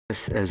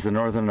This is the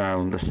Northern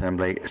Ireland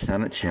Assembly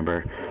Senate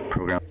Chamber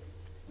programme.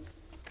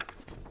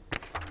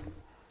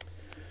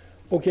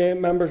 Okay,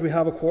 members, we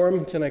have a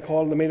quorum. Can I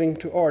call the meeting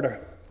to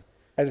order?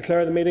 I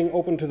declare the meeting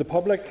open to the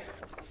public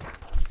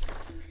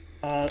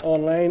and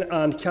online,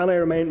 and can I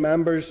remind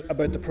members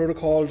about the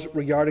protocols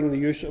regarding the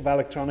use of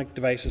electronic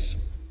devices?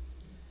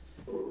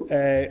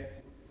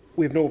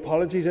 We have no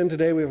apologies in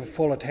today. We have a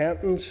full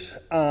attendance,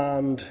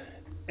 and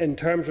in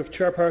terms of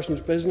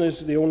chairperson's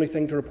business, the only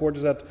thing to report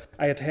is that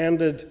I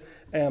attended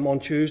on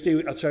Tuesday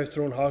at South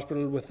Tyrone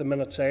Hospital with the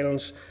Minute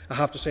Silence. I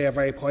have to say, a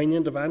very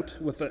poignant event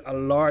with a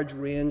large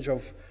range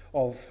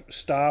of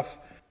staff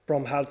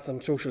from health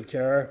and social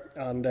care,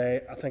 and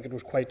I think it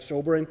was quite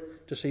sobering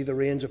to see the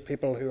range of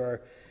people who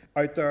are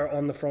out there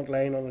on the front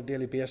line on a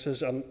daily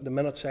basis. And the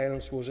Minute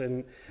Silence was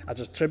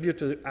as a tribute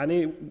to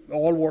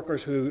all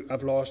workers who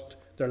have lost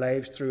their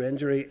lives through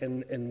injury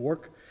in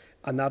work,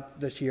 and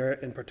that this year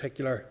in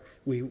particular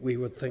we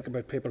would think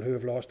about people who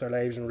have lost their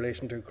lives in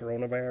relation to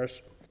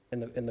coronavirus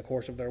in the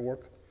course of their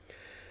work.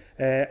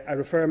 I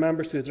refer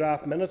members to the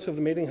draft minutes of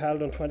the meeting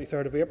held on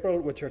 23rd of April,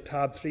 which are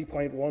tab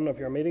 3.1 of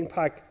your meeting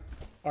pack.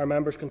 Are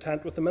members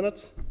content with the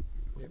minutes?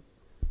 Yep.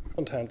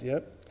 Content,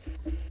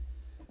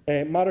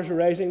 yeah. Matters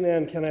arising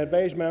then. Can I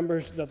advise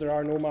members that there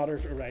are no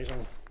matters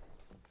arising?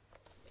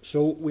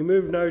 So we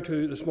move now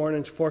to this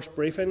morning's first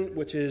briefing,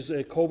 which is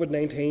a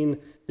COVID-19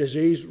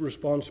 disease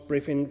response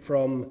briefing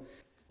from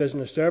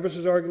Business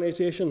Services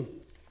Organisation.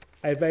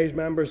 I advise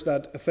members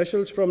that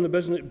officials from the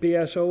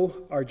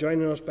BSO are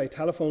joining us by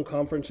telephone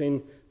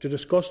conferencing to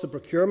discuss the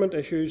procurement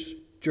issues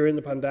during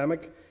the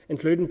pandemic,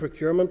 including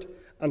procurement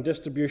and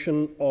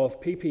distribution of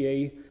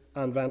PPE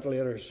and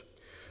ventilators.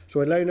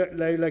 So I'd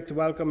now like to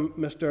welcome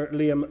Mr.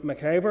 Liam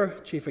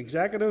McIver, Chief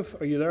Executive.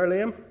 Are you there,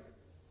 Liam?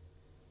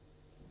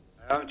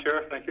 I am,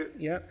 Chair. Thank you.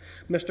 Yeah.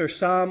 Mr.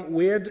 Sam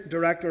Wade,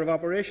 Director of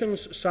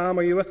Operations. Sam,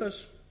 are you with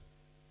us?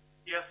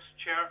 Yes,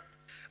 Chair.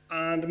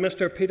 And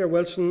Mr. Peter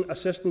Wilson,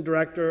 Assistant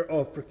Director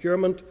of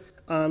Procurement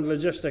and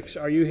Logistics.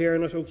 Are you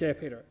hearing us okay,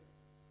 Peter?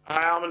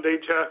 I am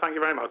indeed, Chair. Thank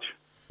you very much.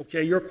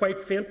 Okay, you're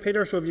quite faint,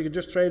 Peter, so if you could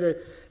just try to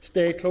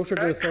stay closer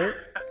to the phone.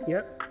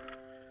 Yeah.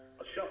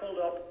 I'll shuffled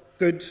up.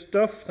 Good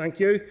stuff, thank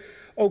you.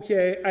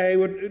 Okay, I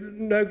would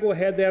now go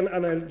ahead then,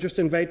 and I'll just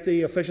invite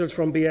the officials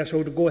from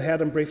BSO to go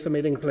ahead and brief the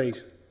meeting,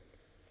 please.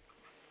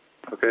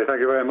 Okay, thank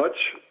you very much,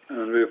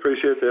 and we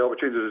appreciate the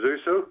opportunity to do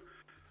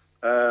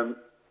so.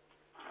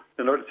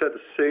 In order to set the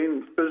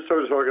scene, Business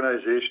Services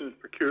Organisation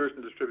procures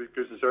and distributes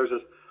goods and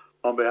services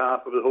on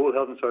behalf of the whole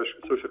health and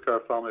social care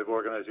family of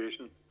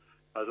organisation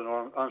as an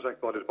arm's length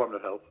body,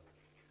 Department of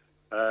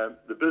Health.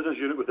 The business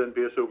unit within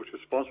BSO which is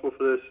responsible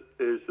for this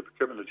is the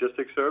Procurement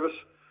Logistics Service,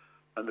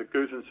 and the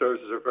goods and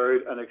services are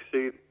varied and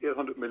exceed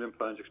 £800 million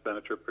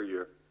expenditure per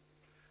year.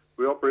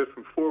 We operate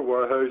from 4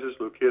 warehouses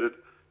located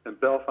in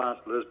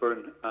Belfast,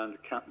 Lisburn, and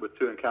with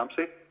 2 in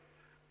Campsie.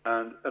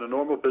 And in a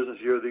normal business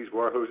year, these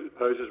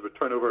warehouses would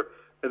turn over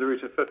in the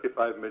region of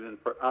 55 million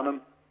per annum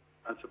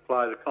and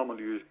supply the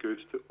commonly used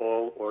goods to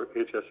all or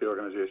HSE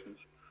organisations.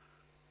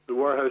 The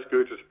warehouse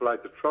goods are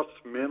supplied to trusts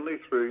mainly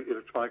through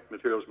electronic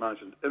materials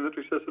management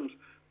inventory systems,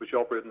 which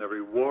operate in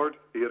every ward,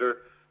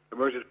 theatre,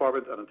 emergency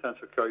department and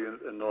intensive care unit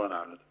in Northern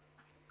Ireland.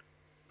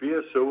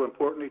 BSO,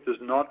 importantly, does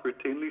not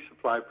routinely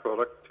supply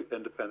product to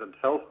independent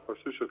health or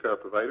social care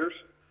providers,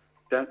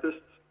 dentists,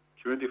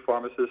 community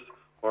pharmacists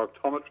or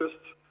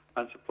optometrists,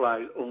 and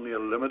supplies only a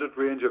limited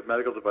range of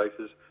medical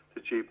devices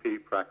to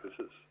GP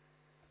practices.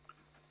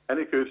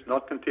 Any goods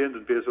not contained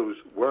in BSO's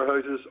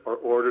warehouses are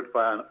ordered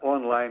by an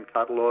online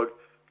catalogue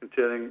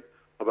containing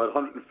about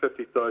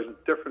 150,000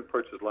 different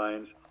purchase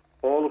lines,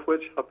 all of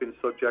which have been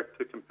subject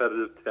to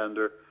competitive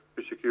tender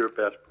to secure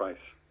best price.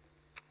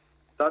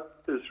 That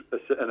is,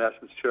 in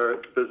essence, Chair,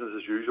 business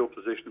as usual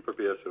position for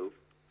BSO.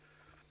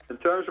 In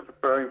terms of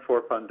preparing for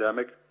a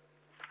pandemic,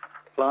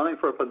 planning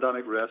for a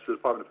pandemic rests with the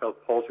Department of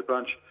Health Policy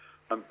Branch,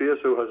 and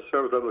BSO has a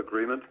service-level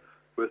agreement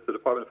with the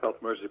Department of Health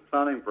Emergency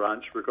Planning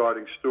Branch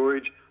regarding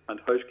storage and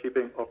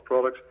housekeeping of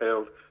products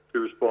held to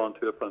respond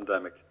to a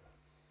pandemic.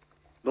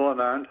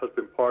 Northern Ireland has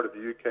been part of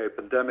the UK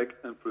Pandemic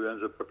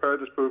Influenza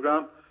Preparedness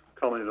Programme,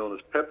 commonly known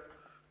as PIP,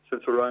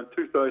 since around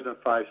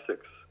 2005-06.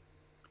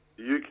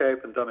 The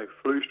UK Pandemic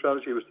Flu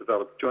Strategy was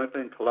developed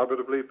jointly and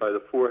collaboratively by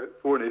the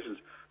four nations'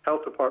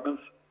 health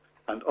departments,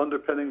 and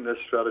underpinning this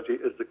strategy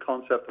is the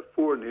concept of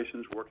 4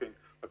 nations working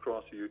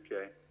across the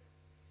UK.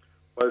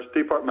 Whilst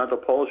departmental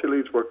policy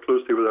leads work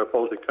closely with our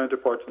policy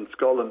counterparts in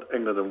Scotland,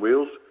 England and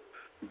Wales,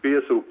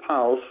 BSO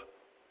PALS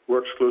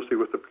works closely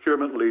with the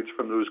procurement leads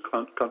from those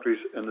countries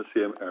in the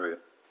same area.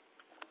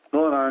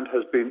 Northern Ireland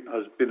has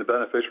been a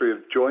beneficiary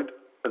of joint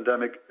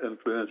pandemic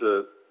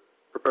influenza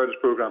preparedness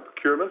programme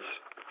procurements,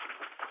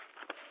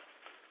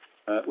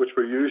 which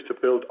were used to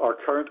build our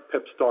current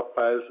PIP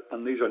stockpiles,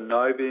 and these are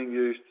now being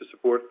used to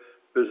support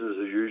business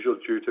as usual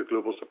due to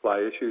global supply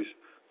issues,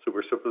 so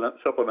we're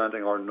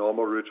supplementing our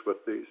normal routes with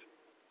these.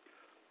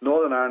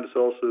 Northern Ireland is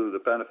also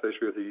the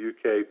beneficiary of the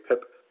UK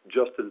PIP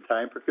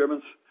just-in-time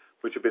procurements,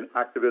 which have been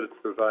activated to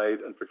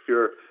provide and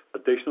procure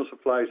additional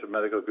supplies of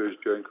medical goods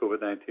during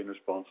COVID-19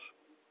 response.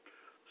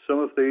 Some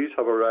of these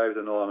have arrived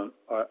in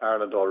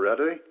Ireland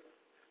already,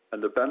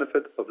 and the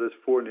benefit of this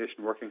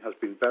four-nation working has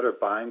been better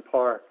buying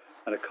power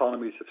and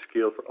economies of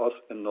scale for us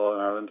in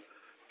Northern Ireland,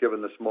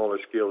 given the smaller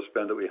scale of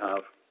spend that we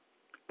have.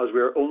 As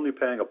we are only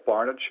paying a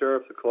Barnett share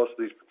of the cost of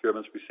these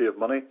procurements, we save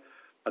money,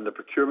 and the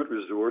procurement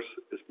resource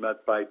is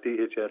met by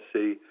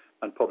DHSC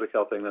and Public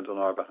Health England on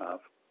our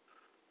behalf.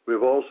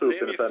 We've also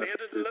been a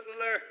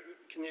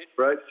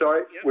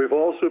beneficiary. We've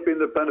also been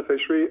the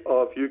beneficiary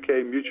of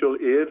UK mutual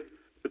aid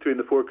between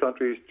the four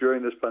countries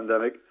during this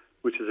pandemic,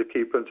 which is a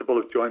key principle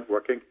of joint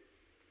working.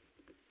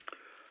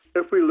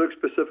 If we look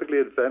specifically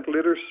at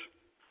ventilators,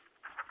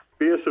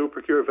 BSO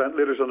procure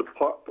ventilators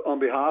on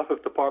behalf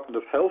of Department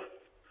of Health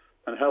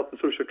and Health and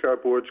Social Care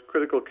Board's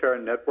Critical Care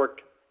Network,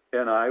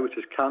 NI, which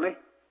is CANI.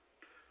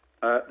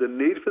 The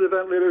need for the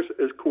ventilators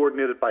is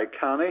coordinated by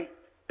CANI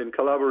in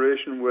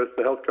collaboration with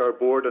the Healthcare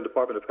Board and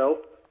Department of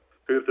Health,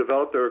 who have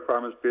developed their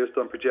requirements based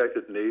on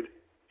projected need.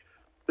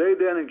 They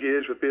then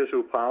engage with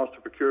BSO PALS to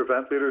procure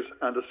ventilators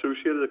and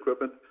associated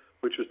equipment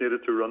which was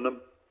needed to run them.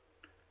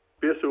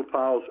 BSO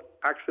PALS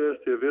access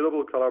the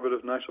available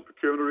collaborative national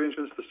procurement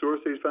arrangements to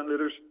source these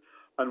ventilators,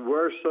 and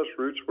where such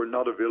routes were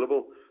not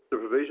available, the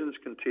provisions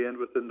contained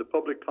within the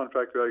Public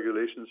Contract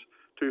Regulations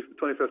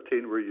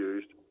 2015 were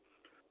used.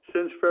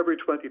 Since February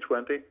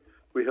 2020,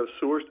 we have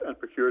sourced and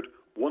procured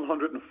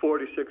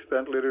 146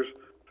 ventilators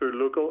through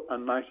local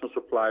and national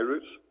supply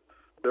routes.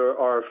 There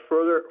are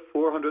further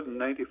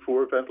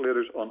 494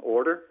 ventilators on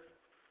order.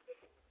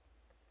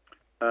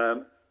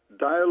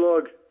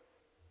 Dialogue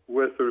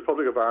with the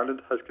Republic of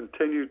Ireland has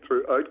continued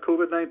throughout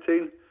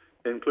COVID-19,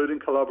 including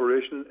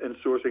collaboration in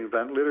sourcing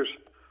ventilators.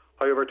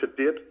 However, to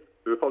date,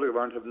 the Republic of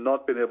Ireland have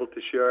not been able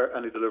to share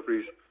any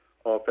deliveries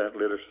of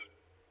ventilators.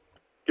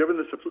 Given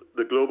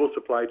the global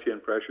supply chain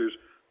pressures,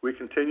 we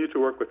continue to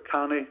work with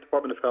CANI,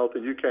 Department of Health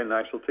and UK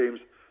national teams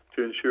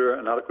to ensure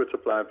an adequate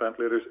supply of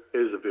ventilators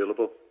is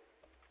available.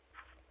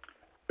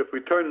 If we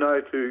turn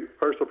now to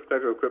personal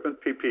protective equipment,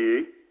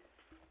 PPE,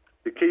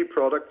 the key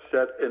products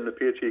set in the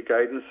PHE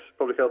guidance,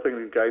 Public Health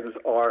England guidance,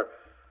 are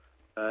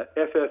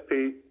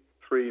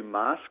FFP3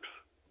 masks,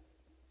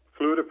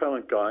 fluid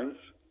repellent gowns,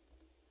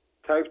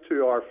 Type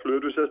 2R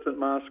fluid-resistant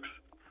masks,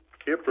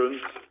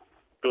 aprons,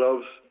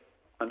 gloves,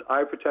 and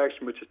eye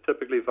protection, which is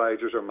typically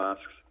visors or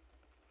masks.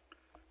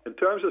 In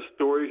terms of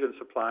storage and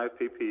supply of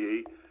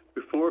PPE,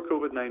 before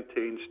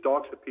COVID-19,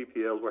 stocks of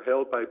PPE were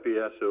held by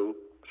BSO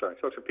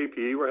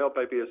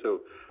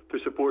to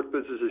support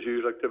business as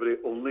usual activity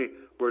only,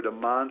 where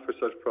demand for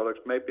such products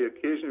might be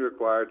occasionally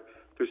required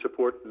to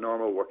support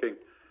normal working.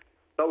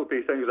 That would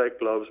be things like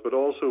gloves, but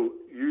also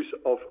use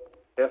of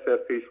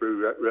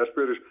FFP3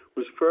 respirators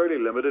was fairly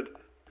limited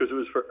because it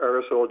was for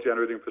aerosol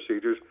generating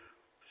procedures.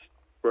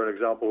 For an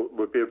example,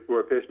 would be where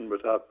a patient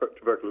would have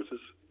tuberculosis.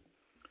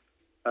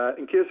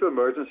 In case of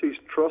emergencies,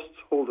 trusts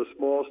hold a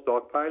small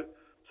stockpile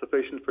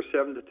sufficient for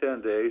 7 to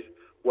 10 days,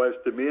 whilst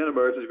the main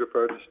emergency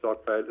preparedness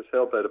stockpile is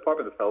held by the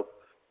Department of Health,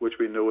 which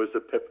we know is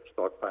the PIP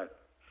stockpile.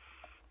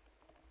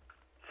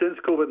 Since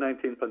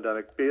COVID-19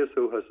 pandemic,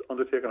 BSO has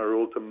undertaken a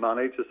role to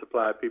manage the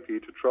supply of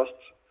PPE to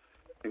trusts,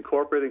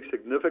 incorporating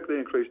significantly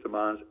increased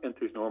demands into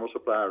these normal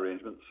supply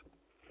arrangements.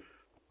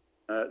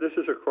 This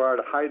has required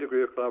a high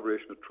degree of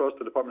collaboration with Trust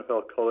and Department of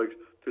Health colleagues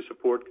to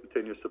support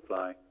continuous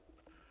supply.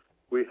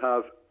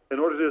 In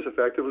order to do this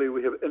effectively,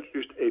 we have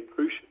introduced a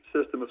push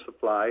system of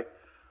supply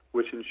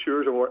which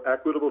ensures a more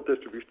equitable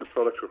distribution of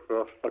products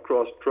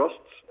across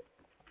trusts,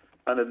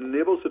 and it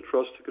enables the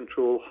trust to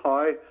control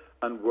how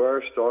and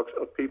where stocks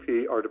of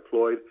PPE are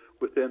deployed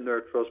within their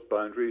trust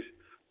boundaries,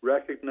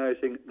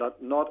 recognising that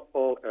not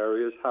all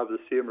areas have the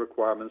same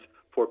requirements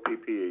for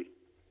PPE.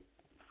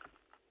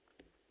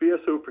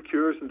 BSO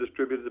procures and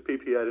distributes the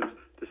PPE items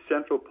to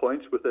central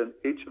points within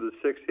each of the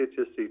 6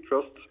 HSC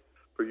trusts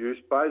for use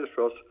by the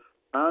trust,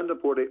 and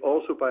importantly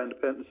also by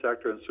independent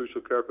sector and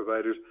social care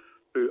providers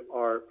who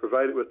are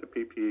provided with the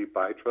PPE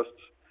by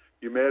trusts.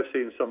 You may have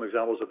seen some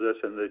examples of this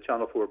in the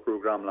Channel 4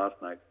 programme last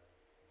night.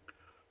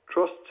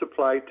 Trust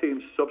supply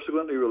teams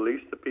subsequently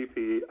release the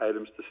PPE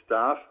items to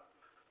staff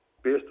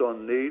based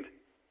on need,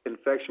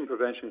 infection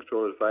prevention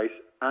control advice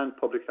and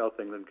Public Health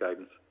England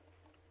guidance.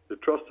 The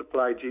Trust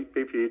supply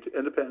PPE to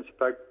independent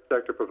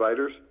sector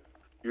providers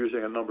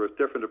using a number of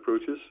different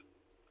approaches,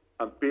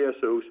 and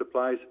BSO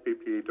supplies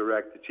PPE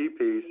direct to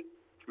GPs,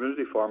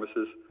 community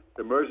pharmacists,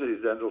 emergency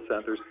dental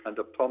centres and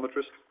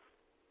optometrists.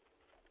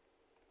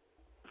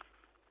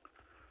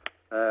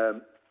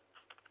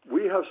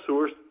 We have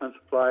sourced and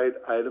supplied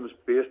items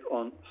based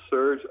on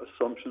surge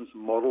assumptions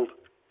modelled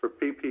for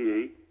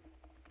PPE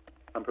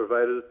and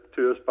provided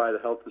to us by the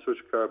Health and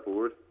Social Care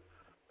Board.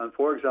 And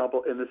for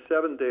example, in the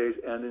 7 days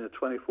ending the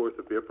 24th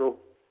of April,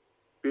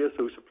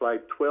 BSO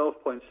supplied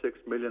 12.6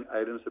 million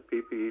items of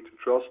PPE to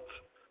trusts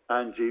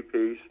and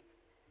GPs.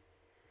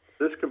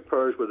 This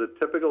compares with a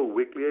typical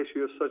weekly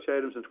issue of such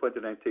items in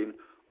 2019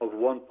 of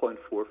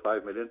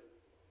 1.45 million.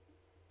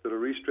 So to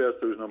re-stress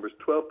those numbers,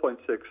 12.6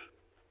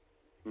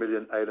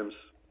 million items,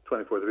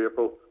 24th of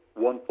April,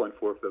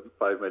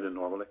 1.45 million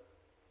normally.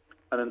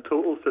 And in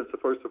total, since the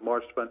 1st of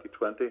March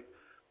 2020,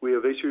 we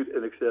have issued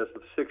in excess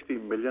of 60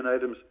 million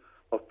items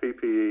of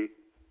PPE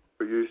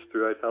for use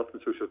throughout health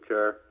and social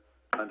care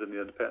and in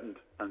the independent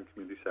and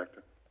community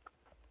sector.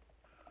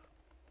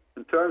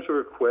 In terms of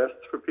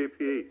requests for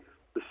PPE,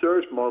 the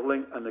surge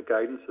modelling and the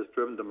guidance has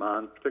driven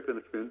demand, particularly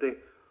in the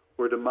community,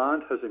 where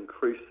demand has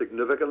increased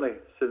significantly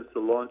since the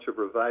launch of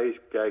revised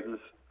guidance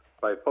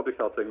by Public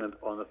Health England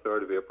on the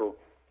 3rd of April.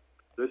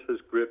 This has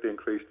greatly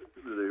increased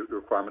the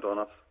requirement on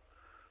us.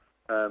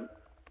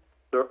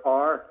 There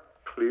are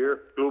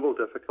clear global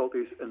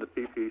difficulties in the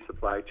PPE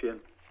supply chain,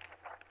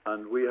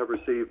 and we have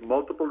received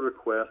multiple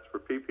requests for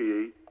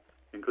PPE,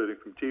 including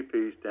from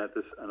GPs,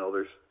 dentists and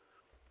others.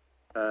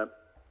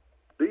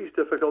 These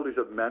difficulties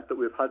have meant that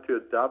we've had to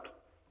adapt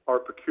our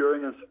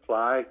procuring and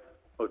supply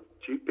of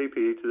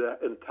PPE to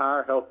the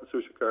entire health and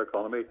social care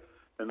economy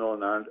in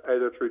Northern Ireland,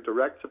 either through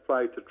direct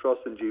supply to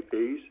trusts and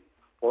GPs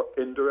or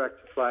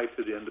indirect supply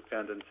to the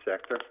independent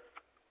sector.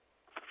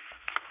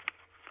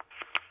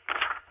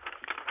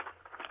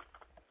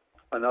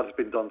 And that has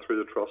been done through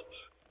the trusts.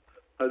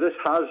 Now, this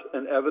has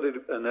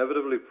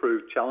inevitably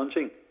proved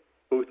challenging,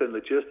 both in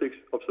logistics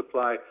of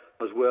supply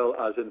as well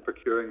as in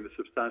procuring the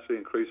substantially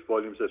increased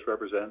volumes this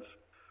represents.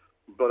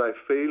 But I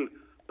feel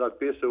that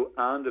BSO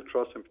and the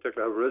trusts in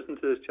particular have risen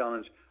to this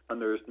challenge,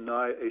 and there is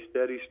now a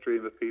steady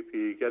stream of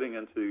PPE getting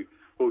into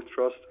both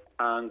trust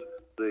and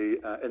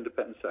the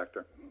independent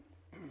sector.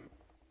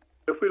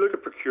 If we look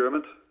at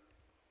procurement,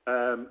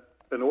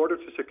 in order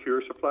to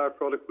secure supply of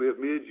product, we have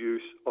made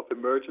use of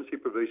emergency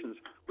provisions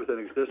within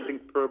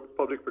existing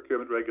public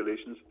procurement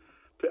regulations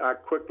to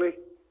act quickly,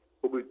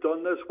 but we've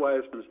done this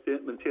whilst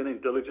maintaining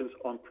diligence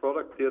on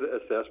product data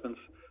assessments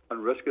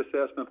and risk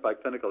assessment by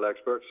clinical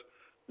experts,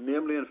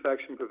 namely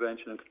Infection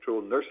Prevention and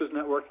Control Nurses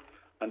Network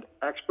and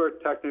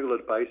expert technical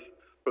advice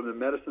from the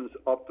Medicines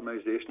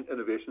Optimization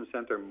Innovation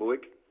Centre,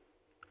 MOIC.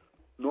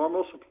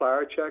 Normal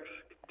supplier checks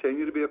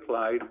continue to be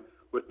applied,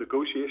 with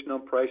negotiation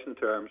on price and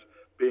terms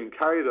being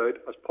carried out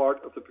as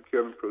part of the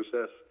procurement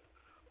process.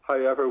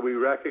 However, we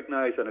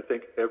recognise, and I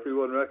think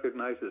everyone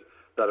recognises,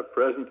 that at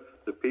present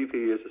the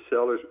PPE is a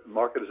seller's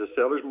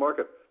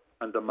market,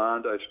 and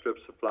demand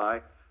outstrips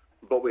supply,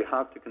 but we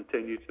have to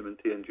continue to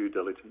maintain due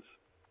diligence.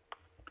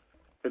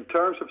 In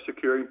terms of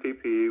securing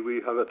PPE,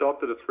 we have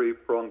adopted a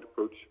three-pronged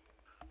approach.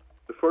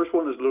 The first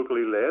one is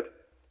locally led,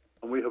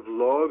 and we have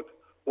logged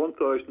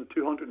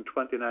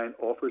 1,229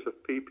 offers of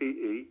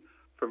PPE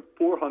from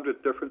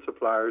 400 different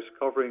suppliers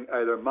covering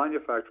either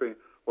manufacturing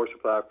or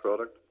supply of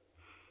product.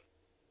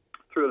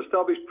 Through an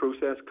established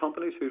process,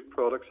 companies whose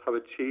products have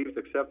achieved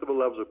acceptable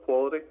levels of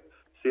quality,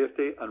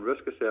 safety and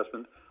risk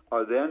assessment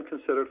are then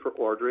considered for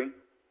ordering.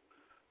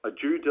 A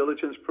due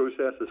diligence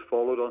process is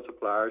followed on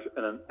suppliers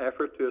in an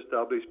effort to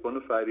establish bona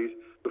fides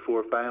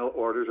before final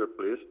orders are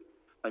placed,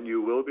 and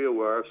you will be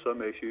aware of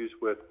some issues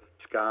with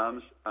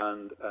scams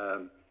and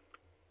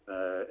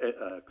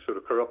sort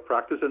of corrupt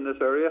practice in this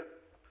area.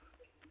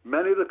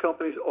 Many of the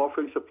companies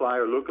offering supply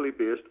are locally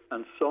based,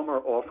 and some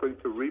are offering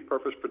to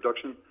repurpose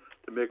production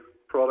to make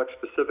products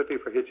specifically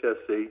for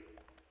HSC.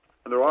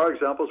 And there are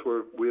examples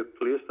where we have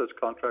placed such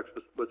contracts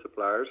with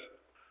suppliers,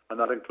 and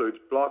that includes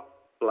Block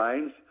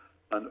Blinds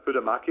and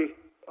Udamaki,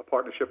 a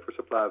partnership for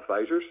supply of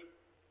visors,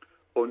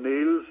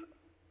 O'Neill's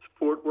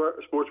Sportswear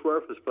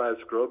for the supply of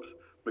scrubs,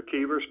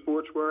 McKeever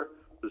Sportswear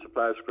for the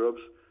supply of scrubs,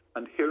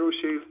 and Hero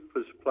Shield for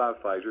the supply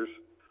of visors,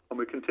 and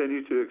we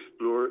continue to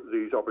explore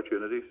these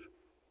opportunities.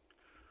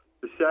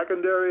 The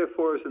second area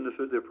for us in this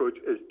approach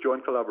is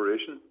joint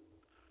collaboration.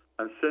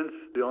 And since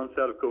the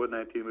onset of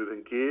COVID-19, we've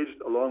engaged,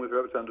 along with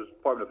representatives of the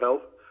Department of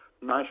Health,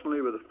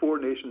 nationally with the Four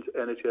Nations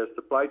NHS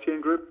Supply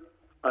Chain Group,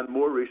 and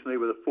more recently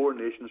with the Four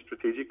Nations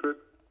Strategic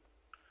Group.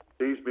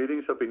 These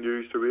meetings have been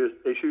used to raise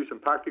issues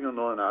impacting on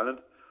Northern Ireland,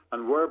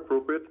 and where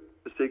appropriate,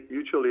 to seek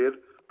mutual aid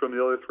from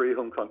the other three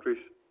home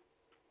countries.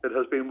 It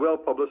has been well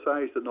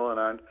publicised that Northern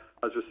Ireland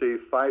has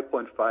received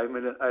 5.5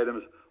 million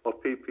items of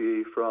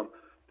PPE from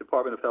the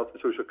Department of Health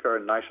and Social Care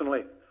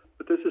nationally,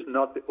 but this is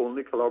not the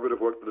only collaborative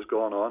work that has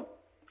gone on.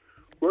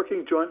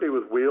 Working jointly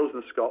with Wales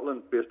and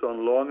Scotland, based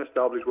on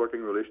long-established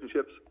working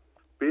relationships,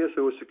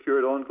 BSO has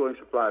secured ongoing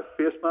supply of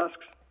face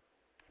masks,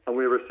 and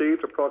we have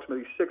received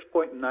approximately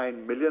 6.9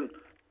 million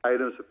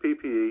items of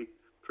PPE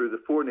through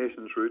the Four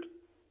Nations route,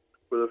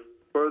 with a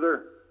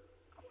further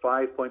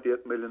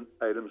 5.8 million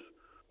items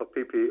of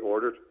PPE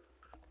ordered.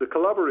 The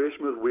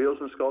collaboration with Wales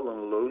and Scotland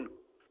alone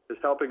is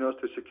helping us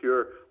to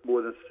secure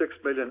more than 6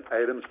 million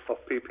items of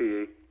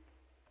PPE.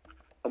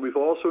 And we've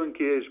also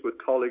engaged with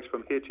colleagues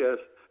from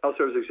Health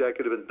Service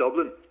Executive in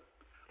Dublin,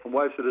 and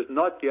whilst it has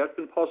not yet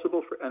been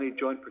possible for any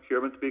joint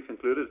procurement to be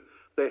concluded,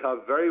 they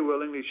have very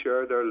willingly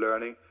shared their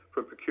learning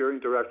from procuring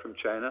direct from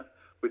China,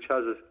 which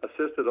has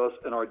assisted us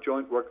in our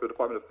joint work with the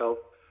Department of Health,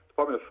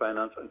 Department of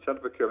Finance and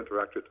Central Procurement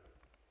Directorate.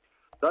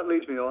 That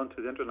leads me on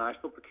to the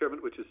international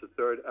procurement, which is the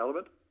third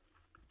element.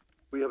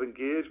 We have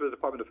engaged with the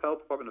Department of Health,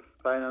 Department of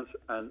Finance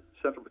and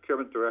Central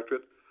Procurement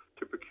Directorate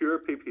to procure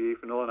PPE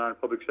for Northern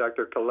Ireland public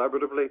sector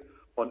collaboratively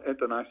on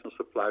international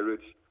supply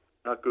routes.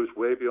 That goes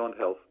way beyond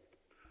health,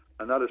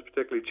 and that is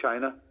particularly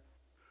China.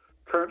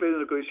 Currently, the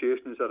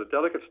negotiation is at a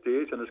delicate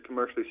stage and is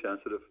commercially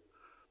sensitive.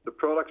 The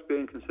products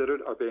being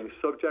considered are being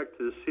subject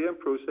to the same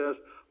process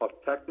of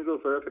technical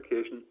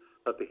verification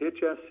that the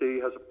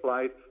HSC has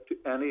applied to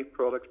any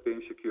products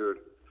being secured,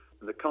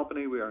 and the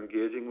company we are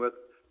engaging with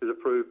is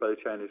approved by the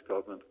Chinese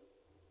government.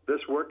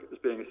 This work is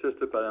being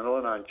assisted by the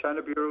Northern Ireland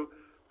China Bureau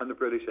and the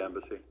British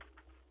Embassy.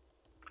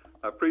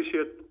 I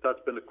appreciate that's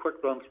been a quick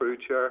run through,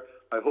 Chair.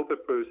 I hope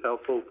it proves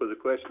helpful for the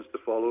questions to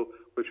follow,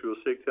 which we will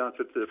seek to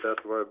answer to the best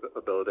of our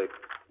ability.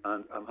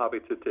 And I'm happy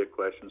to take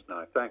questions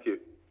now. Thank you.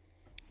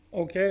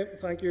 Okay,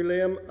 thank you,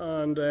 Liam,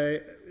 and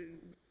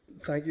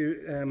thank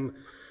you.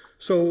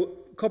 So,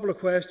 a couple of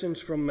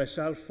questions from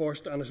myself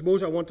first, and I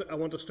suppose I want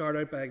to start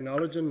out by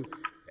acknowledging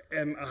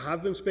I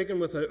have been speaking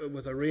with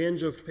a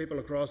range of people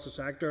across the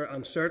sector,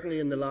 and certainly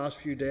in the last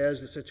few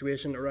days, the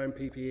situation around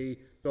PPE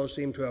does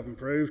seem to have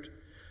improved.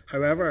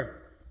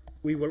 However,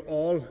 we will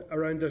all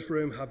around this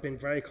room have been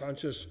very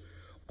conscious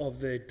of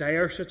the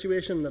dire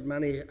situation that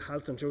many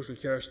health and social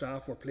care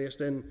staff were placed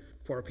in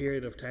for a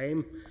period of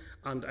time,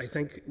 and I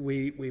think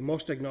we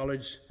must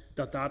acknowledge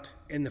that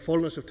in the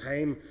fullness of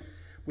time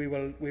we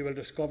will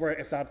discover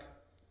if that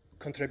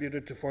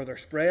contributed to further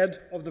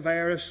spread of the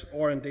virus,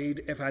 or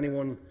indeed if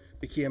anyone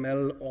became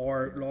ill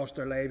or lost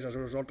their lives as a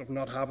result of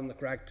not having the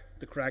correct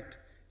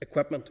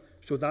equipment.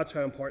 So that's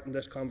how important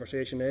this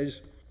conversation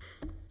is.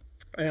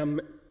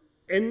 In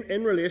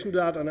relation to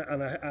that, and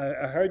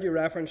I heard you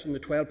referencing the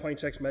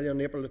 12.6 million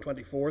on April the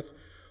 24th,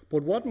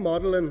 but what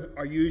modelling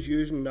are you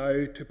using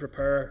now to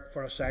prepare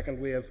for a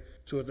second wave,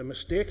 so that the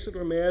mistakes that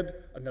were made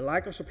and the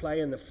lack of supply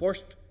in the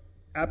first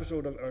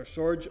episode or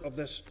surge of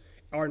this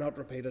are not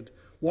repeated?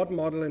 What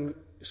modelling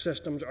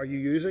systems are you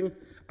using,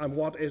 and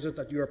what is it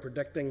that you are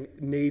predicting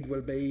need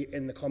will be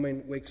in the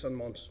coming weeks and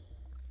months?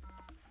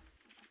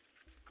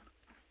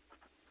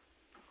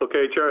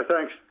 Okay, Chair,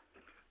 thanks.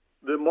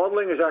 The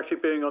modelling is actually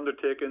being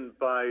undertaken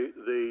by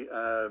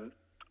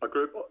a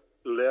group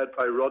led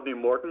by Rodney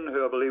Morton,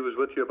 who I believe was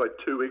with you about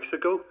 2 weeks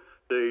ago,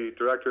 the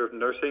Director of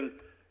Nursing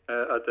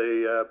at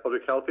the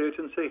Public Health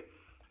Agency.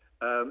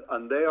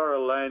 And they are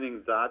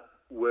aligning that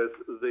with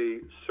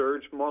the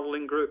surge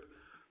modelling group.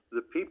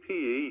 The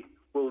PPE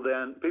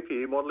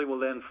modelling will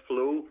then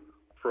flow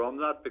from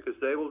that, because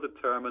they will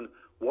determine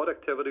what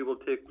activity will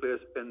take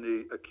place in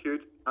the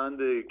acute and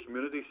the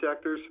community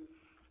sectors,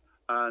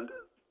 and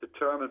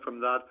determine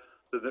from that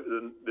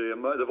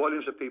the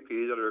volumes of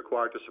PPE that are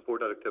required to support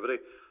that activity.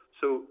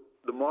 So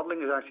the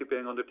modelling is actually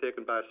being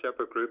undertaken by a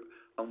separate group,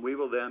 and we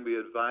will then be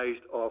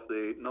advised of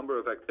the number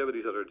of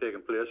activities that are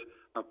taking place,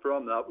 and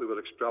from that we will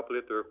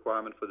extrapolate the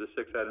requirement for the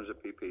 6 items of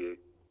PPE.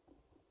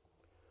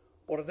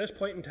 But at this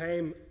point in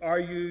time, are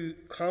you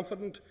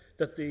confident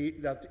that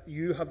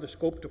you have the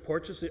scope to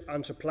purchase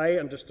and supply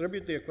and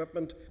distribute the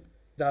equipment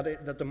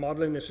that the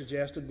modelling is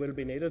suggested will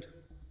be needed?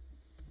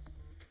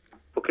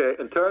 Okay,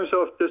 in terms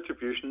of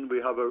distribution, we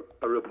have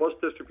a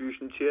robust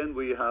distribution chain.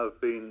 We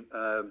have been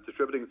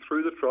distributing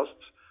through the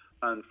trusts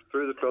and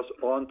through the trusts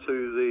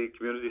onto the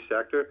community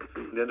sector,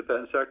 the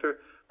independent sector.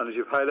 And as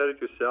you've highlighted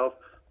yourself,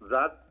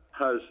 that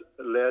has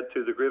led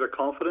to the greater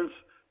confidence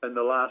in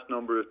the last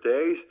number of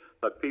days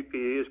that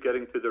PPE is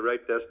getting to the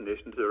right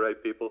destination, to the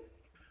right people.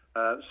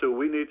 So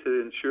we need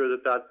to ensure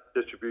that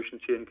distribution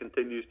chain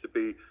continues to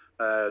be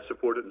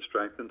supported and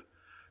strengthened.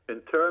 In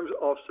terms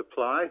of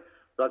supply,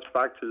 that's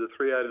back to the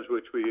 3 items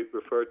which we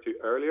referred to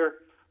earlier,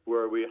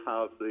 where we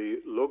have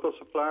the local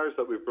suppliers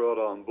that we've brought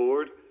on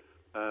board,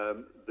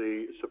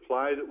 the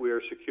supply that we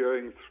are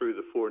securing through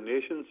the 4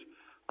 nations,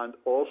 and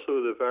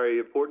also the very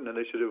important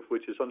initiative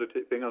which is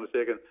being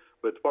undertaken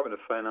by the Department of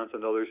Finance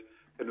and others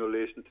in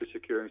relation to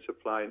securing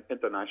supply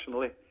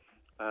internationally.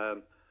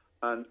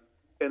 And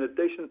in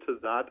addition to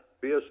that,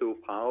 BSO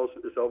PALS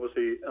is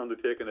obviously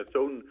undertaking its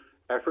own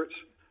efforts,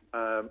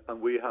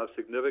 and we have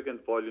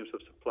significant volumes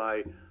of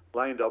supply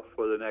lined up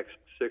for the next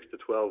 6 to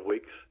 12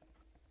 weeks.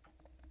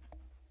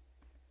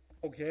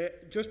 Okay,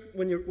 just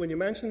when you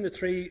mentioned the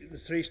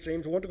three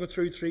streams, I want to go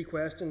through 3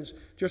 questions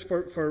just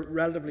for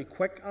relatively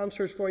quick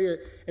answers for you.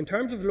 In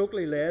terms of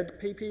locally led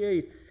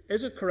PPE,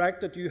 is it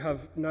correct that you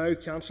have now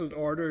cancelled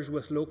orders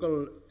with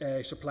local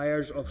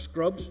suppliers of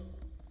scrubs?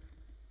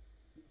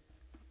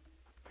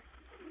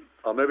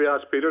 I'll maybe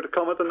ask Peter to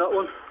comment on that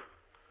one.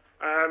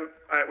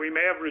 We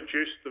may have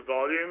reduced the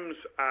volumes.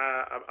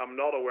 I'm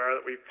not aware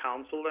that we've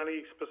cancelled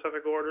any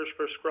specific orders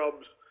for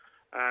scrubs.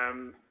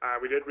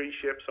 We did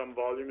reshape some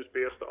volumes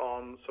based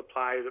on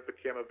supply that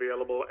became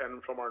available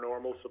in from our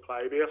normal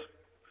supply base.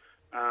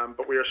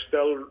 But we are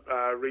still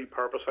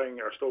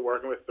still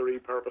working with the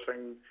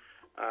repurposing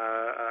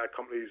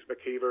companies,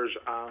 McKeever's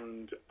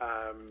and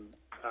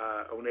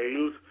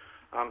O'Neill's,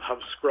 and have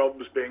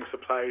scrubs being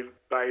supplied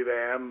by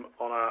them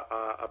on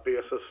a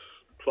basis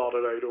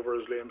plotted out over,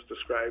 as Liam's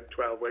described,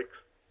 12 weeks.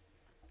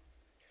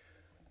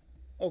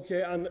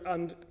 Okay,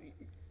 and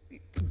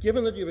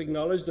given that you've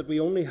acknowledged that we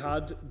only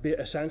had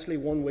essentially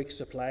 1 week's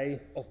supply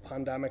of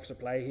pandemic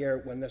supply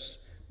here when this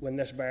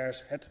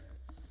virus hit,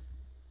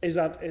 is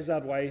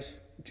that wise?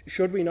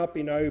 Should we not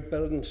be now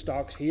building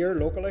stocks here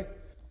locally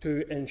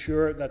to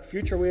ensure that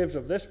future waves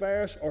of this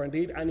virus, or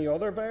indeed any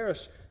other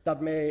virus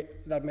that may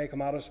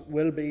come at us,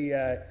 will be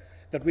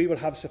that we will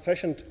have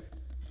sufficient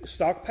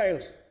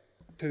stockpiles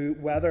to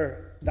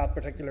weather that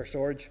particular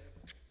surge?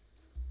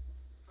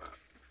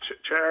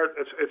 Chair,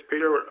 it's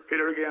Peter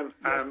again.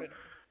 Yes, Peter.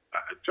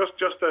 Just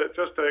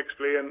to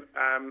explain.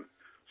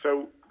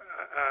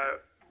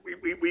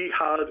 We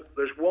had,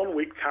 there's 1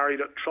 week carried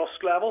at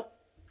trust level.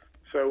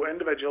 So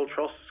individual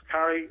trusts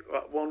carry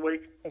 1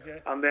 week,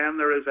 okay. And then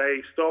there is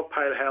a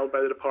stockpile held by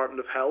the Department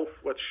of Health,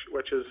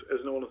 which is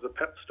known as the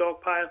PIP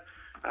stockpile.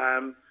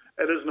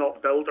 It is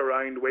not built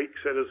around weeks.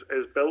 It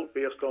is built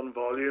based on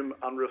volume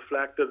and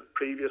reflected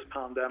previous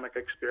pandemic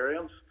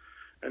experience.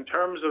 In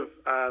terms of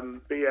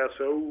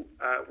BSO,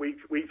 we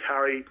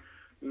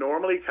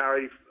normally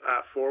carry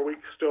 4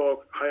 week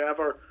stock.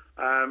 However,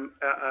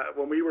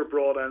 when we were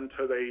brought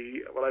into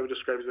what I would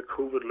describe as the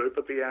COVID loop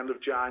at the end of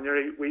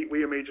January,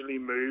 we immediately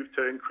moved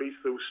to increase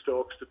those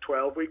stocks to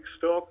 12-week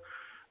stock,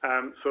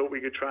 so we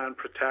could try and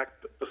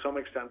protect, to some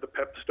extent, the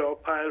PIP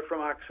stockpile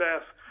from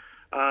access.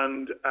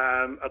 And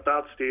at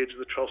that stage,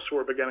 the trusts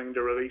were beginning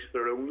to release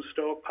their own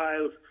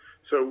stockpiles.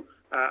 So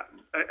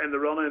in the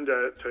run-in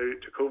to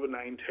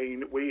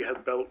COVID-19, we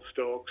had built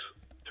stocks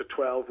to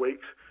 12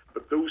 weeks,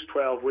 but those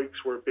 12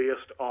 weeks were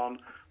based on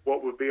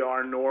what would be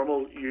our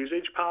normal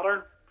usage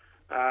pattern.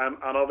 And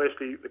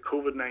obviously the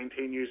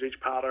COVID-19 usage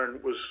pattern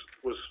was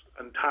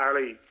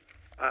entirely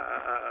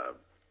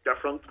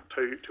different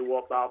to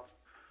what that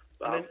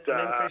an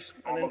increase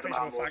of a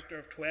factor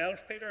of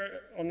 12,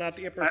 Peter, on that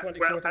April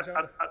 24th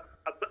example?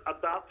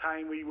 At that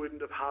time, we wouldn't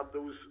have had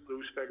those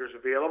figures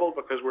available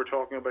because we're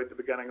talking about the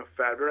beginning of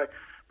February.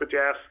 But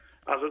yes,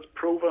 as it's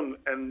proven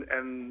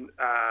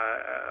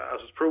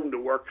to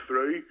work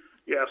through,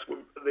 yes,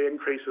 the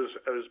increase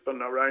has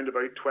been around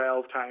about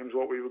 12 times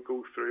what we would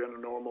go through in a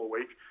normal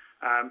week.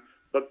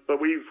 But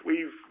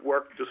we've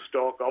worked to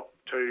stock up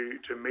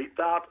to meet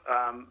that.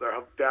 There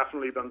have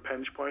definitely been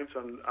pinch points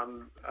and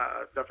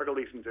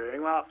difficulties in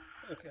doing that.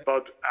 Okay.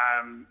 But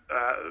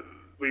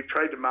we've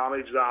tried to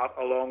manage that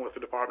along with the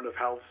Department of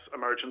Health's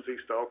emergency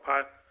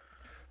stockpile.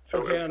 So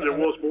okay, there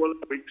was more than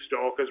a week's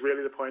stock is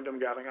really the point I'm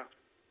getting at.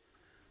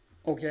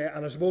 Okay,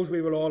 and I suppose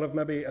we will all have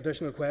maybe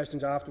additional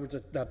questions afterwards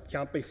that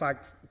can't be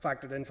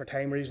factored in for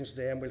time reasons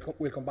today, and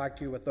we'll come back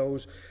to you with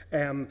those.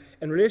 In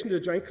relation to the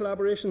joint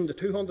collaboration, the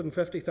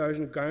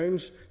 250,000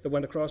 gowns that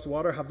went across the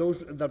water, have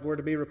those that were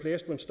to be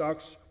replaced when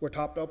stocks were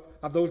topped up,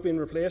 have those been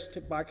replaced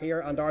back here,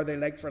 and are they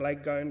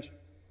like-for-like gowns?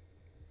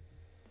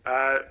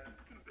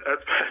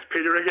 It's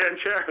Peter again,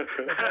 Chair.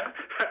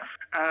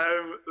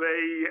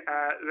 They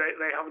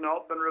have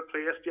not been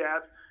replaced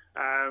yet.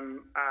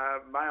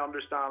 My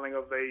understanding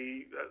of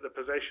the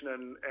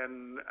position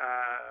in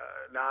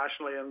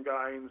nationally in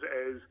gowns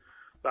is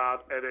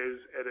that it is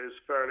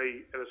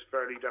fairly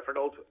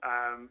difficult.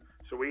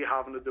 So we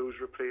haven't had those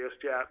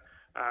replaced yet.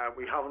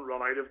 We haven't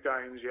run out of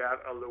gowns yet,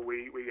 although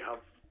we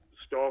have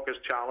stock is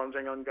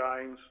challenging on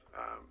gowns.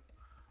 I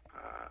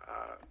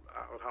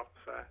would have to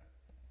say.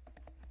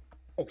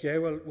 Okay,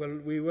 well,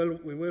 we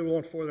will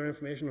want further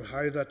information on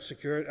how that's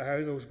secured,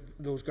 how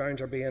those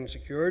gowns are being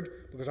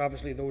secured, because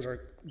obviously those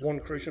are one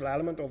crucial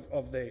element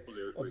of the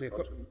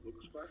equipment.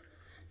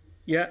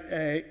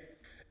 Yeah,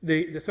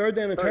 the third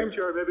then in terms.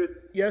 Sure, maybe.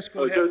 Yes,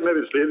 go ahead. Maybe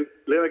it's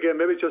Liam again.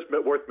 Maybe it's just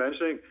worth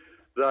mentioning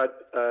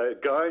that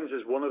gowns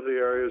is one of the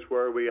areas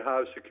where we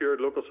have secured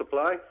local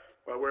supply.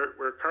 Well,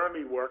 we're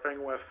currently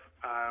working with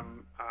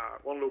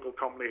one local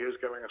company who's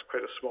giving us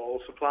quite a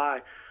small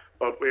supply.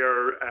 But we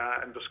are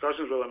in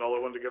discussions with another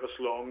one to give us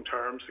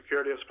long-term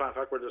security of supply. In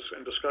fact, we're just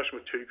in discussion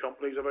with two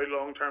companies about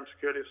long-term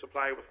security of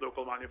supply with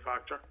local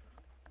manufacturer.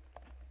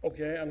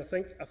 Okay, and I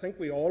think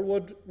we all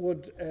would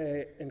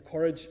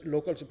encourage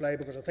local supply,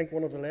 because I think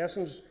one of the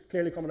lessons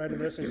clearly coming out of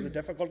this is the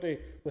difficulty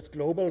with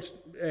global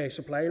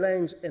supply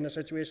lines in a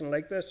situation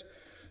like this.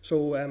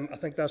 So I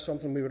think that's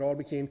something we would all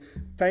be keen.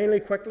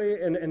 Finally,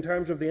 quickly, in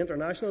terms of the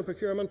international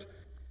procurement,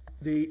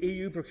 the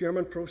EU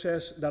procurement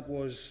process that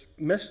was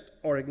missed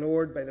or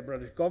ignored by the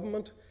British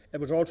government, it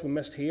was also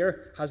missed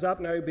here. Has that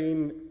now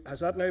been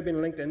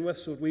linked in with,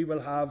 so that we will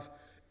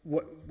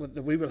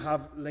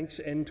have links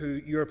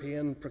into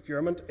European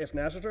procurement if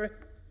necessary?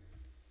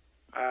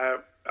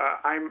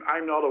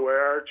 I'm not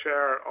aware,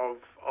 Chair,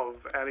 of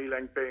any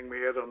link being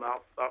made on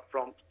that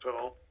front at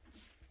all.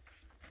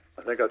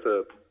 I think that's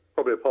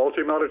probably a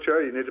policy matter,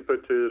 Chair. You need to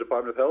put to the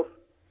Department of Health.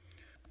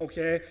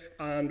 Okay,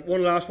 and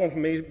one last one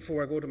from me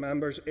before I go to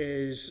members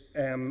is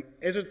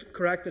it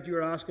correct that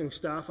you're asking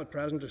staff at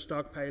present to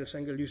stockpile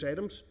single-use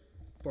items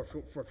for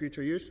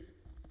future use?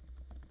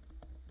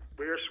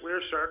 We're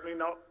certainly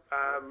not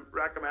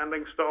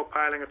recommending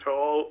stockpiling at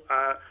all.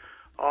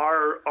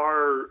 Our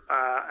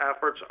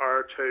efforts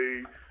are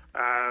to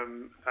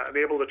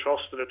enable the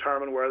trust to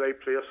determine where they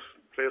place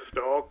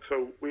stock.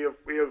 So we have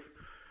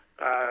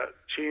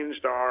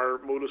changed our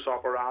modus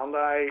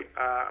operandi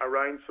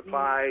around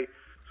supply.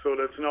 So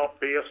that it's not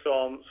based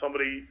on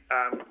somebody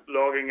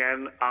logging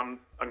in and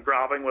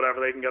grabbing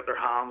whatever they can get their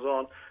hands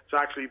on. It's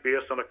actually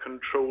based on a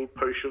controlled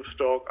push of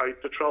stock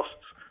out to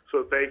trusts. so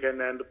that they can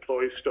then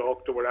deploy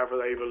stock to wherever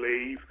they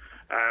believe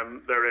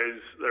there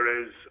is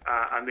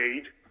a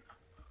need.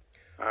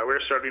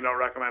 We're certainly not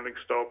recommending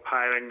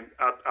stockpiling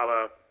at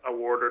a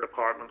ward or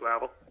department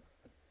level.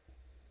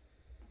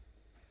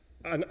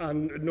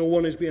 And no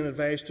one is being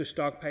advised to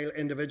stockpile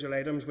individual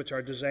items which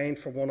are designed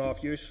for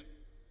one-off use?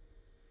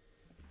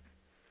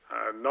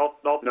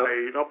 Not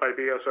by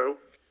BSO.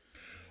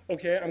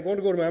 Okay, I'm going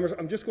to go to members.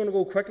 I'm just going to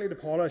go quickly to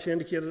Paula, as she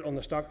indicated, on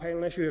the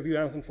stockpiling issue. Have you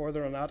anything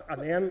further on that?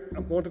 And then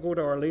I'm going to go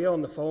to Arlea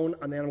on the phone,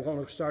 and then I'm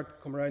going to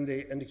start coming around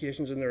the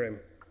indications in the room.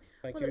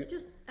 Thank you. It's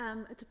just,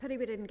 it's a pity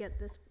we didn't get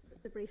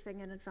the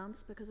briefing in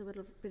advance, because I would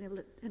have been able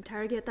to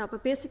interrogate that.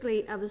 But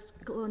basically, I was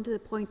going to the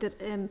point that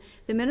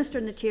the Minister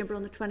in the Chamber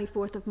on the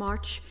 24th of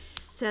March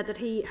said that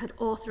he had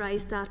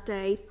authorised that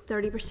day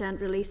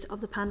 30% release of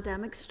the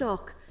pandemic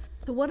stock.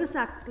 So what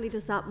exactly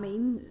does that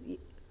mean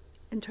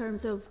in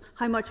terms of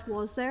how much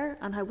was there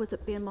and how was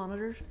it being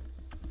monitored?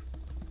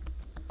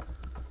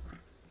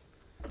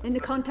 In the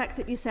context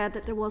that you said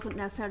that there wasn't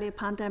necessarily a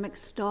pandemic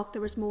stock,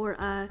 there was more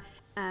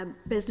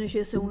business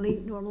use only,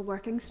 normal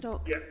working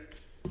stock. Yeah,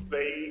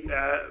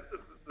 the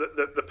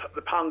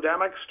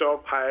pandemic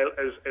stockpile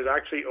is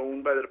actually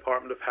owned by the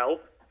Department of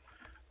Health,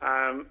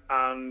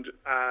 and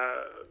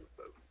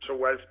so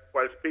whilst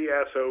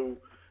BSO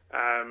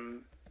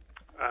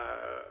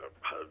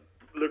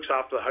looks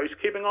after the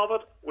housekeeping of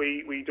it,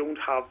 we don't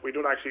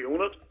actually own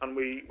it, and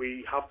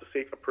we have to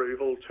seek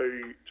approval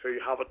to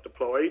have it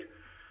deployed,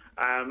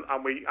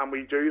 and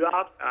we do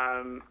that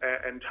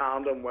in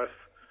tandem with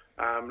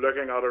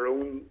looking at our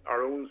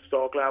own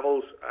stock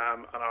levels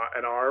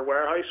in our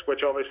warehouse,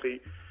 which obviously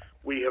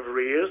we have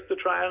raised to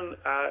try and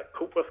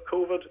cope with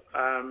COVID,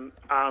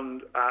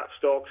 and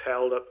stocks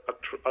held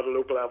at a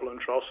local level in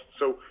trusts.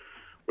 So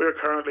we're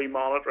currently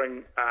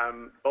monitoring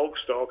bulk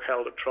stock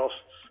held at trusts,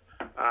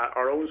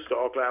 our own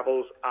stock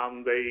levels,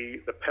 and the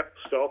PIP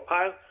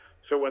stockpile.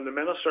 So when the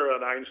Minister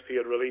announced he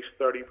had released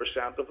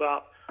 30% of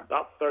that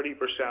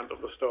 30%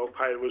 of the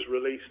stockpile was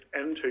released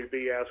into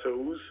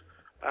BSO's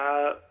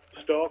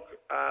stock,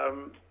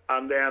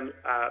 and then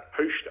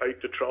pushed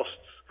out to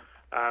trusts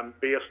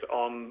based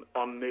on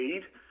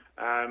need.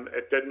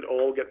 It didn't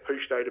all get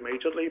pushed out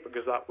immediately,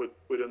 because that would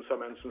in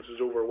some instances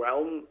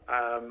overwhelm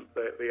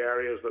the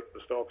areas that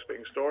the stock's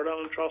being stored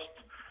on in trusts.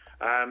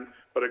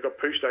 But it got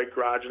pushed out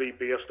gradually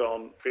based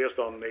on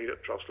need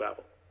at trust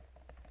level.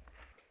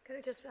 Could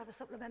I just have a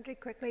supplementary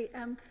quickly?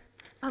 And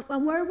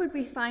where would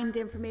we find the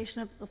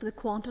information of the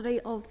quantity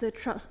of the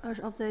trust or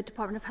of the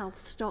Department of Health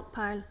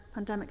stockpile,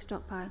 pandemic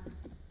stockpile?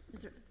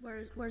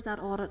 Where's that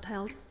audit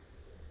held?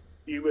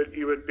 You would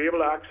be able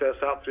to access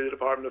that through the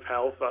Department of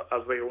Health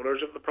as the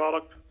owners of the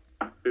product.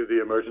 Through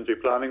the emergency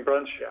planning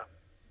branch. Yeah.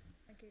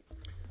 Thank you.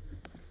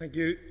 Thank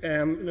you.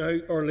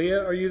 Now,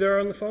 Arlea, are you there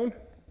on the phone?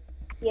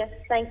 Yes,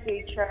 thank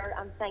you, Chair,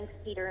 and thanks,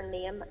 Peter and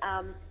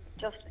Liam.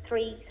 Just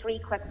three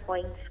quick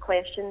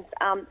questions.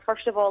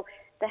 First of all,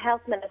 the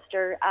Health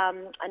Minister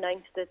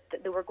announced that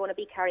they were going to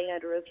be carrying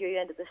out a review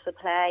into the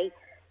supply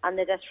and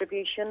the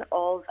distribution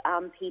of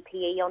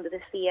PPE under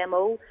the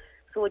CMO.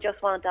 So I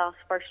just wanted to ask,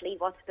 firstly,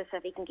 what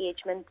specific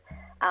engagement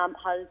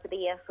has the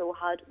BSO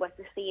had with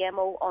the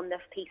CMO on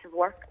this piece of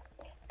work?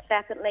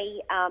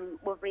 Secondly,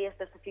 we've raised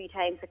this a few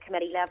times at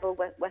committee level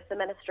with the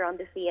Minister and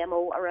the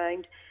CMO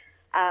around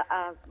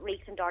a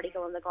recent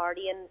article in The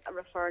Guardian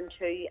referring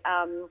to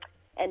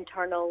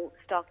internal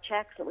stock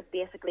checks. It was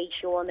basically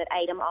showing that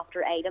item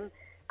after item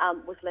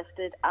was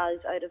listed as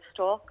out of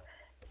stock.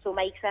 So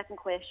my second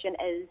question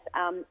is,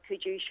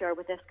 could you share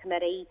with this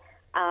committee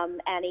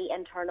any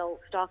internal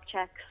stock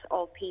checks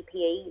of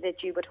PPE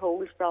that you would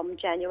hold from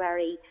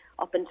January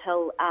up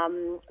until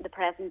the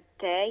present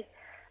day?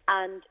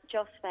 And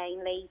just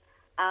finally,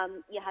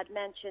 you had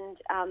mentioned,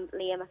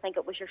 Liam, I think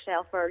it was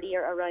yourself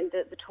earlier, around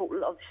the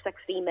total of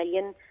 60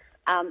 million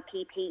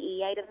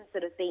PPE items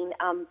that have been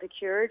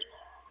procured.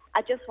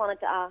 I just wanted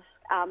to ask,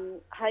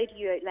 how do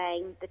you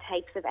outline the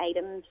types of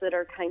items that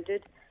are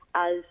counted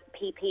as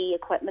PPE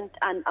equipment?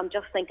 And I'm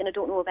just thinking, I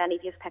don't know if any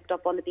of you have picked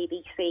up on the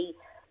BBC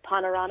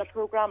Panorama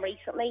programme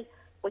recently,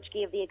 which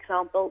gave the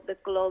example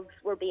that gloves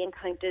were being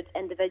counted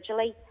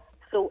individually.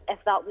 So if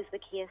that was the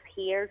case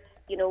here,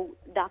 you know,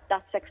 that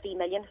 60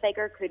 million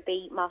figure could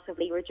be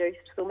massively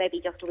reduced. So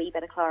maybe just a wee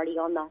bit of clarity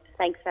on that.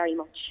 Thanks very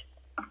much.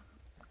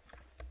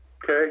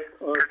 Okay,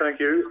 well, thank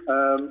you.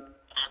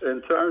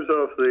 In terms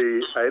of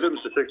the items,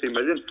 the 60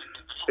 million,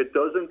 it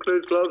does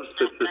include gloves.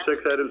 It's the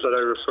 6 items that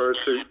I referred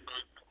to.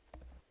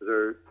 Is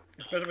there a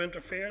bit of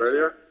interference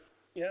earlier?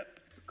 Yeah.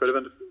 Are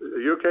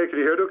you okay? Can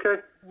you hear it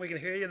okay? We can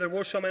hear you. There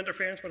was some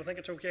interference, but I think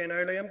it's okay now,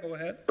 Liam. Go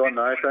ahead. Done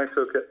now, thanks.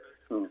 Okay.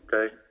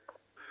 Okay.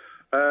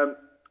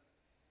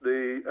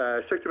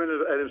 The 60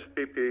 million items of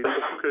PPE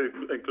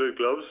could include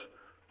gloves,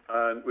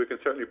 and we can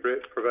certainly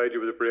provide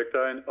you with a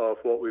breakdown of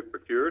what we've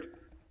procured.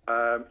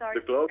 Sorry,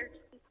 the gloves.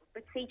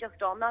 But see, just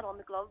on that, on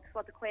the gloves,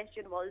 what the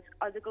question was,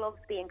 are the gloves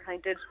being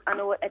counted? I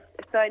know it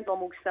sounds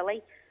almost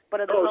silly, but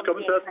are the gloves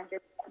being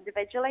counted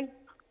individually?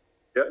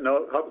 Yeah,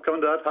 no,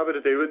 coming to that, happy to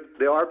deal with.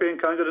 They are being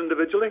counted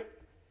individually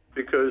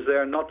because they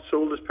are not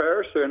sold as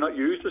pairs, they are not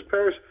used as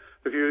pairs.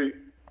 If you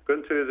go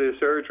into the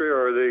surgery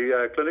or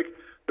the clinic,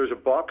 there's a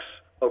box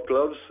of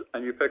gloves,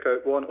 and you pick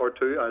out 1 or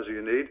 2 as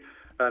you need.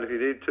 And if you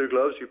need 2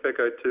 gloves, you pick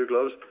out 2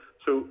 gloves.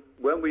 So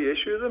when we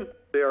issue them,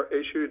 they are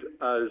issued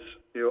as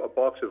a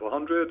box of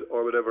 100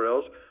 or whatever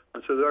else.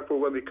 And so therefore,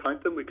 when we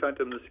count them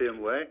the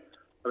same way.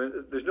 I mean,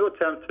 there's no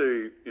attempt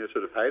to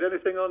sort of hide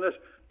anything on this.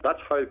 That's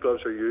how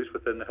gloves are used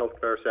within the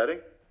healthcare setting.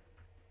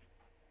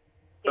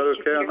 Is that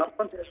okay on that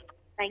one?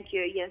 Thank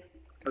you. Yes.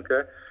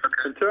 Okay.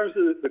 In terms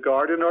of the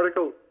Guardian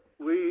article,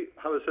 we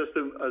have a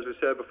system, as we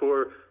said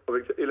before, of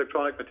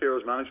electronic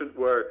materials management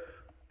where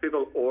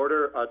people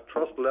order at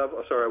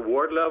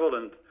ward level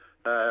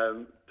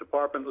and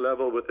department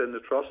level within the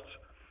trusts,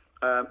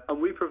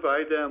 and we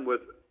provide them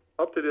with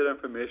up-to-date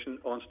information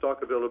on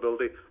stock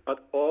availability at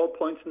all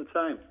points in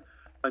time.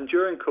 And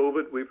during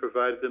COVID, we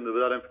provided them with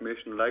that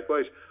information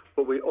likewise.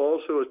 But we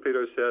also, as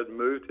Peter said,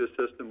 moved to a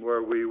system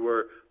where we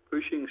were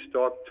pushing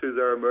stock to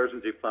their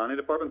emergency planning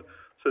department.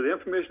 So the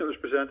information that was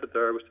presented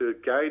there was to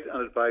guide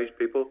and advise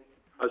people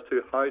as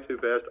to how to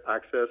best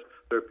access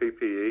their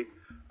PPE.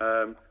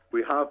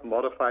 We have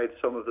modified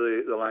some of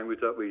the language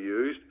that we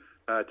used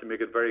to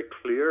make it very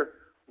clear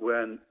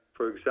when,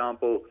 for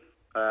example,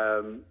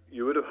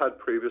 you would have had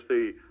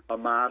previously a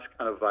mask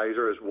and a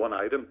visor as one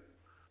item.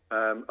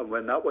 And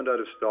when that went out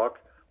of stock,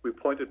 we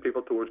pointed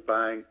people towards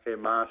buying a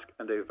mask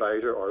and a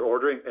visor, or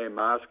ordering a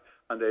mask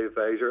and a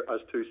visor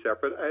as 2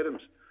 separate items.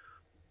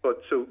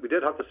 But so we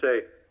did have to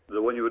say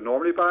the one you would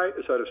normally buy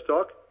is out of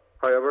stock.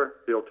 However,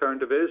 the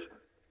alternative is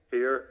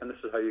here, and this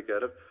is how you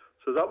get it.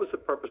 So that was the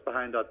purpose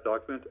behind that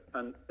document,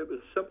 and it was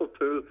a simple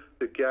tool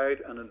to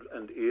guide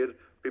and aid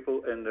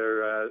people in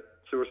their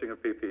sourcing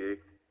of PPE.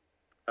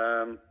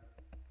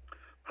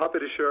 Happy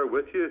to share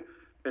with you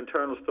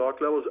internal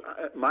stock levels.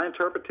 My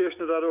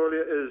interpretation of that,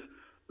 Orlia, is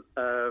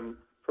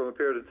from a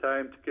period of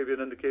time to give you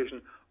an indication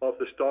of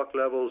the stock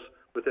levels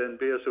within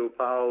BSO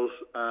PALs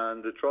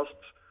and the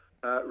trusts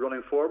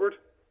running forward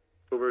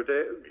over a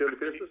daily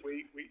basis.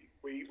 We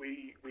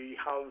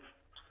have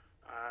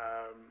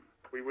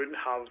we wouldn't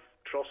have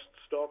trust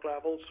stock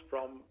levels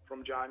from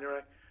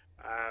January.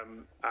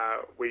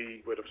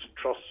 We would have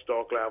trust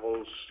stock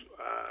levels,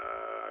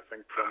 I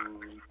think,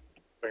 from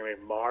maybe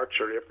March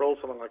or April,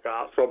 something like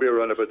that. Probably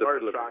around about the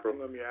middle of April.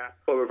 April. Yeah.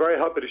 Well, we're very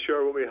happy to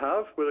share what we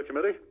have with the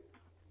committee.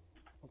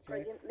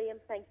 Okay. Brilliant, Liam.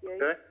 Thank you.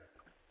 Okay.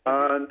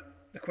 And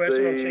The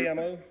question on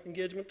CMO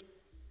engagement?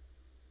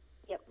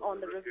 Yep, on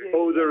the review.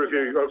 Oh, the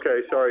review.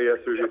 Okay, sorry, yes,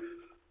 the review.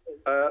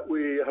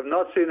 We have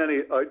not seen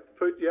any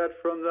output yet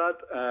from that.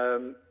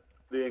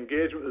 The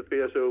engagement with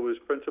BSO was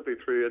principally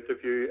through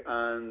interview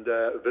and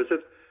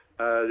visit.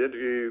 The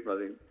interview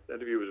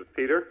was with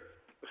Peter.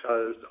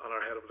 And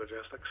our head of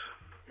logistics.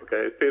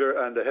 Okay,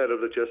 Peter and the head of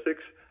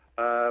logistics.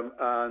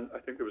 And I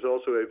think there was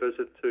also a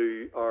visit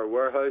to our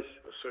warehouse.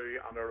 Sue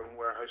and our own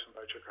warehouse in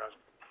Boucher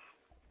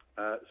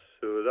Crescent.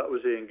 So that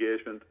was the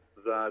engagement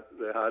that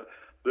they had.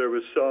 There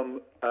was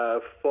some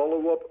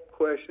follow-up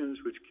questions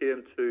which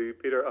came to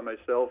Peter and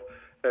myself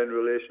in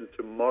relation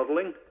to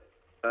modelling,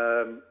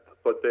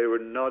 but they were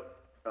not.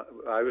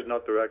 I was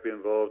not directly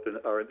involved in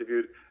or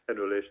interviewed in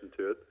relation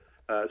to it.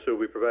 So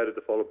we provided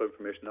the follow-up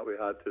information that we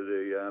had to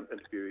the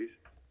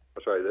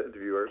the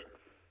interviewers.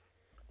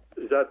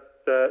 Does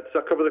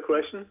that cover the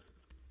question?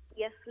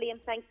 Yes, Liam.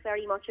 Thanks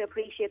very much. I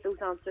appreciate those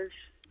answers.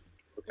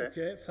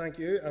 Okay, thank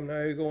you. I'm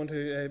now going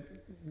to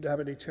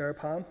Deputy Chair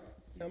Pam.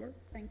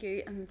 Thank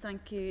you, and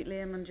thank you,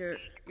 Liam, and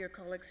your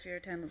colleagues for your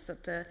attendance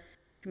at the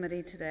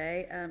committee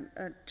today.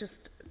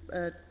 Just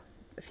a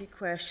few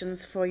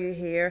questions for you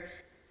here.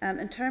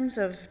 In terms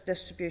of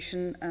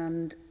distribution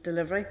and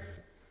delivery,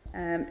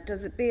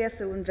 does the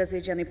BSO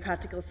envisage any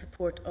practical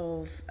support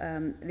of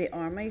the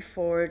Army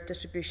for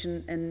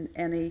distribution in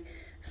any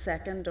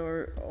second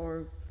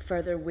or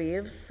further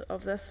waves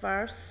of this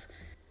virus?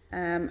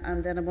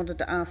 And then I wanted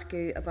to ask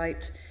you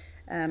about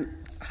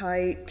how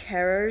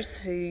carers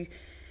who,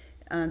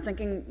 I'm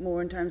thinking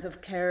more in terms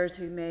of carers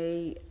who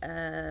may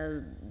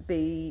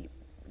be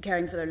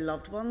caring for their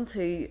loved ones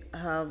who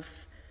have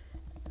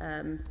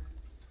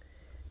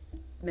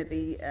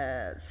maybe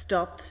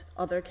stopped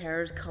other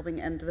carers coming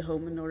into the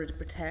home in order to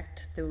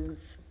protect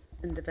those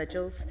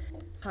individuals.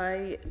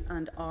 How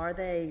and are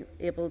they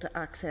able to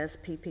access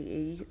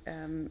PPE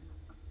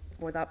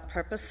for that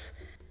purpose?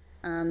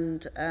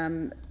 And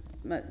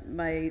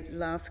my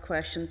last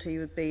question to you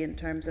would be in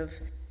terms of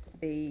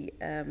the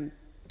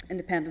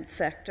independent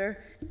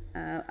sector,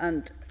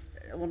 and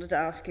I wanted to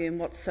ask you in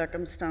what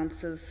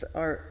circumstances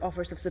are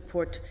offers of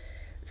support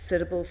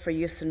suitable for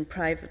use in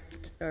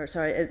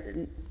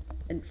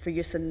for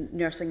use in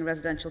nursing and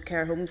residential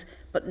care homes,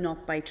 but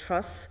not by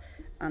trusts?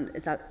 And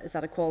is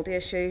that a quality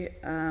issue?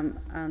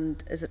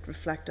 And is it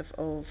reflective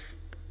of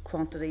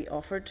quantity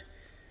offered?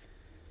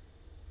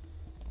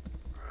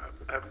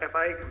 If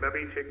I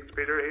maybe take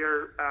Peter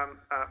here,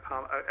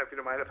 Pam, if you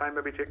don't mind, if I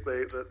maybe take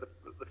the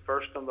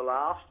first and the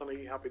last,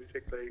 I'm happy to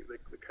take the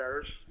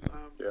carers.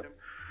 Yeah.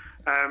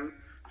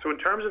 So in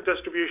terms of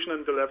distribution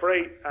and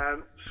delivery,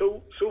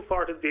 so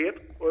far to date,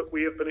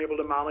 we have been able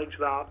to manage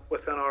that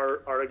within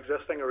our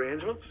existing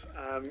arrangements,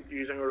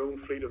 using our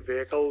own fleet of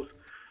vehicles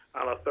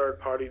and a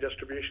third-party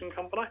distribution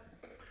company.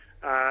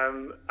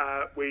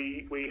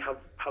 We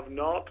have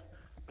not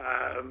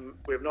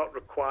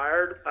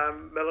required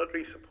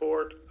military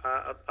support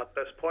at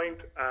this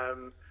point,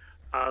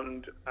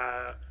 and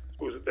I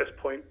suppose at this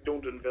point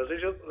don't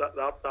envisage it.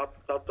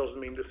 That doesn't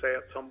mean to say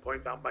at some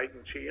point that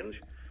mightn't change.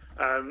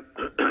 And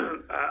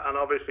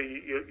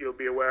obviously you'll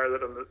be aware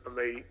that on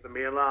the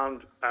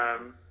mainland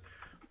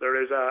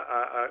there is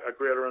a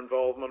greater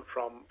involvement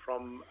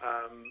from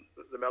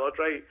the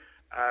military.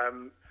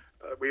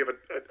 We have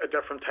a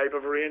different type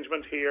of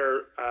arrangement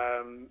here,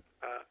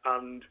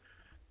 and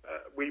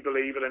we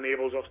believe it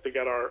enables us to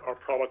get our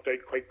product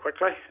out quite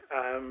quickly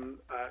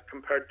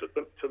compared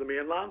to the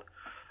mainland.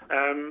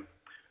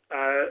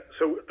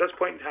 So at this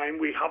point in time,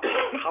 we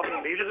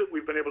haven't needed it.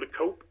 We've been able to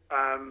cope,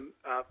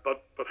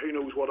 but who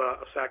knows what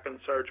a second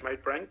surge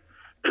might bring.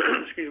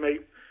 Excuse me.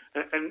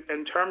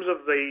 In terms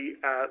of the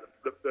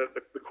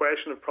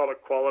question of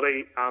product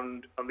quality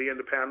and the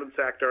independent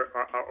sector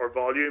or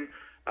volume,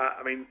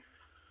 I mean,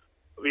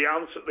 the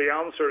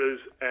answer is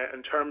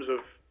in terms of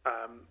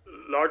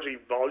largely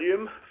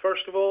volume.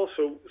 First of all,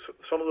 so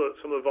some of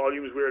the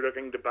volumes we're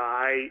looking to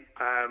buy.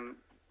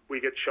 We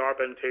get sharp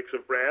intakes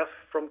of breath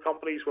from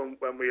companies when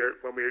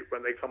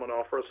they come and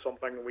offer us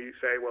something, and we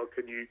say, well,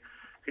 can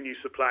you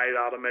supply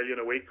that 1 million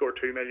a week or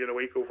 2 million a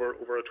week over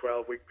a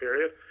 12-week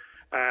period,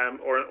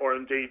 or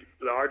indeed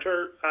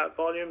larger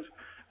volumes.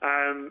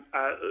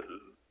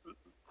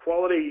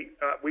 Quality.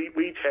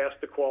 We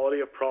test the quality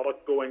of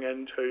product going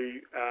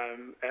into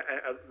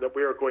that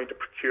we are going to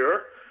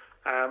procure,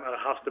 and it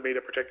has to meet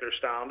a particular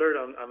standard.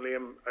 And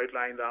Liam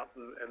outlined that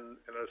in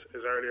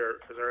his earlier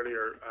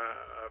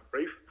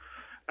brief.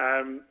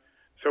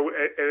 So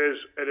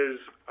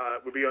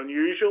it would be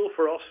unusual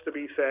for us to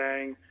be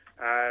saying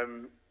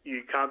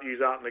you can't use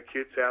that in an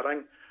acute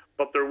setting,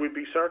 but there would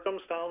be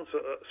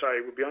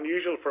it would be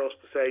unusual for us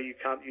to say you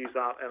can't use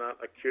that in an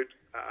acute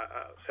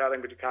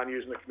setting, but you can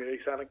use it in a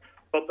community setting.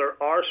 But there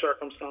are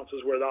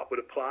circumstances where that would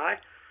apply.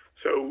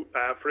 So,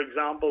 for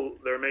example,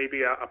 there may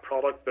be a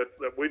product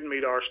that wouldn't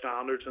meet our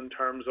standards in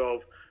terms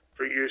of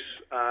for use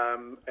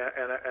in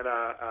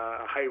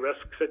a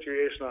high-risk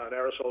situation, an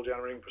aerosol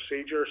generating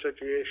procedure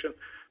situation.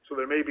 So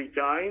there may be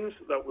gowns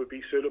that would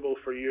be suitable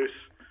for use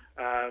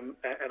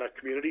in a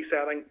community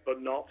setting,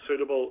 but not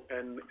suitable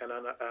in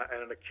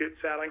an acute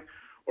setting.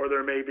 Or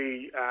there may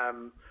be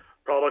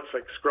products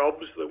like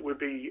scrubs that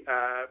would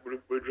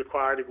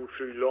require to go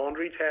through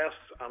laundry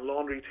tests, and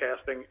laundry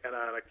testing in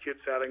an acute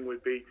setting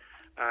would be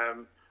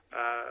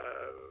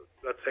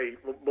let's say,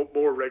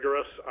 more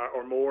rigorous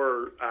or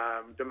more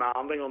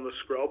demanding on the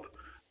scrub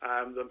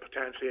than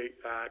potentially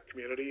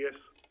community use.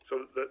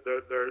 So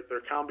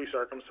there can be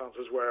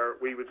circumstances where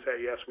we would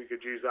say, yes, we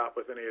could use that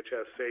within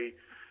HSC,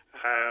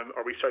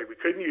 we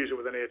couldn't use it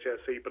within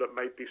HSC, but it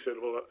might be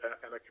suitable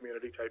in a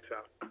community type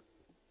setting.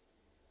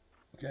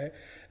 Okay,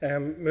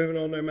 moving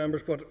on now,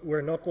 members, but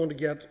we're not going to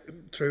get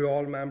through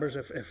all members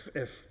if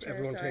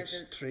everyone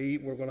takes three.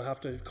 We're going to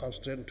have to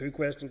concentrate on 2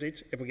 questions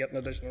each. If we get an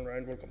additional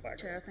round, we'll come back.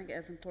 Chair, I think it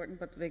is important,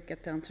 but we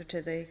get the answer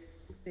to the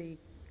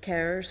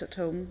carers at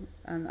home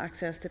and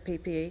access to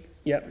PPE.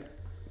 Yeah.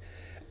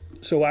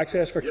 So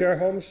access for care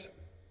homes?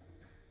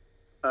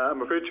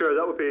 I'm afraid, Chair,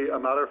 that would be a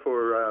matter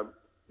for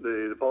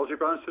the policy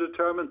branch to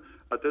determine.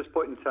 At this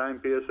point in time,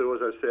 PSO,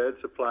 as I said,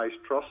 supplies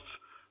trusts,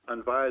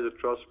 and via the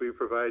trust they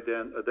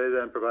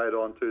then provide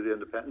on to the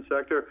independent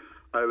sector.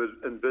 I would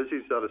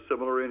envisage that a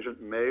similar arrangement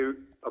may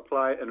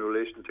apply in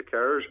relation to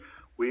carers.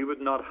 We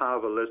would not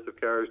have a list of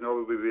carers, nor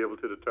would we be able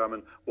to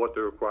determine what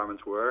the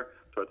requirements were.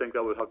 So I think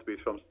that would have to be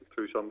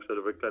through some sort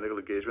of a clinical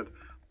engagement,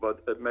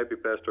 but it might be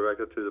best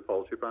directed to the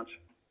policy branch.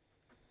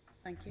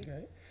 Thank you.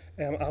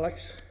 Okay.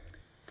 Alex?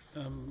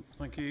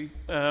 Thank you.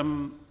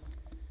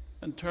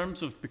 In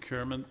terms of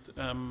procurement,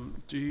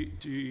 do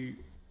you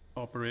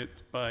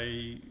operate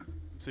by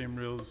same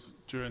rules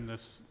during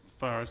this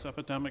virus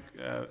epidemic?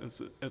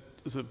 Is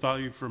it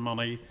value for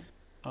money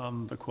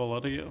and the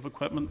quality of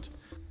equipment,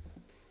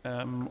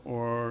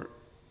 or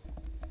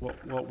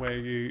what way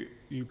are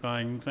you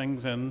buying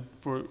things in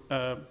for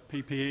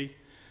PPE?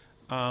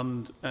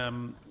 And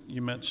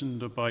you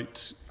mentioned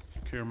about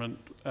procurement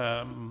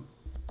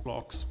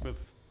blocks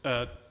with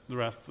the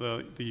rest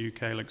of the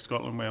UK, like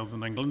Scotland, Wales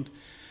and England.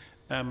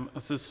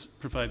 Has this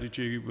provided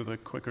you with a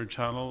quicker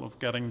channel of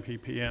getting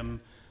PPE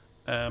in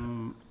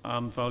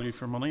and value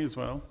for money as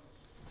well?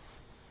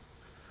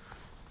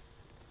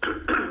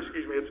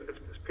 Excuse me,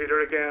 it's Peter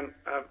again,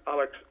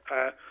 Alex.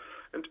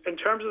 In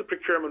terms of the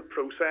procurement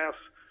process,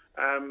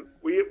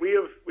 we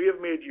have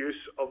made use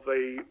of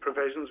the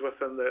provisions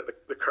within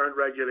the current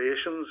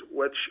regulations,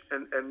 which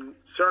in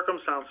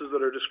circumstances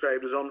that are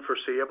described as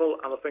unforeseeable,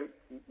 and I think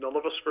none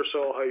of us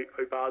foresaw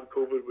how bad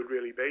COVID would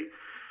really be.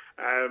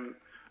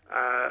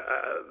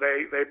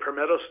 they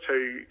permit us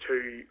to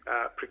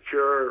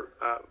procure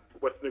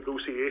with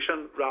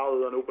negotiation rather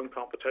than open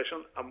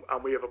competition,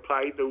 and we have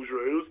applied those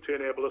rules to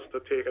enable us to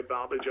take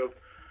advantage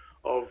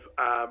of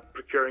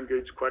procuring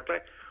goods quickly.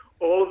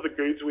 All of the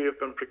goods we have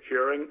been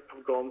procuring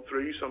have gone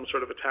through some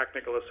sort of a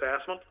technical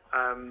assessment,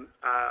 and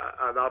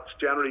that's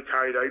generally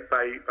carried out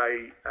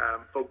by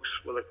folks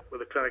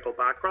with a clinical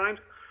background,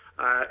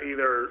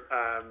 either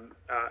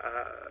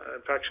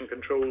infection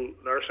control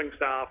nursing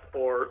staff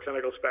or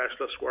clinical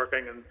specialists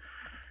working in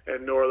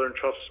Northern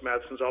Trust's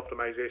Medicines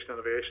Optimisation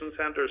Innovation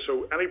Centre.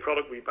 So any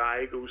product we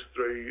buy goes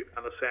through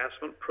an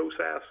assessment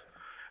process.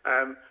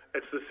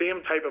 It's the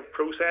same type of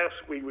process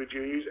we would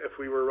use if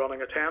we were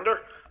running a tender.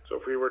 So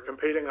if we were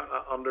competing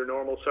under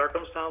normal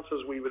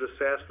circumstances, we would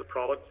assess the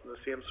products in the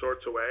same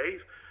sorts of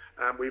ways.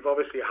 We've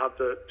obviously had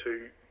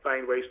to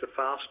find ways to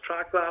fast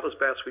track that as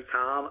best we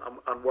can,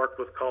 and work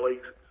with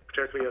colleagues,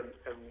 particularly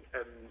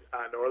in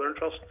Northern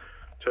Trust,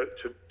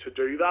 to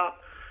do that.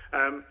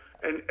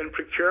 In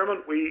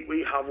procurement,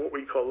 we have what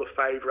we call the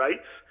 5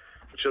 rights,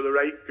 which are the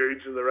right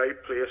goods in the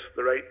right place,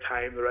 the right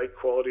time, the right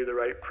quality, the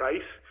right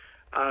price.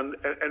 And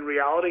in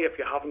reality, if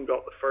you haven't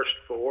got the first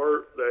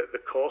 4, the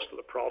cost of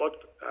the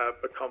product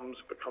becomes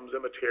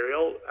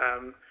immaterial.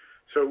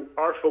 So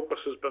our focus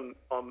has been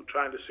on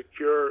trying to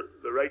secure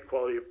the right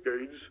quality of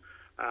goods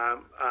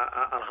and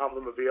have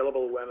them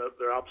available when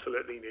they're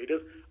absolutely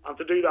needed, and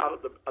to do that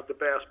at the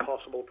best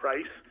possible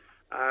price.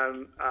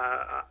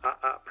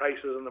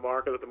 Prices in the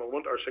market at the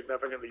moment are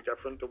significantly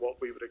different to what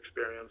we would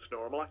experience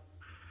normally.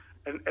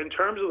 In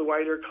terms of the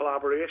wider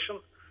collaboration,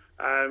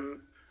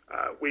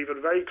 we've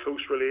had very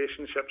close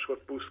relationships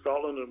with both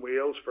Scotland and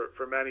Wales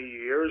for many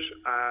years,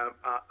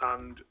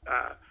 and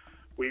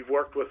we've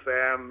worked with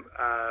them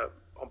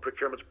on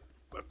procurements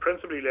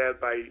principally led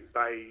by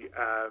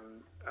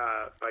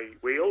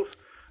Wales.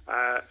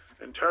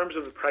 In terms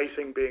of the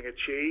pricing being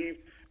achieved,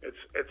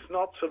 it's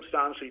not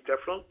substantially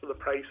different to the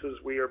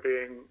prices we are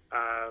being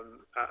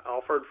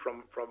offered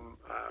from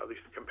at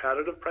least the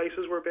competitive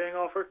prices we're being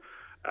offered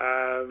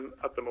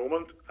at the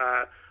moment.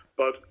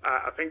 But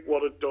I think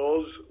what it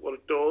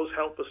does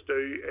help us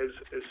do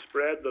is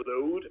spread the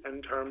load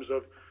in terms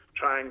of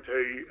trying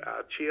to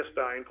chase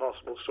down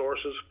possible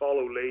sources,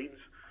 follow leads,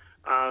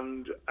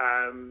 and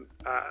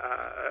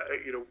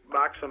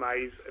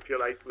maximise, if you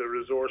like, the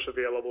resource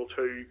available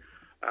to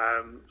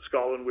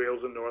Scotland,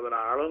 Wales, and Northern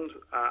Ireland,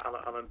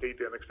 and indeed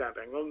to an extent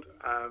England,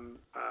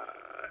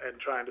 in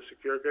trying to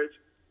secure goods.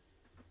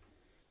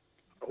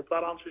 I hope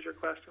that answers your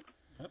question.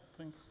 Yep,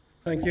 thanks.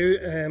 Thank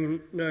you.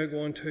 Now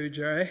going to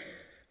Jerry.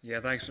 Yeah,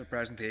 thanks for the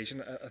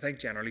presentation. I think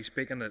generally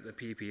speaking that the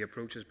PP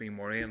approach has been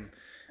worrying,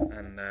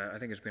 and I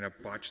think it's been a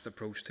botched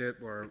approach to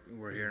it, where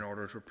we're hearing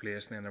orders were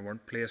placed and then they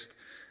weren't placed,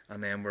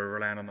 and then we're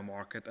relying on the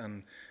market,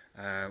 and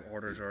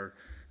orders are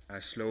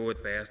slow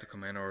at best to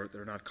come in, or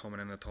they're not coming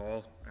in at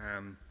all.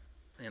 And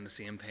at the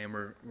same time,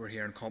 we're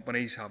hearing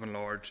companies having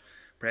large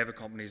private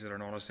companies that are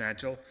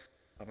non-essential,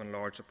 having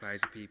large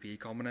supplies of PPE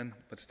coming in,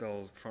 but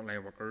still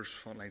frontline workers,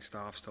 frontline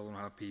staff still don't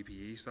have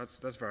PPE. So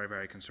that's very,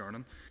 very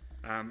concerning.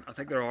 I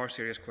think there are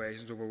serious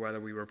questions over whether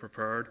we were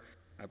prepared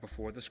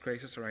before this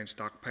crisis around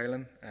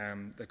stockpiling.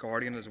 The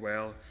Guardian as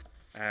well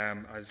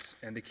has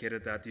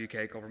indicated that the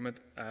UK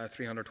government,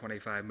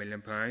 £325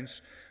 million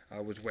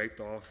was wiped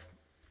off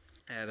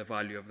the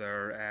value of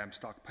their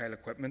stockpile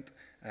equipment,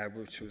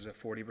 which was a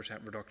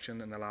 40%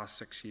 reduction in the last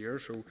 6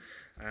 years. So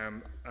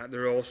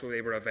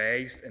they were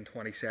advised in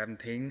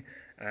 2017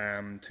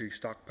 to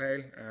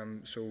stockpile.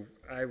 So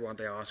I want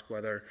to ask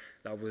whether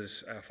that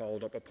was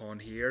followed up upon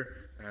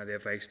here, the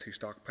advice to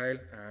stockpile,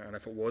 and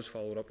if it was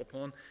followed up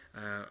upon,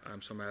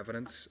 some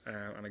evidence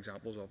and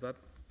examples of that,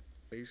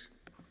 please.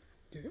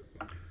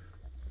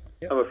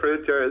 I'm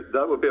afraid, Jerry,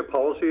 that would be a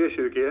policy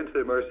issue again to the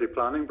emergency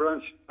planning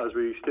branch. As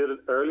we stated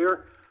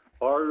earlier,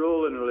 our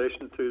role in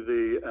relation to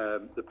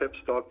the PIP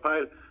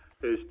stockpile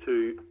is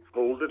to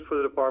hold it for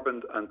the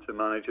department and to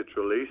manage its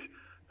release.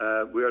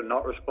 We are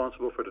not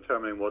responsible for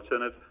determining what's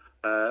in it,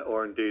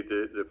 or indeed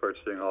the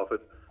purchasing of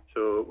it.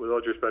 So, with all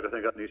due respect, I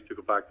think that needs to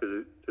go back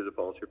to the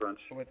policy branch.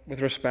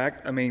 With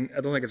respect, I mean,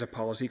 I don't think it's a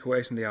policy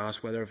question to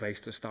ask whether advice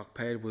to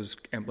stockpile was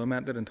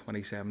implemented in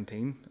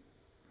 2017.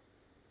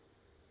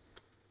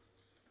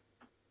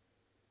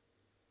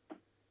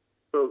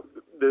 So,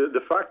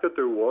 the fact that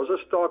there was a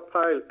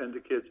stockpile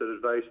indicates that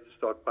advice to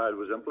stockpile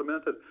was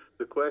implemented.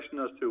 The question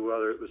as to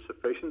whether it was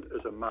sufficient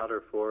is a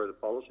matter for the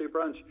policy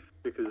branch,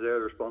 because they're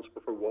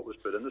responsible for what was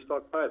put in the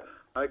stockpile.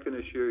 I can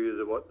assure you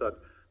that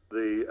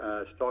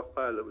the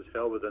stockpile that was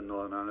held within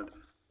Northern Ireland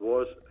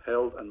was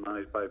held and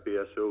managed by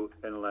BSO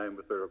in line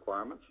with their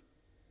requirements.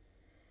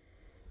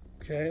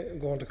 Okay, I'm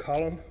going to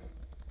Colin.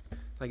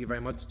 Thank you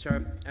very much,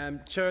 Chair.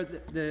 Chair,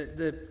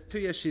 the 2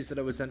 issues that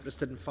I was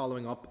interested in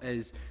following up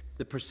is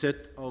the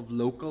pursuit of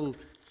local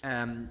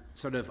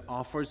sort of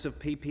offers of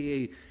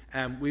PPE.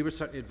 We were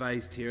certainly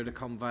advised here to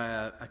come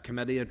via a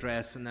committee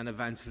address and then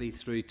eventually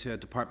through to a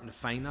Department of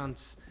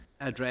Finance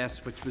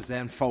address, which was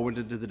then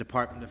forwarded to the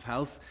Department of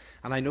Health.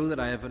 And I know that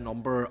I have a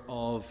number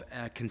of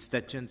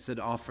constituents that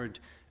offered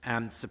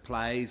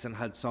supplies and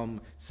had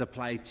some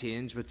supply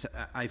change, which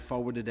I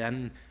forwarded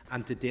in,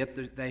 and to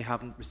date they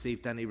haven't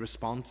received any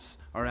response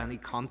or any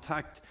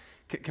contact.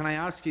 Can I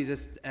ask you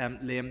just,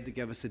 Liam, to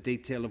give us a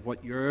detail of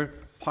what your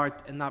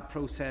part in that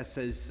process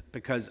is?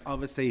 Because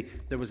obviously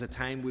there was a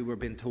time we were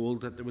being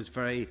told that there was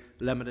very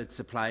limited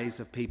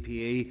supplies of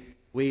PPE.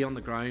 We on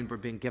the ground were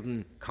being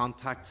given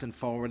contacts and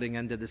forwarding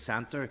into the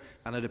centre,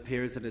 and it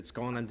appears that it's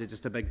gone into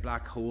just a big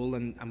black hole,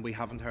 and we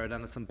haven't heard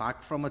anything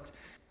back from it.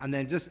 And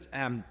then just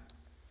a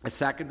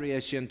secondary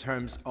issue in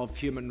terms of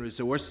human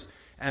resource.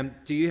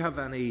 Do you have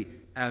any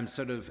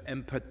sort of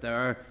input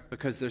there?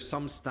 Because there's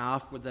some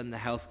staff within the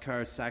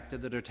healthcare sector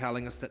that are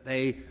telling us that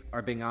they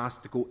are being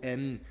asked to go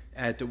in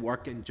to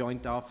work in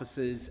joint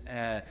offices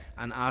and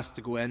asked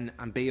to go in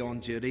and be on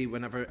duty,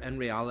 whenever in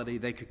reality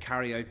they could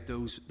carry out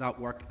that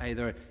work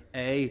either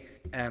A,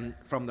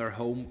 from their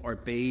home, or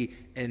B,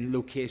 in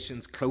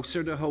locations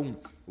closer to home,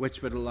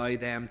 which would allow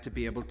them to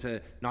be able to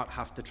not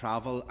have to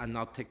travel and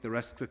not take the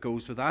risk that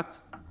goes with that.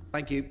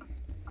 Thank you.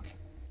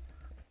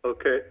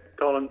 Okay,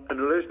 Colin, in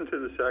relation to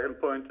the second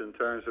point in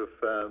terms of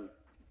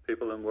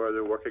people and where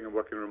they're working and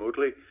working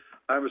remotely,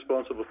 I'm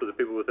responsible for the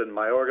people within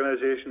my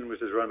organisation,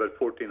 which is around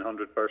about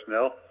 1,400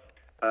 personnel.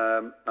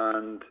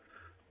 And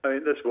I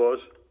mean, this was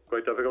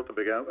quite difficult to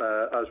begin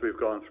as we've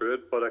gone through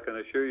it, but I can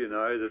assure you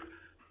now that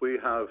we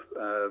have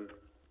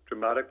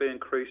dramatically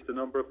increased the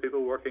number of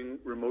people working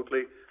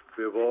remotely.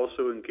 We have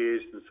also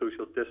engaged in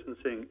social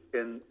distancing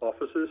in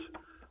offices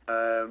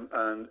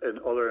and in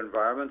other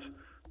environments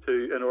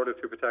in order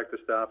to protect the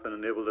staff and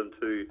enable them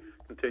to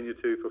continue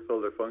to fulfil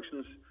their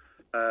functions.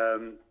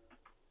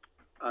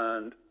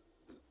 And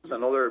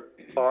another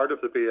part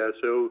of the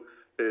BSO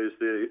is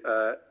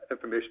the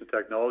Information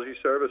Technology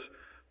Service,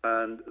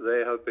 and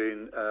they have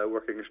been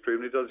working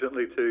extremely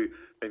diligently to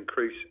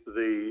increase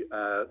the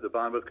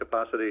bandwidth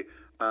capacity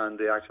and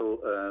the actual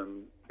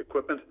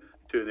equipment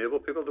to enable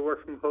people to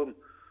work from home.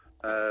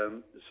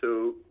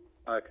 So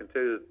I can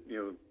tell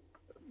you,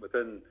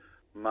 within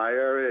my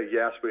area,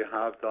 yes, we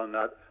have done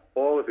that.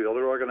 All of the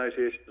other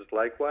organisations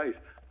likewise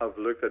have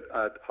looked at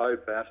how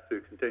best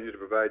to continue to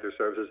provide their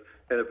services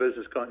in a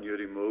business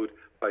continuity mode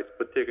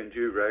but taking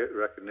due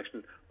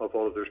recognition of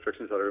all of the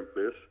restrictions that are in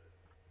place.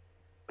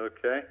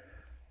 Okay.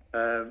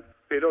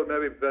 Peter,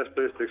 maybe the best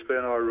place to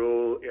explain our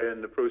role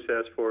in the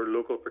process for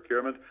local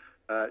procurement.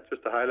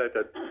 Just to highlight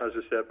that, as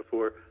I said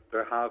before,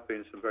 there have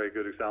been some very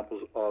good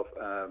examples of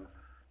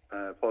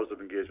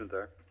positive engagement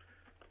there.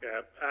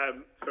 Yeah.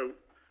 So,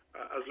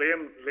 as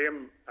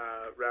Liam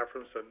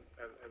referenced in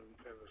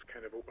his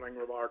kind of opening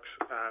remarks,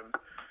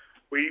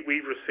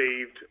 we've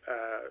received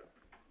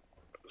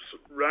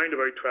round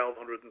about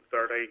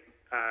 1,230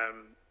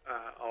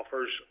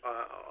 offers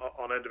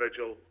on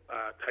individual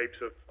types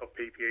of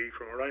PPE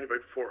from around about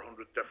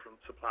 400 different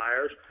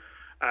suppliers,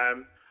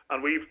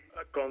 and we've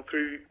gone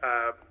through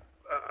a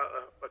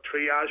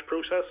triage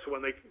process. So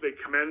when they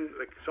come in,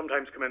 they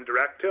sometimes come in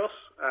direct to us,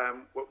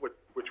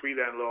 which we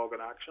then log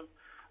in action.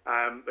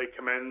 They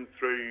come in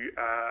through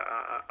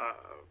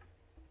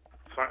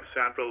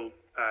central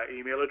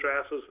email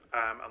addresses,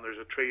 and there's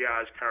a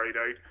triage carried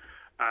out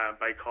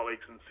by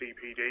colleagues in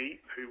CPD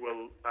who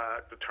will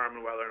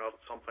determine whether or not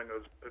it's something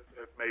that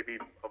it may be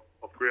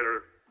of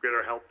greater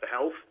help to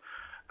health,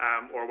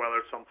 or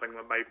whether it's something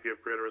that might be of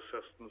greater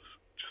assistance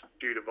just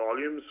due to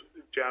volumes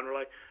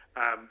generally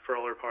for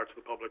other parts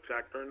of the public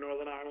sector in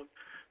Northern Ireland.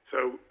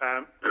 So,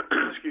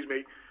 excuse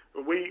me.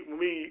 When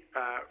we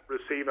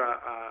receive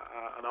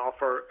an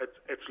offer,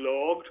 it's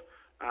logged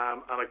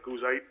and it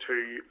goes out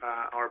to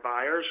our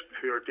buyers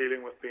who are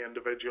dealing with the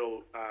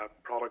individual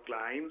product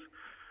lines.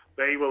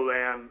 They will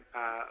then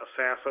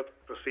assess it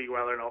to see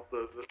whether or not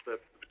the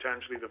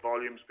potentially the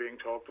volumes being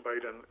talked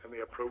about and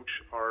the approach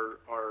are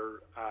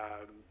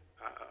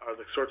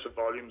the sorts of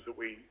volumes that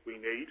we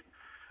need.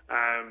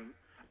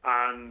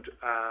 And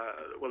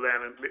we'll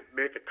then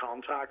make a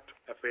contact.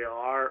 If they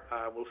are,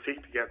 we'll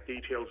seek to get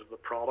details of the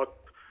product,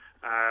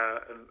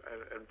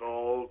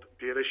 involved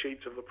data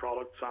sheets of the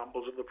product,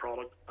 samples of the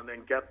product, and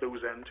then get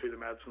those into the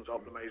Medicines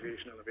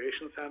Optimisation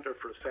Innovation Centre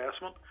for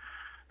assessment.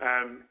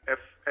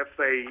 If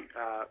they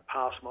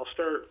pass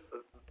muster,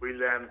 we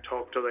then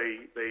talk to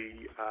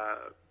the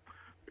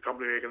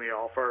company making the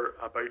offer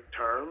about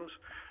terms.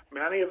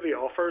 Many of the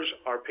offers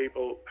are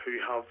people who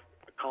have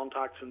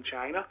contacts in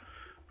China.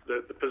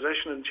 The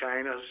position in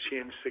China has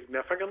changed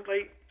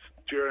significantly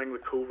during the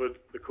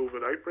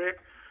COVID outbreak,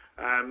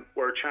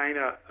 where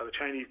the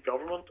Chinese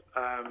government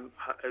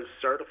is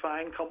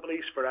certifying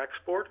companies for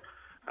export,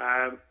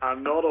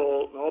 and not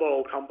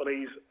all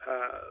companies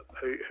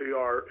who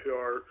are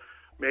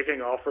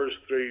making offers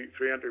through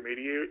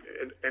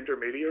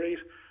intermediaries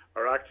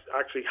are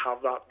actually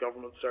have that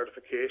government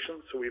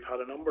certification. So we've had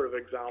a number of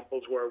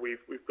examples where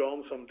we've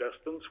gone some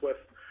distance with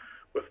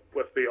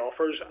the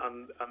offers,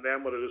 and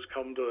then when it has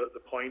come to the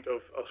point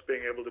of us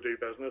being able to do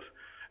business,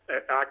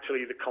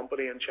 actually the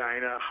company in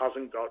China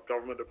hasn't got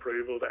government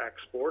approval to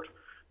export.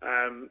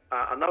 And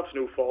that's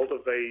no fault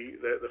of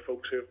the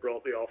folks who have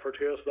brought the offer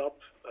to us.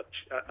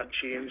 That's a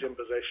change in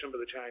position by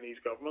the Chinese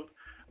government,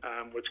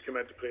 which came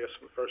into place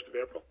on the 1st of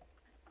April.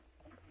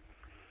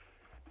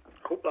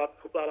 Hope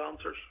that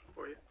answers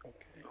for you.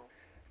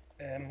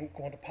 Okay.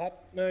 Going to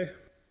Pat now.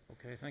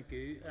 Okay, thank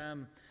you.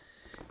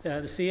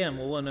 The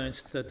CMO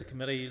announced at the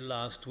committee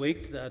last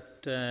week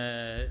that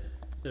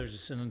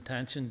there's an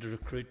intention to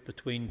recruit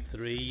between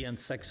 300 and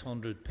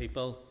 600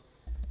 people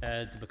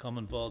to become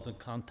involved in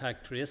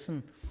contact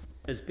tracing.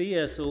 Is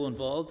BSO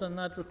involved in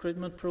that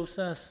recruitment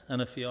process?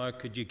 And if you are,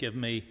 could you give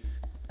me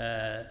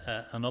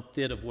an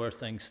update of where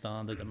things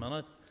stand at the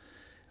minute?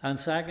 And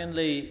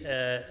secondly,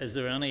 is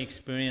there any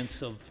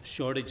experience of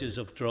shortages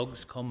of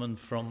drugs coming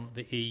from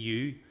the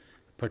EU,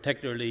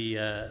 particularly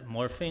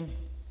morphine?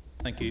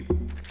 Thank you.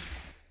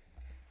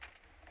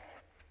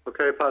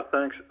 Okay, Pat,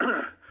 thanks.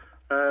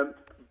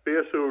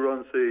 BSO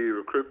runs the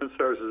recruitment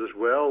services as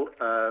well.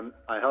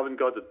 I haven't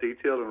got the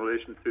detail in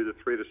relation to the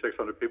 300 to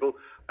 600 people.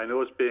 I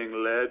know it's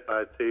being led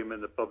by a team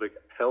in the Public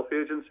Health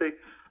Agency.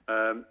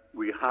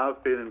 We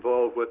have been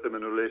involved with them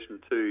in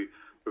relation to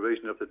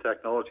provision of the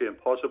technology and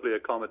possibly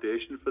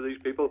accommodation for these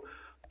people.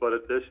 But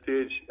at this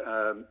stage,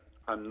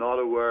 I'm not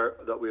aware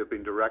that we have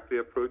been directly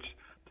approached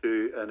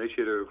to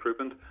initiate a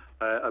recruitment.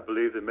 I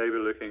believe they may be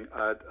looking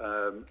at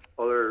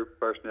other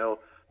personnel.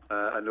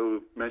 I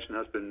know mention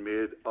has been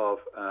made of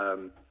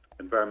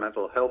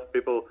environmental health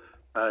people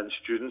and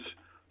students.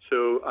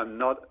 So I'm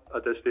not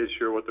at this stage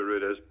sure what the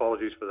route is.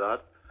 Apologies for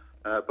that.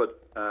 But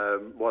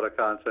what I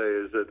can say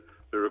is that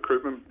the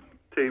recruitment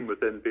team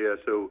within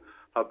BSO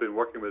have been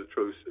working with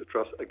the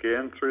Trust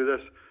again through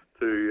this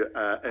to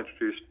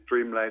introduce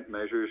streamlined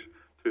measures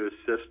to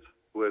assist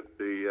with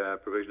the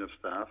provision of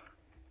staff.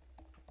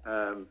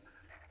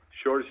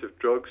 Shortage of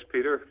drugs,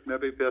 Peter,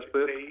 maybe best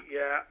place?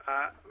 Yeah,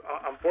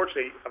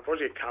 unfortunately, I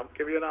can't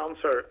give you an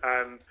answer.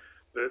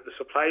 The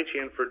supply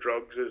chain for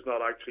drugs is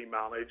not actually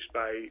managed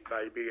by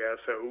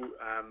BSO.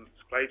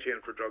 Supply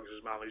chain for drugs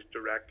is managed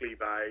directly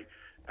by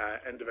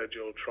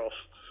individual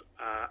trusts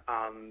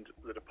and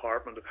the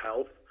Department of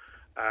Health.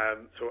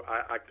 So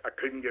I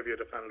couldn't give you a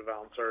definitive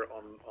answer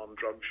on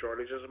drug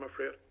shortages, I'm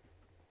afraid.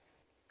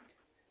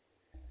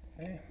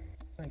 Okay.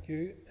 Thank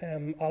you.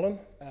 Alan?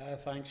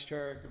 Thanks,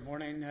 Chair. Good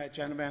morning,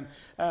 gentlemen.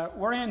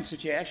 Worrying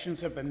suggestions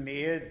have been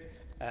made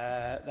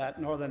that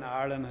Northern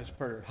Ireland has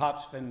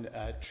perhaps been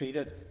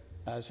treated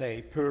as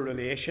a poor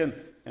relation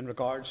in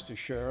regards to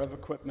share of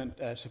equipment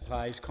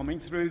supplies coming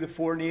through the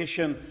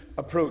four-nation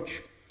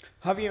approach.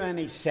 Have you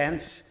any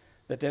sense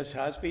that this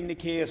has been the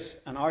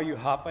case, and are you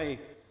happy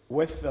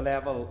with the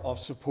level of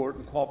support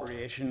and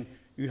cooperation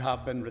you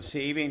have been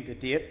receiving to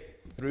date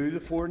through the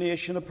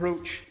four-nation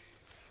approach?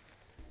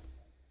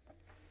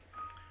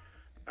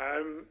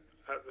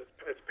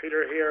 It's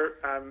Peter here.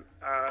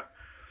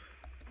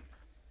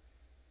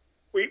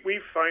 We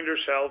found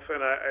ourselves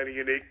in a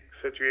unique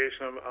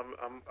situation.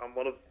 I'm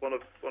one of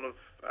the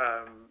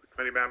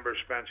committee members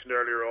mentioned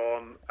earlier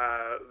on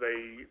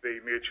the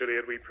mutual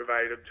aid we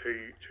provided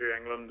to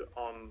England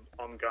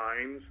on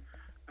gowns.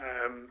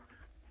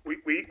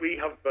 We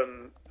have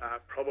been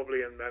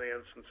probably in many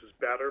instances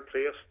better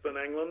placed than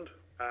England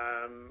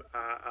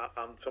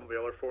and some of the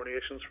other four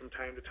nations from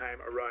time to time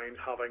around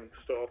having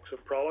stocks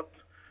of products.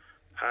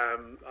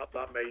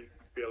 That may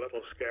be a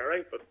little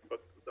scary, but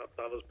that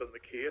has been the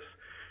case.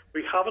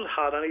 We haven't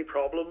had any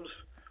problems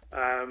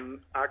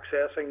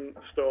accessing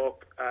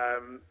stock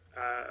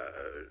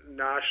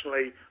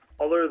nationally,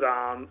 other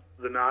than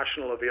the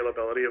national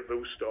availability of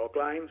those stock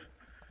lines.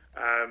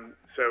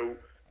 So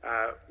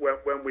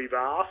when we've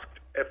asked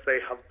if they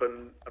have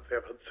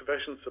had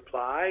sufficient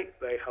supply,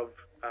 they have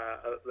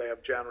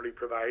generally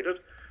provided.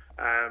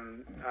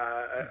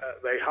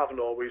 They haven't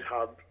always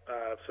had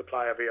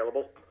supply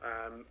available,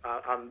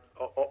 and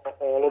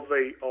all of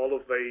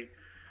the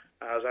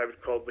as I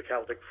would call the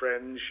Celtic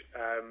fringe,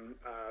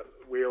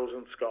 Wales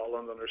and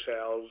Scotland and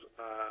ourselves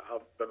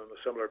have been in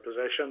a similar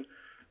position,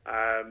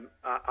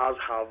 as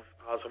have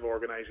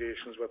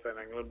organisations within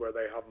England where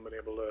they haven't been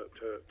able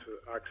to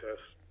access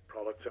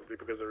product simply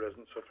because there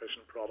isn't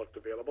sufficient product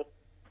available.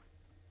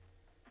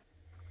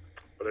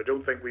 But I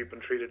don't think we've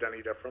been treated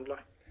any differently,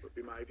 would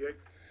be my view.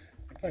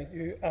 Thank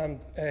you. And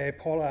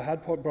Paula, I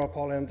had brought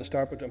Paula in at the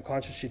start, but I'm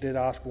conscious she did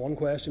ask one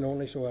question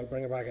only, so I'll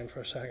bring her back in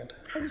for a second.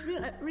 It was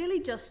really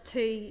just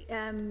to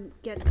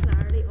get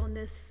clarity on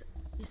this.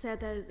 You said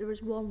that there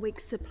was 1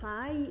 week's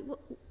supply.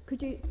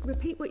 Could you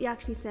repeat what you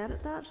actually said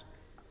at that?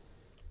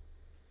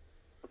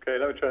 Okay,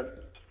 let me try and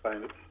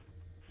find it.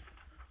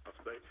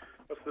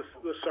 That's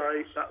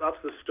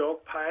the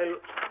stockpile.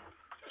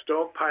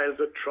 Stockpiles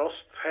that trusts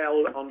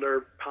held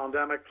under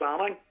pandemic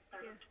planning.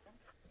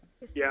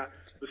 Yeah.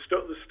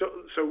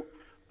 So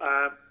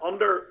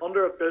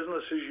under a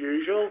business as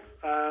usual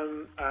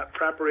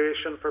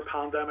preparation for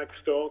pandemic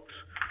stocks,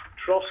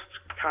 trusts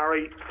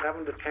carry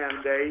 7 to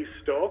 10 days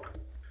stock,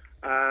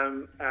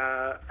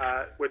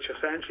 which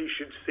essentially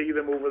should see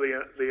them over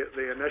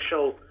the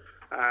initial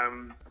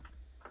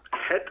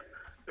hit,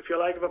 if you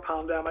like, of a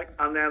pandemic,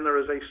 and then there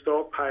is a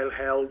stockpile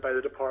held by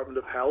the Department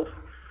of Health.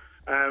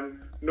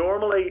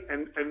 Normally,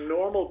 in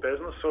normal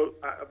business, so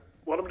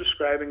what I'm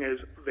describing is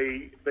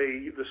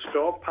the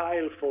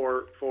stockpile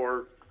for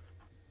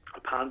a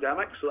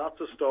pandemic. So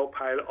that's a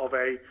stockpile of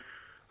a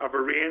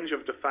range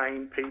of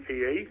defined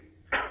PPE.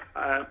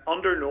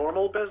 Under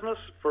normal business,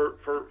 for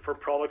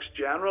products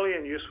generally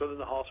in use within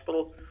the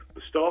hospital,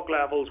 the stock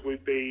levels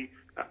would be,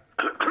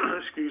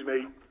 excuse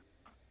me,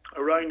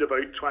 around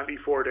about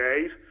 24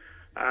 days.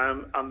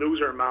 And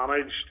those are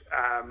managed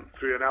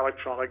through an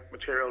electronic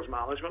materials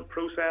management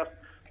process.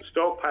 The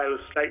stockpile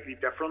is slightly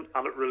different,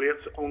 and it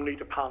relates only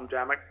to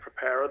pandemic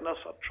preparedness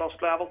at trust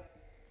level.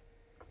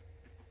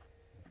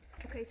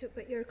 Okay, so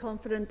but you're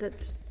confident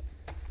that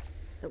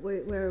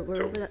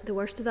we're over the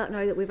worst of that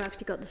now, that we've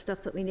actually got the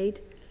stuff that we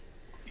need?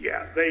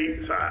 Yeah,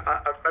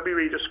 let me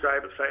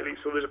re-describe it slightly.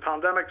 So there's a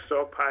pandemic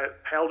stockpile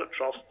held at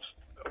trusts,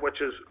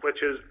 which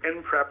is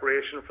in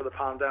preparation for the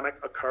pandemic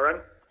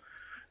occurring.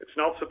 It's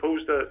not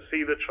supposed to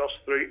see the trust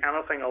through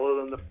anything other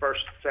than the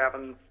first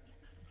 7-10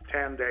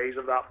 days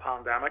of that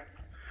pandemic.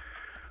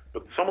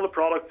 But some of the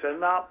products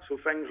in that, so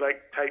things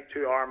like type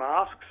 2R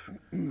masks,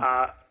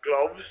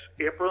 gloves,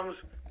 aprons,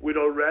 would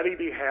already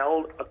be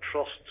held at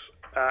trusts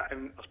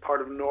as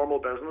part of normal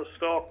business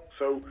stock.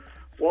 So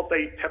what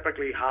they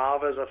typically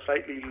have is a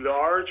slightly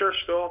larger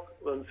stock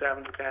than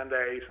 7 to 10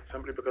 days,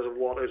 simply because of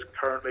what is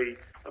currently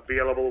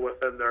available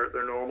within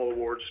their normal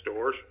ward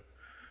stores.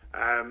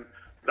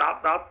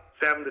 That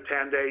 7 to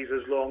 10 days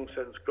is long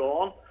since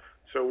gone.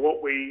 So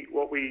what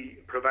we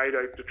provide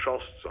out to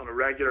trusts on a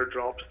regular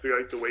drops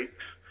throughout the week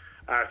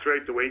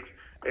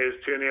is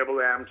to enable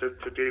them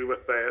to deal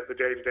with the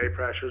day-to-day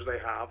pressures they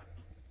have.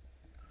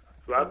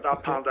 So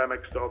that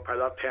pandemic stockpile,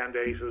 that 10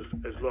 days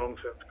is long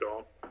since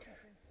gone.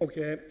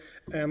 Okay.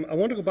 I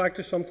want to go back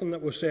to something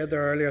that was said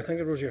there earlier. I think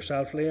it was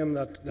yourself, Liam,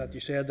 that you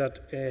said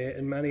that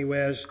in many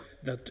ways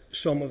that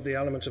some of the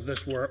elements of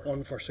this were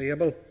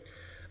unforeseeable.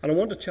 And I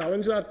want to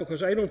challenge that,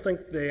 because I don't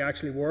think they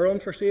actually were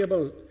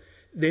unforeseeable.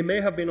 They may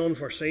have been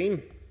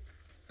unforeseen,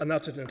 and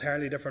that's an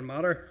entirely different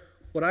matter.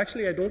 But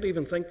actually, I don't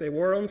even think they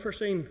were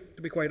unforeseen,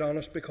 to be quite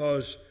honest,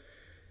 because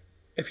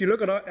if you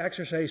look at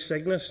Exercise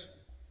Cygnus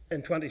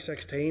in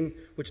 2016,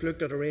 which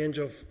looked at a range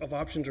of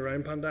options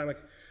around pandemic,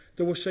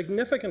 there was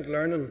significant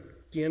learning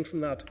gained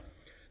from that.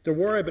 There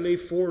were, I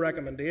believe, 4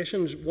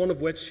 recommendations, one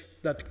of which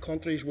that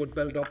countries would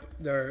build up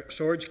their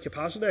storage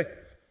capacity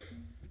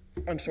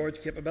and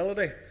storage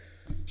capability.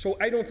 So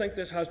I don't think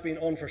this has been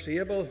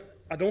unforeseeable.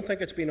 I don't think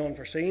it's been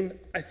unforeseen.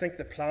 I think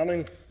the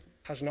planning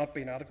has not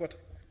been adequate.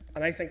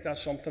 And I think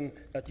that's something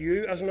that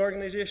you as an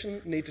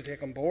organisation need to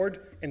take on board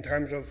in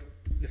terms of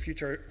the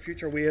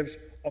future waves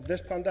of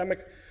this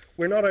pandemic.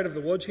 We're not out of the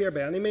woods here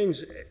by any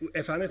means.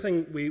 If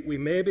anything, we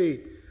may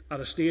be at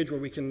a stage where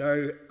we can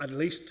now at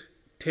least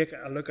take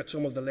a look at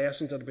some of the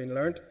lessons that have been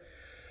learned.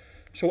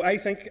 So I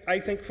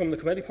think from the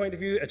committee point of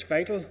view, it's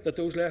vital that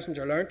those lessons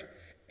are learned.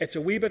 It's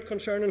a wee bit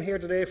concerning here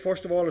today,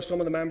 first of all, as some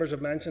of the members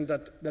have mentioned,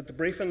 that the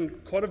briefing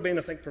could have been,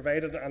 I think,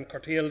 provided and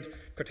curtailed,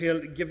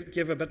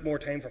 give a bit more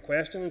time for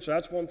questioning. So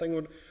that's one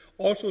thing.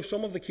 Also,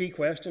 some of the key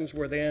questions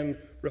were then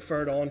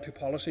referred on to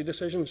policy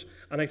decisions.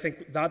 And I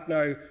think that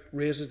now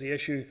raises the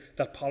issue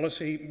that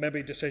policy,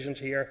 maybe decisions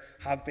here,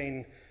 have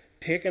been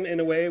taken in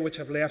a way which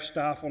have left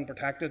staff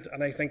unprotected,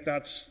 and I think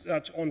that's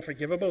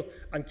unforgivable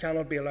and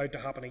cannot be allowed to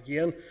happen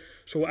again.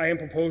 So I am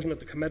proposing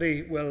that the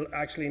committee will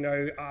actually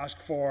now ask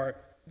for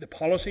the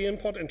policy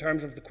input in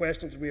terms of the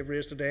questions we have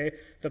raised today,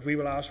 that we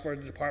will ask for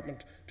the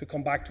department to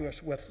come back to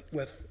us with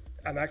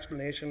an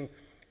explanation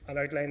and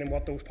outlining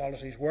what those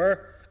policies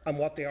were and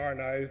what they are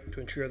now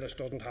to ensure this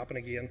doesn't happen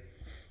again.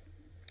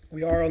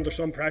 We are under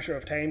some pressure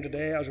of time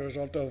today as a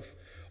result of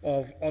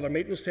other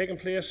meetings taking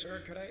place.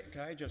 Sir, could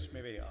I just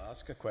maybe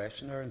ask a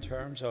question there in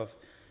terms of...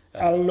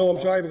 Alan, no, I'm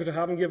sorry, because I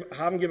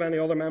haven't given any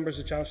other members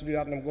a chance to do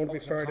that, and I'm going to be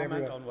fair to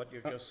everyone. Comment on what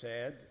you've just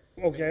said.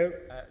 Okay.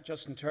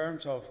 Just in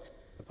terms of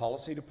the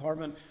policy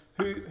department,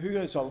 who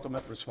has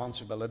ultimate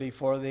responsibility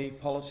for the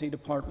policy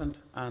department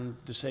and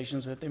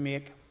decisions that they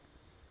make?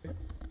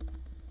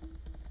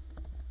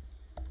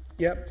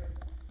 Yep.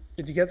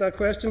 Did you get that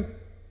question?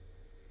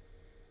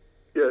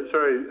 Yeah,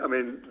 sorry. I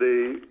mean,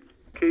 the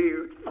key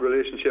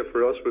relationship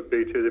for us would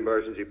be to the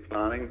emergency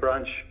planning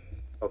branch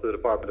of the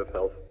Department of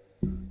Health.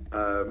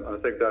 And I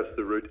think that's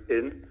the route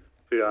in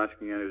to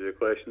asking any of the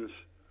questions,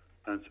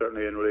 and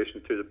certainly in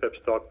relation to the PIP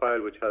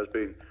stockpile, which has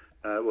been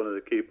one of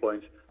the key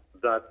points,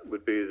 that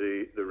would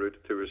be the route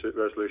to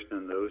resolution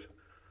in those.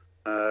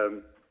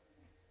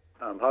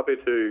 I'm happy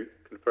to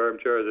confirm,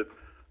 Chair,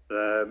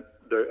 that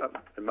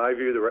in my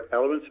view, there were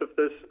elements of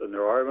this, and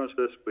there are elements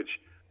of this, which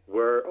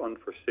were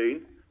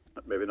unforeseen,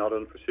 maybe not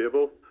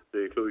unforeseeable,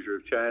 the closure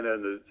of China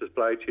and the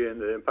supply chain,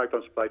 the impact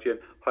on supply chain.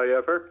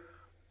 However,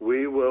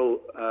 we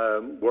will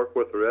work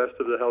with the rest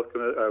of the health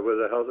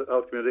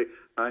community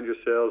and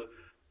yourselves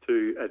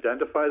to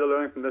identify the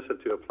learning from this and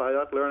to apply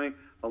that learning,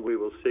 and we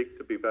will seek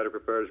to be better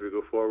prepared as we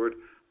go forward,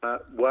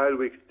 while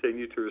we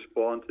continue to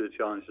respond to the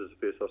challenges that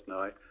face us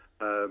now.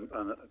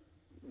 And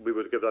we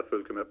would give that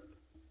full commitment.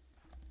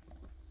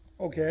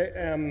 Okay.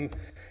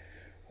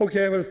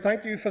 Okay, well,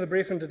 thank you for the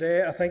briefing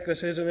today. I think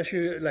this is an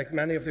issue, like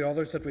many of the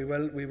others, that we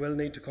will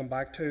need to come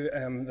back to.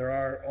 There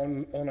are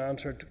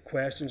unanswered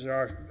questions, there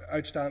are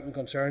outstanding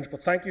concerns.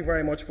 But thank you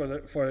very much for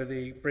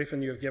the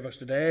briefing you've given us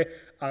today,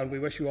 and we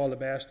wish you all the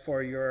best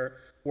for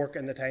your work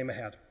in the time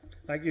ahead.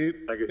 Thank you.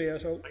 Thank you.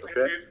 BSO.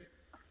 Okay.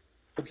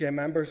 Okay,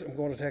 members, I'm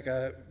going to take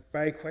a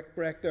very quick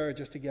break there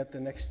just to get the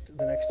next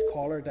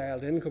caller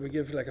dialed in. Could we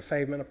give like a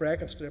 5-minute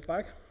break and straight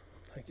back?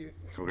 Thank you.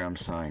 Programme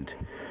sound.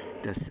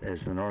 This is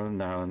the Northern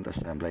Ireland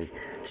Assembly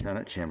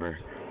Senate Chamber.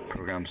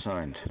 Programme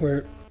sound.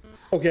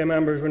 Okay,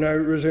 members, we're now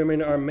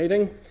resuming our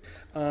meeting,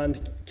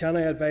 and can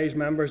I advise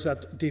members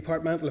that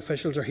departmental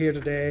officials are here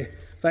today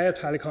via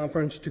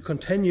teleconference to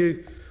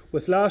continue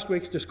with last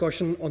week's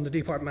discussion on the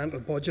departmental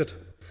budget.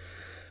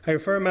 I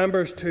refer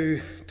members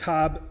to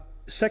tab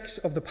 6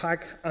 of the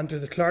pack and to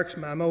the clerk's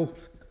memo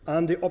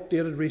and the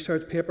updated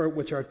research paper,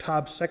 which are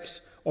tab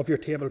 6 of your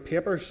table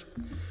papers.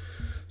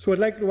 So I'd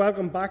like to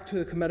welcome back to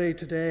the committee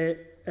today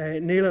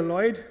Neela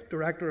Lloyd,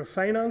 Director of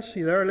Finance. Are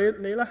you there,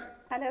 Neela?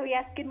 Hello,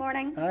 yes, good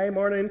morning. Hi,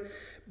 morning.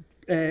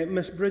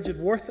 Miss Bridget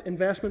Worth,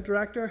 Investment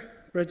Director.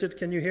 Bridget,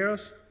 can you hear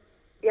us?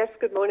 Yes,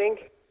 good morning.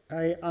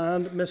 Hi,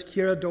 and Miss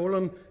Ciara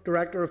Dolan,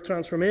 Director of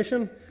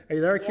Transformation. Are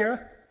you there,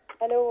 Ciara?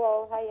 Hello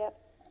all, hiya.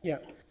 Yeah.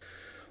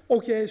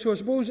 Okay, so I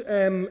suppose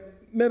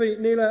maybe,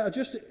 Neela,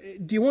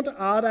 do you want to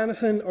add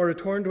anything or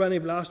return to any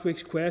of last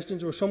week's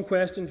questions? There were some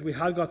questions we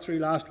had got through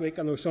last week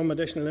and there was some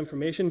additional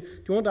information.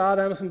 Do you want to add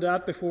anything to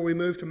that before we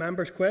move to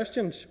members'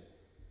 questions?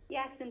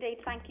 Yes, indeed.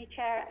 Thank you,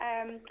 Chair.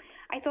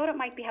 I thought it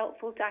might be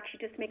helpful to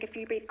actually just make a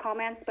few brief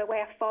comments by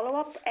way of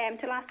follow-up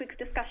to last week's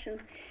discussion.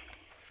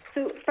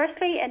 So,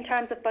 firstly, in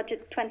terms of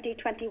Budget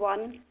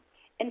 2021,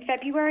 in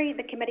February,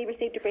 the committee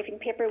received a briefing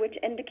paper which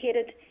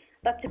indicated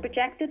that the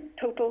projected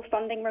total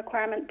funding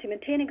requirement to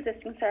maintain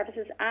existing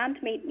services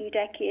and meet New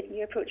Decade,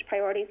 New Approach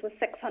priorities was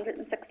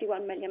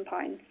 £661 million.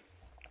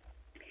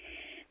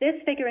 This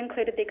figure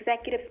included the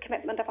Executive's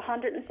commitment of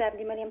 £170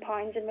 million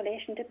in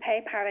relation to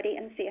pay parity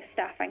and safe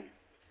staffing.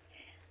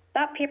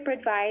 That paper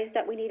advised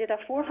that we needed a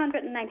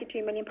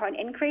 £492 million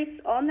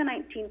increase on the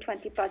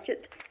 1920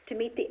 budget to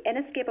meet the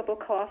inescapable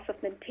costs of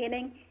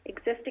maintaining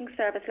existing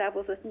service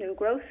levels with no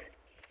growth.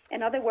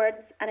 In other words,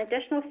 an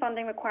additional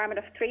funding requirement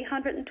of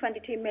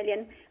 £322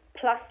 million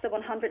plus the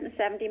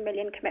 £170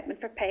 million commitment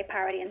for pay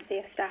parity and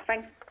safe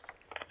staffing.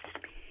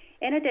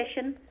 In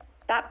addition,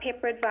 that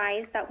paper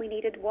advised that we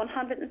needed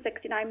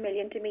 £169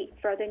 million to meet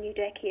further New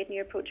Decade,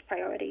 New Approach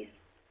priorities.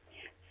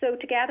 So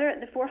together,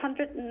 the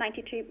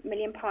 £492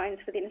 million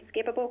for the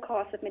inescapable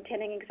cost of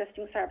maintaining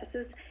existing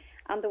services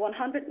and the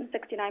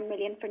 £169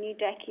 million for New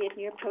Decade,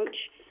 New Approach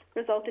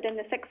resulted in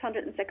the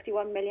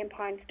 £661 million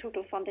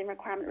total funding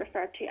requirement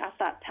referred to at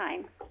that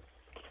time.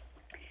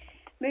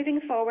 Moving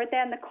forward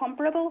then, the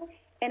comparable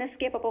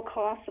inescapable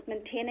costs of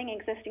maintaining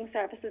existing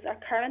services are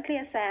currently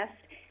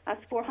assessed as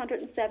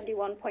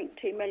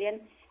 £471.2 million,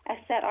 as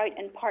set out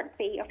in Part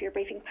B of your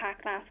briefing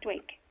pack last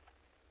week.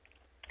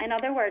 In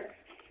other words,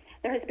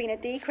 there has been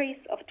a decrease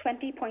of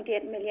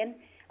 £20.8 million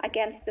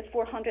against the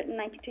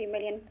 £492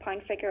 million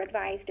figure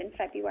advised in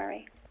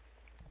February.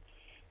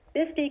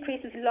 This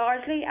decrease is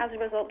largely as a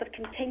result of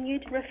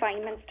continued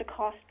refinements to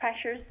cost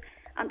pressures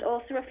and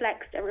also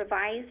reflects a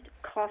revised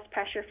cost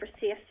pressure for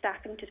safe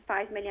staffing to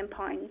 £5 million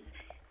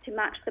to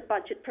match the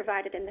budget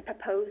provided in the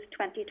proposed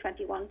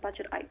 2021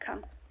 budget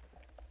outcome.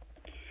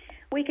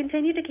 We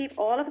continue to keep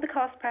all of the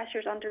cost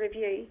pressures under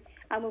review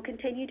and will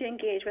continue to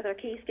engage with our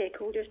key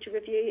stakeholders to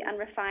review and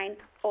refine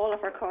all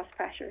of our cost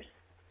pressures.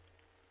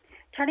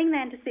 Turning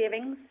then to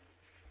savings,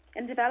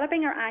 in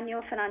developing our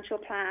annual financial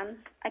plans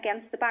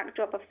against the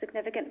backdrop of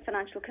significant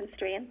financial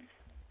constraints,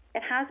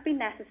 it has been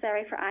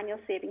necessary for annual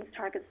savings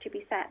targets to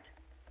be set.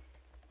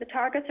 The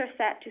targets are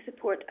set to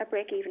support a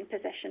break-even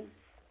position.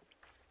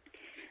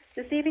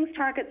 The savings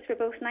targets for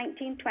both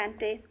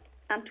 1920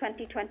 and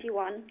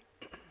 2021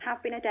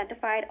 have been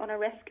identified on a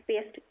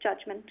risk-based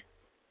judgment,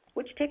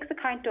 which takes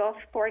account of,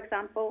 for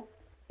example,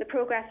 the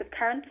progress of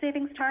current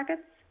savings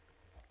targets,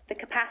 the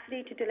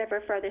capacity to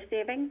deliver further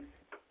savings,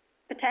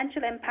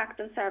 potential impact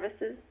on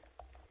services,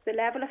 the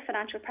level of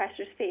financial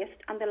pressures faced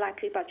and the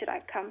likely budget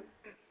outcome.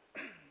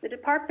 The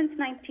Department's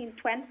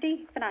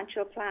 1920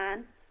 financial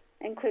plan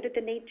included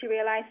the need to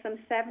realise some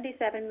 £77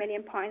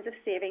 million of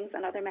savings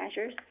and other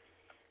measures,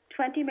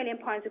 £20 million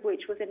of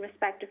which was in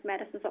respect of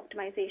medicines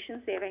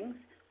optimisation savings,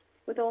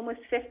 with almost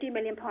 £50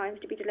 million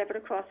to be delivered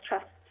across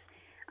trusts,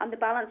 and the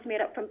balance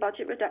made up from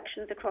budget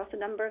reductions across a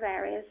number of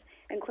areas,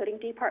 including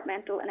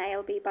departmental and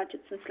ALB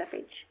budgets and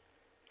slippage.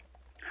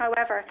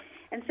 However,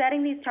 in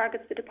setting these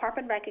targets, the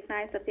Department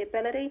recognised that the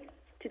ability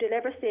to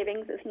deliver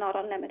savings is not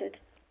unlimited.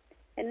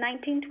 In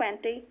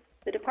 1920,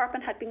 the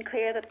Department had been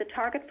clear that the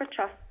target for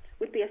trusts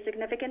would be a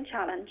significant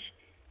challenge,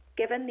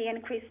 given the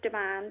increased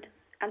demand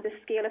and the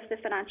scale of the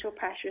financial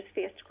pressures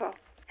faced across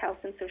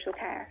health and social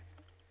care.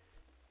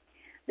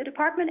 The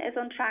Department is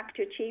on track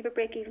to achieve a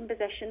break-even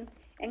position,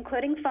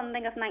 including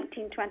funding of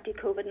 1920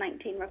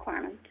 COVID-19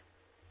 requirement.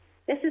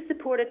 This is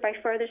supported by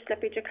further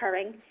slippage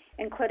occurring,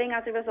 including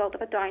as a result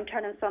of a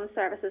downturn in some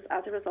services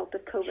as a result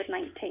of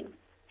COVID-19.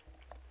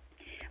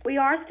 We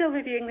are still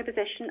reviewing the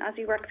position as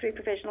we work through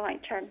provisional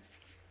outturn.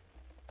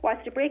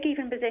 Whilst a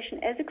break-even position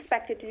is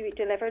expected to be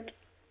delivered,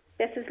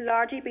 this has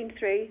largely been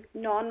through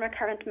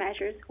non-recurrent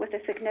measures with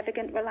a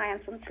significant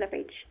reliance on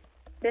slippage.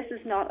 This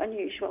is not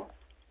unusual.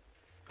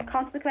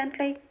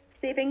 Consequently,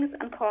 savings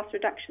and cost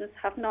reductions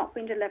have not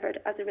been delivered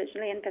as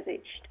originally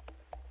envisaged.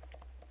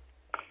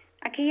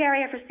 A key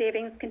area for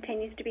savings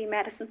continues to be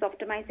medicines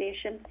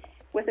optimisation,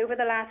 with over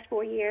the last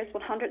 4 years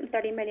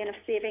 130 million of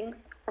savings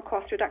or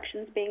cost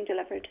reductions being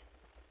delivered.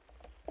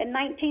 In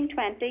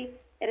 1920,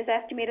 it is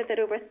estimated that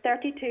over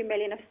 32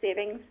 million of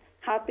savings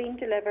have been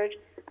delivered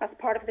as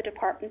part of the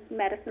Department's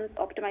medicines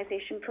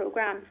optimisation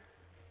programme.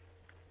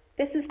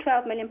 This is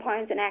 £12 million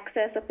in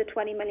excess of the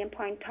 £20 million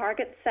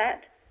target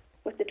set,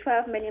 with the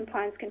 £12 million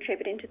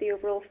contributing to the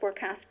overall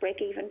forecast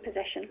break-even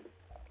position.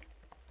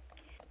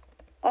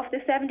 Of the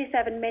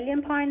 £77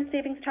 million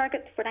savings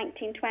target for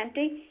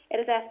 1920, it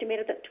is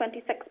estimated that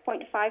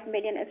 £26.5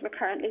 million is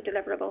recurrently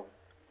deliverable.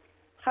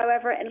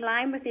 However, in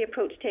line with the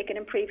approach taken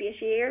in previous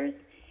years,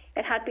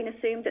 it had been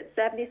assumed that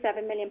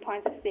 £77 million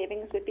of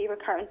savings would be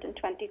recurrent in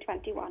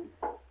 2021.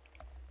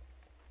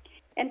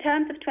 In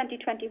terms of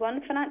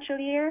 2021 financial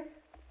year,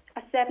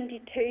 a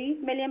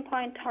 £72 million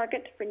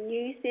target for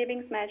new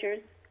savings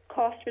measures,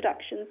 cost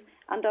reductions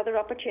and other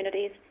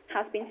opportunities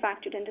has been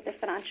factored into the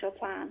financial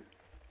plan.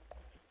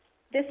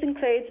 This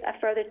includes a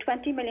further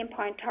 £20 million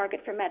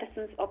target for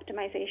medicines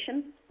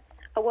optimisation,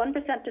 a 1%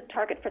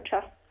 target for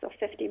trusts of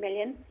 £50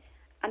 million,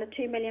 and a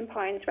 £2 million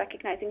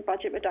recognising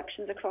budget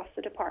reductions across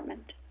the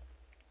Department.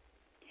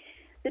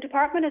 The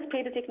Department has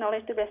previously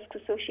acknowledged the risks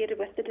associated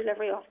with the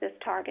delivery of this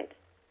target,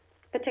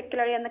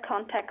 particularly in the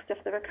context of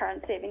the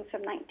recurrent savings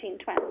from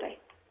 1920.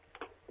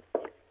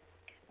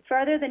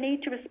 Further, the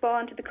need to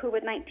respond to the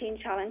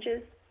COVID-19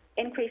 challenges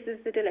increases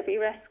the delivery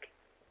risk,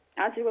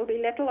 as there will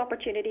be little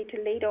opportunity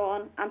to lead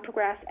on and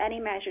progress any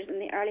measures in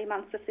the early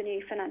months of the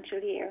new financial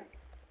year.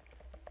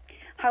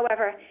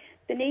 However,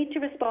 the need to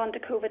respond to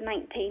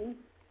COVID-19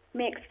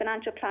 makes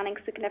financial planning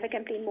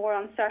significantly more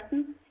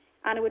uncertain,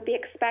 and it would be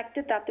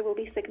expected that there will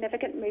be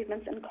significant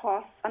movements in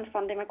costs and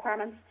funding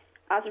requirements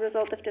as a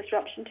result of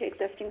disruption to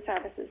existing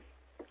services.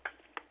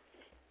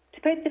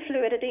 To put the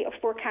fluidity of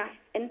forecasts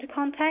into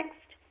context,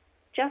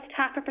 just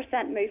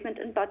 0.5% movement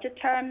in budget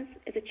terms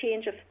is a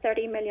change of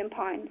 £30 million,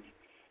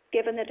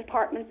 given the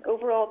Department's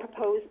overall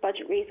proposed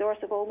budget resource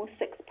of almost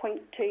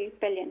 £6.2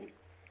 billion.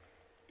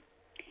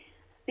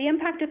 The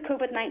impact of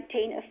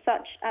COVID-19 is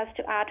such as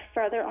to add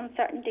further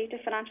uncertainty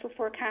to financial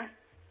forecasts,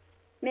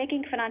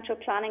 making financial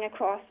planning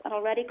across an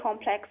already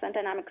complex and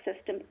dynamic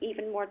system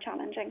even more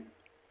challenging.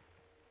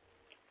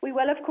 We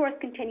will, of course,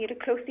 continue to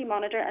closely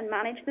monitor and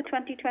manage the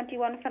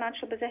 2021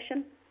 financial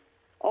position,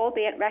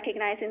 albeit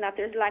recognising that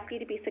there is likely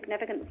to be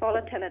significant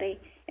volatility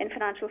in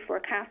financial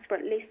forecasts for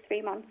at least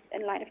 3 months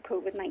in light of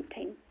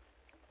COVID-19.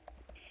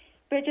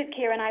 Bridget,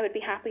 Ciara and I would be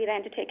happy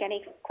then to take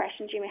any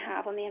questions you may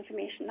have on the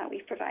information that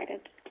we've provided.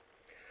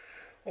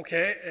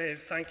 Okay,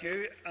 thank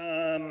you.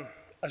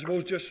 I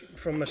suppose just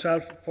from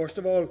myself, first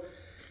of all,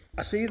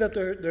 I see that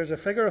there's a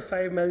figure of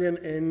 5 million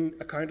in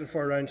accounted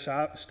for around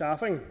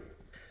staffing.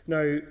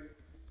 Now,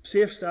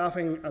 safe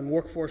staffing and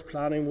workforce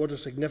planning was a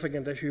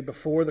significant issue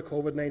before the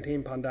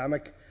COVID-19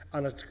 pandemic,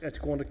 and it's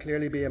going to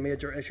clearly be a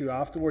major issue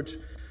afterwards.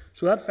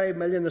 So that 5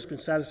 million that's been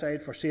set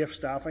aside for safe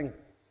staffing,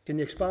 can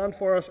you expand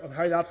for us on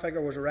how that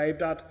figure was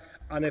arrived at,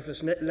 and if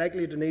it's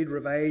likely to need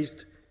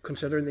revised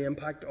considering the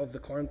impact of the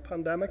current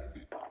pandemic?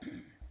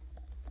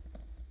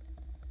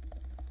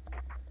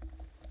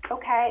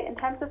 Okay, in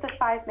terms of the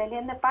 5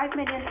 million, the 5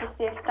 million for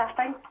safe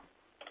staffing,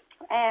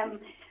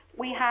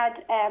 we had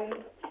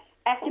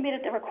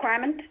estimated the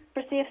requirement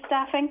for safe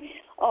staffing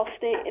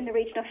in the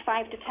region of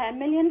 5 to 10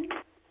 million,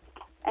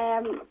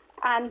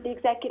 and the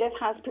Executive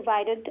has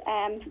provided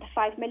the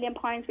 £5 million,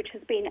 which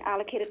has been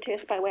allocated to us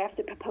by way of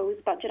the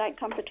proposed budget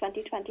outcome for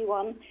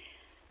 2021.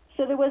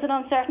 So there was an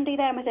uncertainty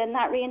then within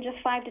that range of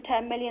 5 to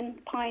 10 million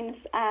pounds.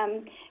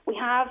 We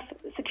have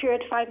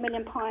secured £5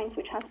 million,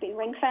 which has been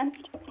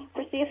ring-fenced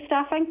for safe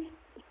staffing.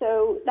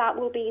 So that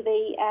will be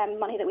the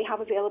money that we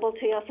have available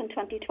to us in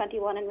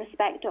 2021 in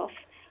respect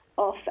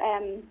of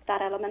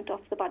that element of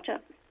the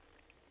budget.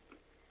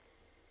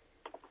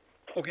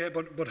 Okay,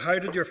 but how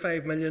did your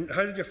 5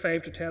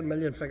 to 10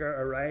 million figure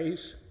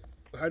arise?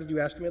 How did you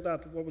estimate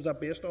that? What was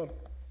that based on?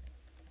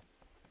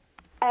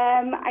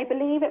 I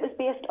believe it was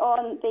based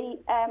on the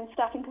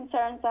staffing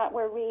concerns that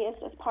were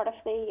raised as part of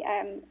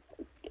the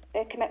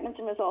commitments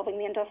in resolving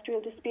the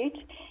industrial dispute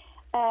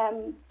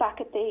back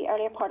at the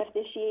earlier part of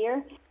this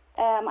year.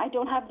 I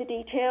don't have the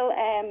detail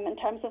in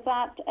terms of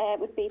that. It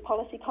would be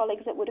policy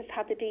colleagues that would have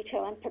had the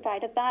detail and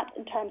provided that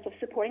in terms of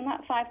supporting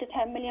that 5 to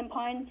 10 million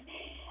pounds.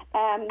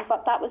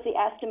 But that was the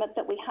estimate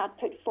that we had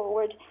put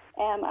forward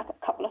a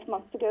couple of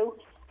months ago.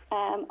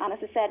 And as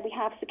I said, we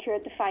have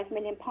secured the £5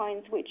 million,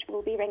 which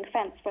will be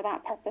ring-fenced for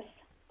that purpose.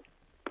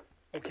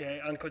 Okay,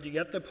 and could you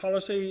get the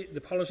policy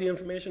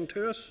information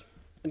to us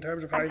in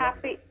terms of how?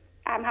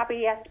 I'm happy,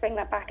 yes, to bring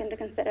that back and to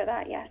consider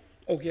that, yes.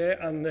 Okay,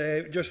 and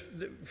just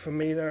from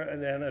me there,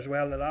 and then as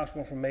well, the last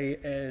one from me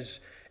is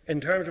In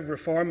terms of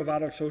reform of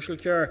adult social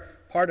care,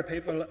 part of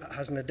people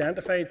has an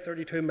identified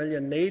 32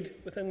 million need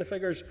within the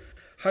figures.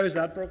 How is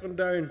that broken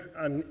down,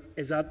 and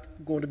is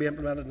that going to be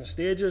implemented in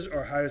stages,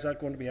 or how is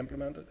that going to be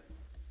implemented?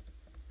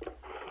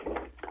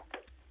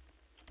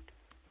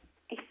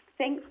 I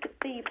think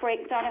the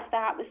breakdown of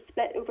that was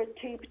split over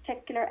two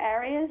particular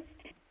areas.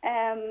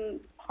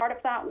 Part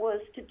of that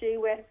was to do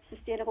with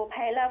sustainable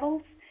pay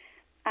levels,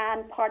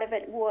 and part of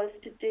it was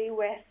to do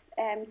with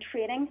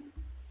training.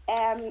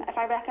 If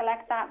I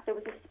recollect that, there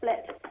was a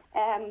split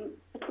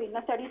between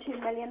the 32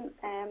 million.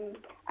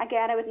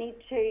 Again, I would need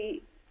to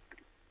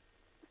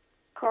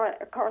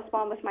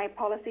correspond with my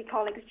policy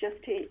colleagues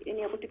just to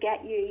enable to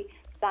get you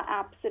that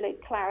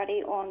absolute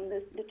clarity on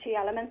the two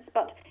elements.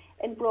 But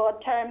in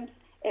broad terms,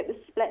 it was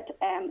split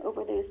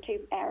over those two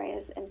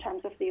areas in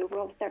terms of the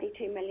overall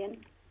 32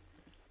 million.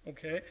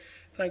 Okay,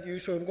 thank you.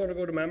 So I'm going to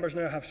go to members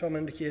now. I have some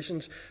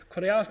indications.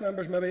 Could I ask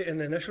members maybe in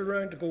the initial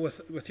round to go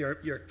with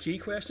your key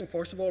question?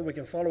 First of all, we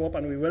can follow up,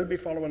 and we will be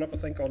following up, I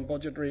think, on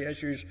budgetary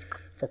issues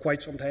for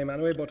quite some time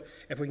anyway. But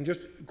if we can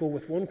just go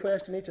with one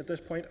question each at this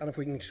point, and if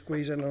we can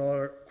squeeze in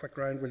another quick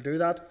round, we'll do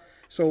that.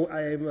 So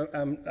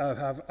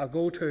I'll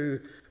go to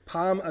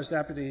Pam as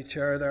Deputy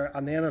Chair there,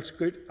 and then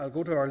I'll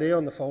go to Arlea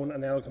on the phone,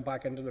 and then I'll come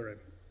back into the room.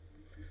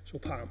 So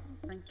Pam.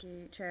 Thank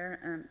you, Chair,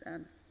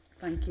 and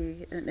thank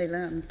you,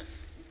 Neela and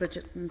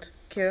Bridget and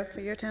Ciara, for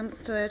your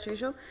attendance today, as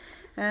usual.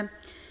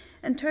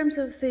 In terms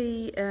of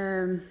the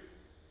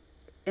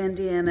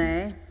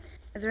NDNA,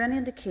 is there any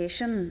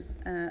indication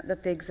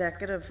that the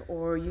Executive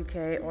or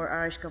UK or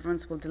Irish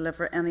governments will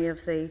deliver any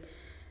of the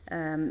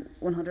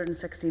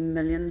 160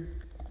 million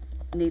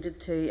needed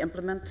to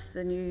implement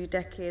the new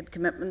decade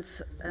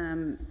commitments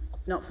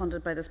not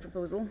funded by this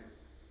proposal?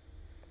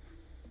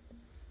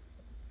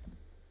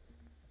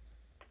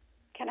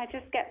 Can I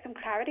just get some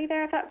clarity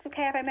there, if that's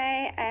okay, if I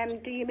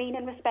may? Do you mean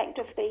in respect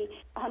of the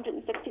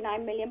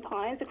 £169 million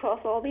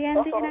across all the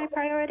NDNA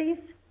priorities?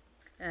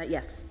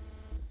 Yes.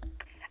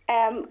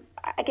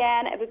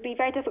 Again, it would be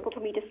very difficult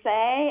for me to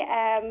say.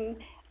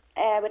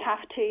 I would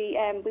have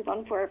to be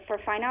one for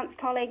finance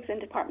colleagues in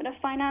Department of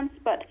Finance,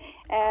 but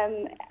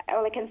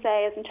all I can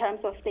say is in terms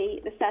of the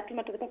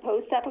settlement, or the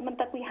proposed settlement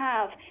that we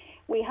have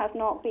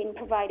not been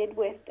provided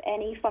with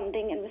any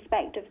funding in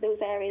respect of those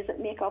areas that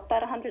make up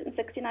that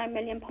 £169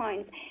 million,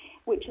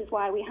 which is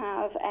why we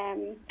have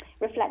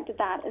reflected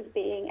that as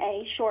being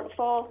a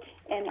shortfall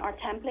in our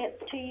templates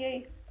to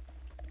you.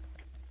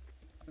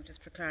 So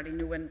just for clarity,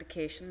 no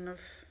indication of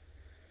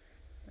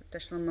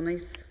additional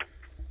monies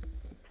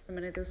from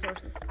any of those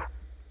sources?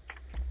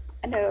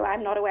 No,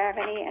 I'm not aware of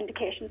any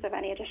indications of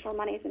any additional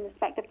monies in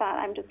respect of that.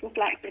 I'm just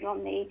reflecting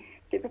on the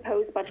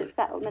proposed budget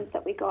settlements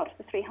that we got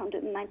for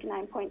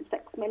 399.6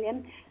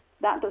 million.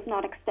 That does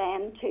not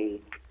extend to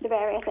the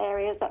various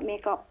areas that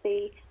make up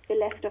the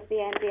list of the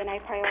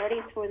NDNA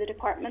priorities for the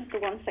department, the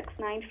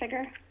 169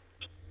 figure.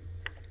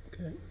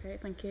 Okay,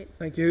 thank you.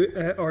 Thank you.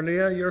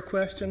 Arlea, your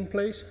question,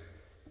 please.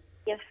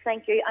 Yes,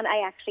 thank you. And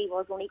I actually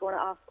was only going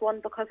to ask one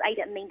because I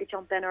didn't mean to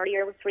jump in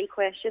earlier with 3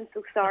 questions,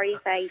 so sorry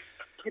if I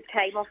took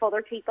time off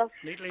other people.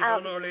 Neatly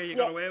done, Arlea. You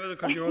got away with it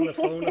because you're on the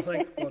phone, I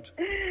think. But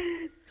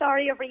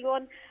sorry,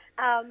 everyone.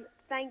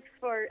 Thanks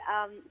for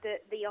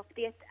the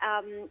update.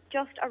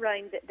 Just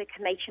around the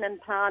commissioning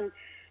plan,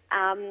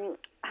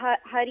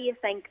 how do you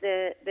think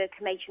the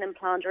commissioning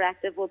plan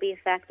directive will be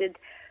affected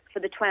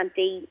for the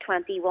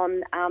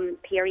 2021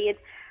 period?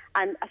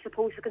 And I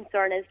suppose the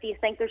concern is, do you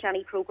think there's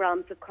any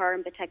programmes of care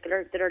in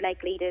particular that are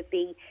likely to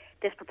be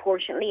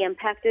disproportionately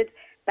impacted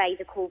by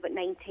the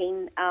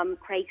COVID-19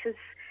 crisis?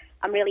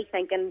 I'm really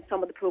thinking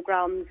some of the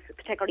programmes,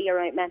 particularly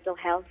around mental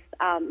health,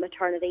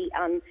 maternity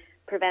and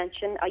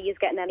prevention. Are you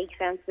getting any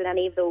sense that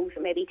any of those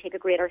maybe take a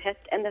greater hit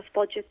in this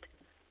budget?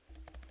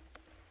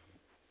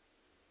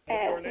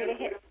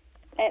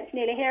 It's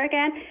Neela here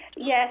again.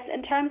 Yes,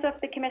 in terms of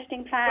the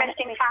commissioning plan.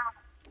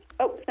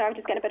 Oh, sorry, I'm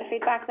just getting a bit of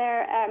feedback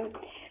there.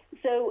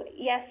 So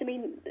yes, I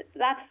mean,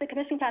 that's the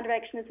commissioning plan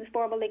direction is the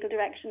formal legal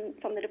direction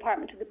from the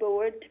department to the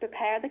board to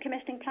prepare the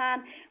commissioning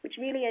plan, which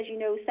really, as you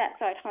know,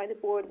 sets out how the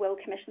board will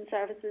commission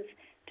services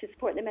to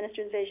support the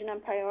minister's vision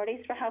and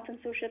priorities for health and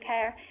social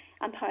care,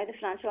 and how the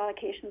financial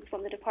allocations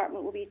from the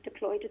department will be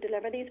deployed to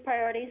deliver these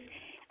priorities.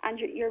 And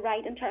you're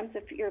right in terms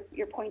of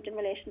your point in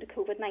relation to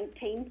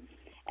COVID-19.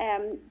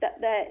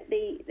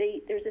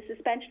 There's a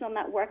suspension on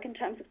that work in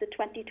terms of the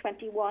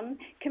 2021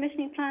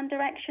 commissioning plan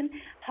direction.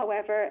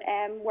 However,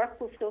 work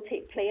will still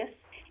take place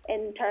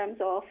in terms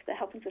of the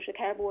Health and Social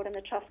Care Board and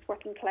the Trust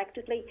working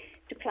collectively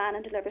to plan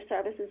and deliver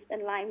services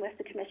in line with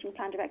the commissioning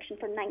plan direction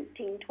for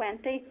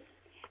 1920,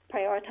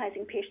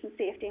 prioritising patient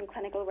safety and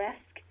clinical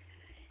risk.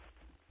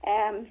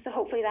 So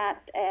hopefully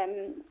that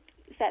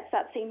sets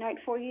that scene out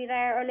for you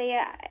there,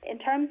 Arlea. In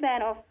terms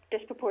then of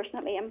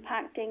disproportionately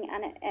impacting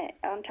and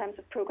in terms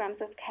of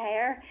programmes of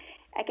care,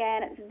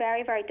 again, it's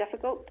very, very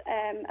difficult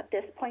at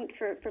this point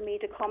for me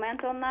to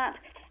comment on that,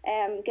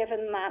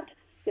 given that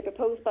the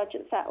proposed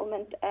budget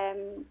settlement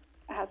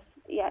has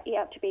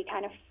yet to be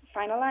kind of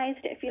finalised,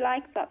 if you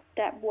like. That's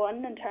step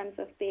one in terms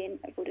of being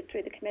voted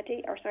through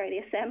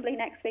the Assembly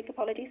next week,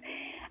 apologies.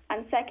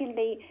 And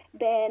secondly,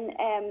 then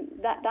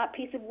that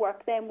piece of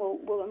work then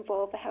will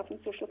involve the Health and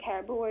Social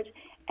Care Board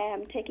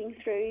taking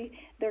through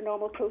their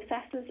normal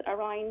processes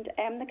around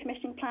the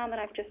commissioning plan that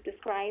I've just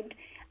described,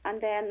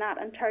 and then that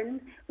in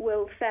turn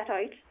will set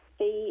out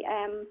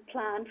the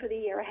plan for the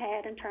year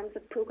ahead in terms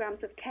of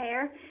programmes of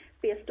care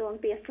based on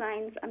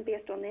baselines and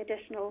based on the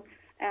additional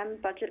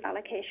budget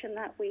allocation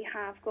that we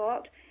have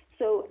got.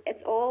 So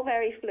it's all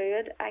very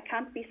fluid. I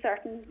can't be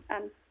certain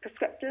and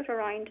prescriptive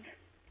around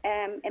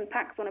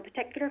impacts on a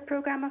particular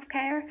programme of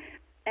care.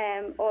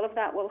 All of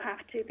that will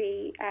have to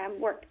be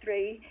worked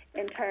through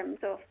in terms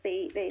of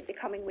the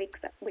coming weeks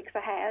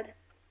ahead.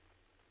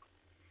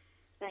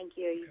 Thank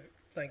you. Okay.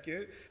 Thank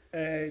you.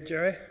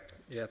 Jerry?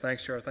 Yeah,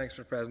 thanks, Chair. Thanks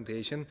for the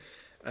presentation.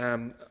 I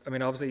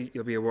mean, obviously,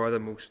 you'll be aware that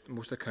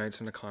most accounts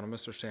and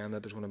economists are saying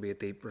that there's going to be a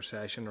deep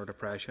recession or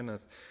depression, a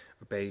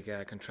big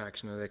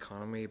contraction of the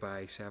economy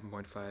by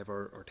 7.5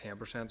 or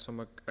 10%,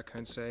 some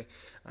accounts say.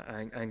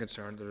 I'm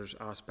concerned that there's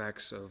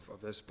aspects of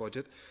this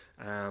budget,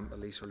 at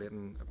least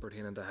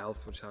pertaining to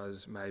health, which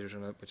has measures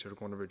in it which are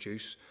going to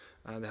reduce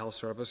the health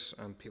service,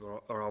 and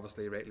people are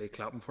obviously rightly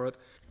clapping for it,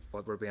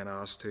 but we're being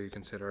asked to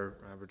consider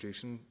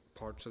reducing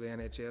parts of the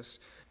NHS.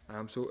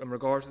 So in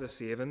regards to the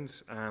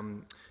savings,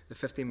 the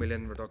 50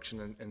 million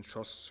reduction in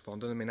trusts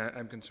funding, I mean,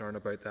 I'm concerned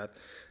about that.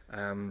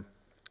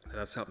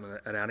 That's happening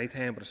at any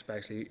time, but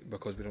especially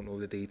because we don't know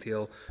the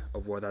detail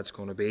of where that's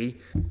going to be.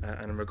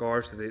 And in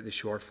regards to the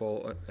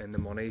shortfall in the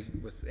money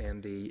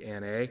within the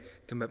NA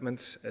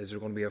commitments, is there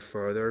going to be a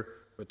further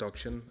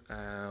reduction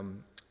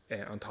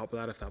on top of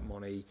that? If that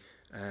money,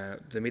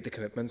 to meet the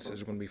commitments, is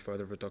there going to be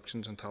further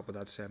reductions on top of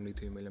that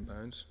 £72 million?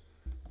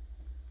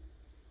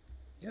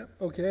 Yeah,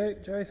 okay,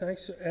 Jerry,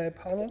 thanks.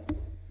 Panel?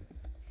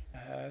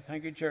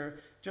 Thank you, Chair.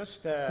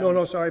 Just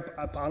No, sorry,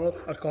 panel.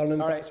 I was calling in.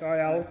 Right. Sorry,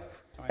 Alan.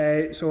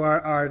 So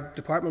our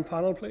department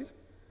panel, please.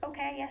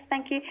 Okay, yes,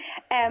 thank you.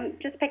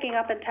 Just picking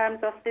up in terms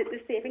of the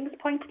savings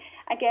point,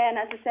 again,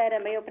 as I said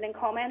in my opening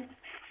comments,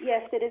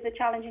 yes, it is a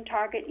challenging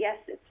target. Yes,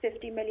 it's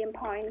 £50 million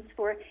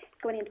for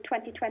going into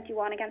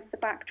 2021 against the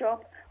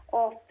backdrop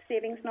of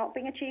savings not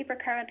being achieved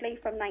currently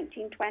from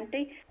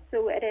 1920.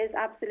 So it is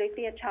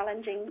absolutely a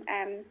challenging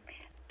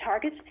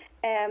target,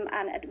 and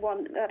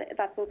one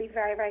that will be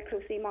very, very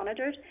closely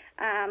monitored,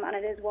 and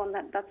it is one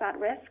that's at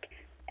risk.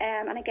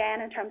 And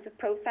again, in terms of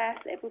process,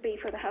 it will be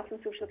for the Health and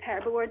Social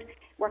Care Board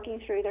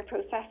working through their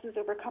processes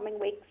over coming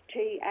weeks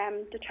to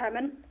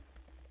determine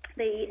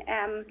the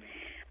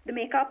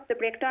makeup, the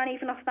breakdown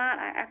even of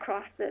that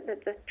across the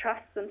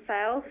trusts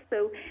themselves.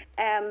 So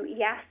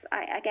yes,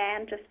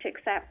 again, just to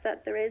accept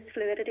that there is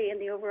fluidity in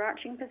the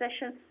overarching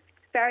position.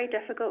 It's very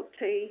difficult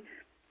to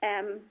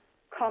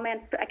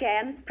comment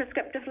again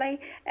prescriptively.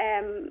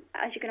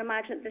 As you can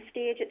imagine, at this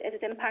stage it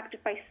is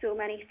impacted by so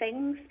many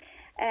things,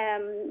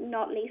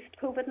 not least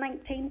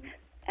COVID-19,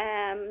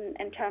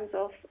 in terms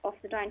of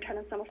the downturn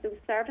in some of those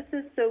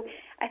services. So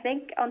I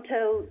think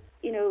until,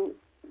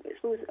 I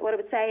suppose what I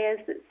would say is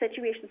that the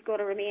situation is going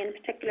to remain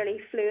particularly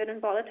fluid and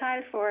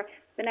volatile for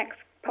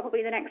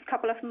probably the next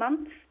couple of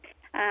months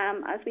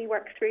as we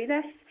work through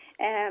this,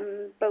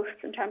 both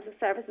in terms of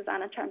services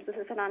and in terms of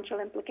the financial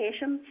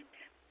implications.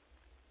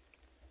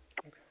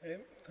 Okay,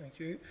 thank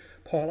you.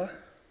 Paula?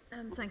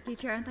 Thank you,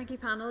 Chair, and thank you,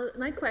 panel.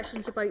 My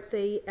question's about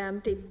the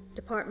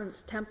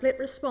department's template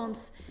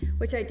response,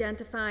 which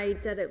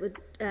identified that it was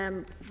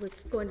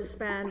going to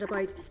spend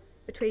about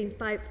between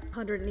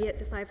 508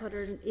 to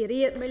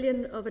 588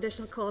 million of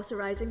additional costs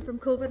arising from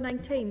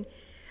COVID-19.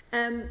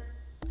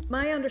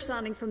 My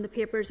understanding from the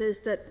papers is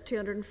that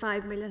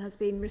 205 million has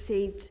been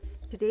received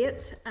to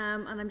date,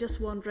 and I'm just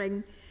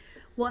wondering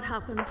what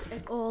happens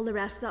if all the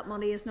rest of that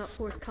money is not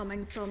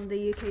forthcoming from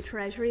the UK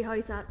Treasury. How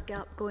is that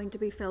gap going to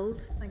be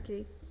filled? Thank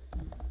you.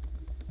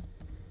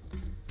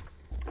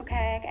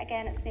 Okay,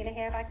 again, it's Neela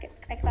here, if I could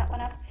pick that one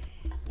up.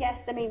 Yes,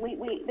 I mean,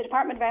 the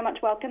department very much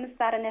welcomes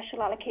that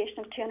initial allocation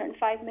of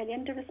 205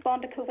 million to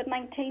respond to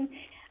COVID-19,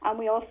 and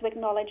we also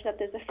acknowledge that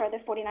there's a further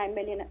 49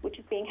 million which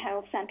is being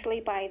held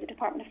centrally by the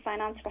Department of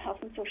Finance for Health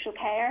and Social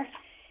Care.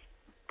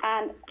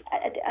 And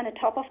on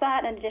top of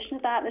that, in addition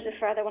to that, there's a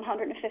further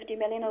 150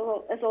 million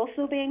is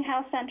also being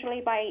held centrally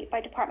by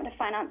Department of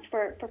Finance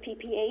for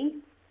PPE.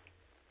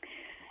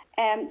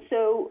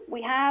 So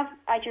we have,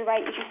 as you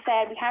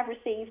said, we have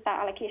received that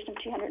allocation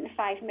of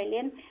 205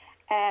 million,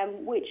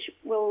 which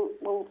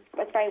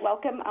is very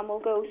welcome and will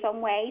go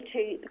some way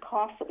to the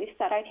costs that we've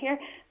set out here.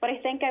 But I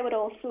think I would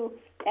also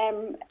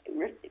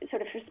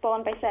sort of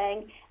respond by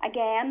saying,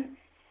 again,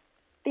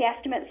 the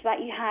estimates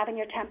that you have in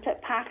your template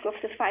pack of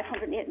the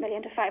 508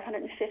 million to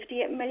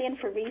 558 million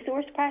for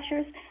resource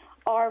pressures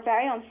are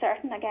very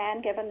uncertain,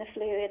 again, given the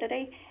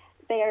fluidity.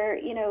 They're,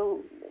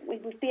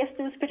 we've based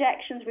those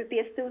projections, we've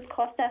based those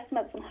cost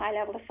estimates on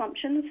high-level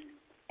assumptions,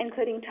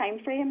 including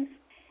timeframes,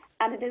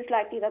 and it is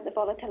likely that the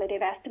volatility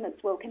of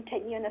estimates will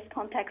continue in this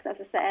context, as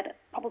I said,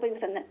 probably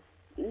within at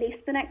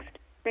least the next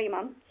 3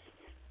 months.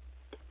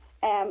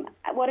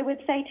 What I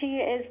would say to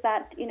you is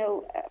that,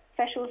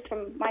 officials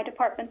from my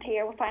department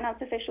here, finance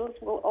officials,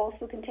 will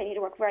also continue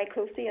to work very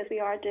closely, as we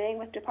are doing,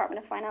 with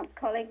Department of Finance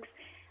colleagues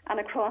and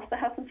across the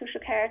health and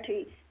social care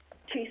to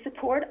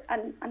support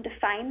and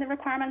define the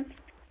requirements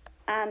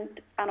and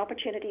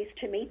opportunities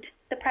to meet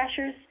the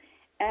pressures.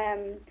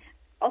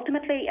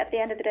 Ultimately, at the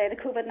end of the day, the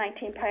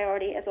COVID-19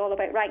 priority is all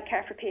about right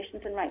care for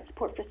patients and right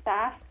support for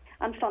staff,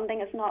 and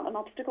funding is not an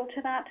obstacle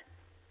to that.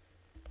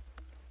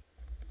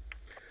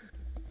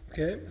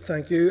 Okay,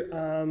 thank you.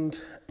 And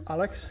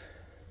Alex?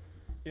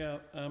 Yeah,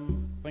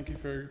 thank you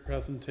for your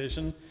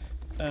presentation.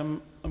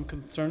 I'm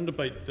concerned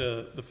about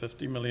the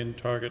 50 million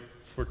target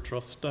for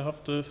trusts to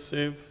have to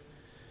save.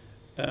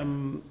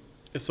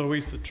 It's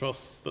always the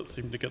trusts that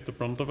seem to get the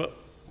brunt of it,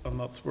 and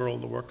that's where all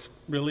the work's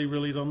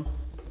really done.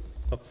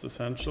 That's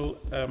essential.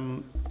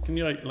 Can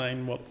you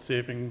outline what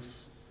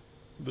savings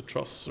the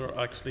trusts are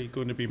actually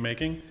going to be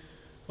making?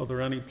 Are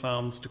there any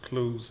plans to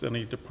close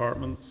any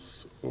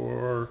departments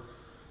or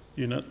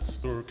units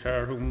or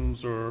care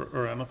homes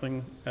or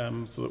anything,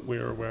 so that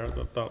we're aware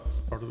that that's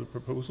part of the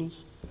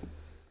proposals?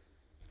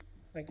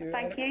 Thank you.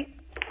 Thank you.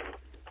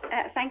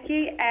 Thank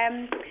you.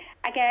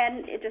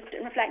 Again, just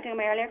reflecting on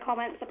my earlier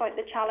comments about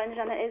the challenge,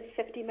 and it is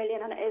 50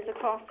 million, and it is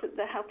across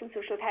the health and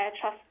social care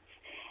trusts,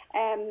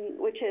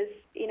 which is,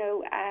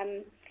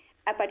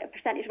 about a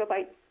percentage of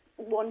about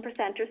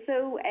 1% or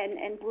so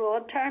in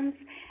broad terms,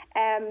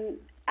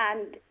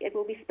 and it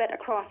will be split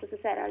across, as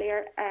I said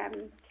earlier,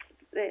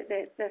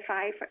 the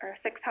 5 or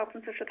 6 health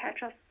and social care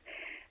trusts.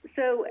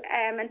 So,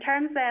 in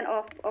terms then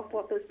of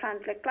what those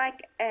plans look like,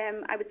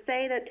 I would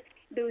say that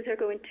those are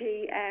going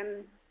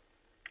to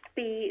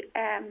be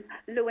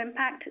low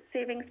impact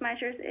savings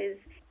measures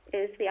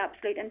is the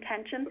absolute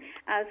intention,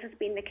 as has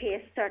been the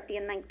case certainly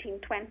in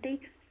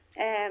 1920,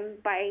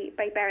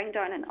 by bearing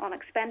down on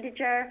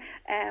expenditure,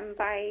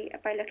 by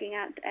looking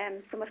at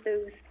some of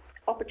those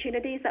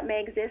opportunities that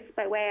may exist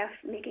by way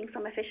of making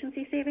some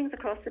efficiency savings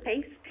across the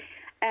piece.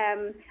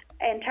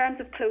 In terms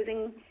of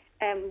closing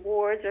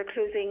wards or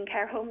closing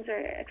care homes, or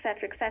et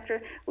cetera,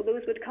 well,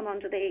 those would come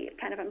under the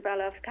kind of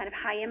umbrella of kind of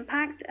high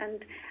impact,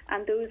 and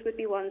those would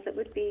be ones that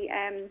would be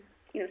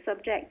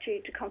subject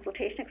to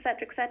consultation, et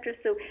cetera.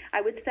 So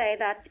I would say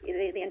that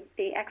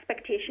the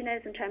expectation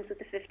is, in terms of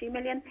the 50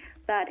 million,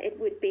 that it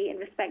would be in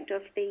respect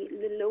of the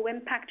low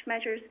impact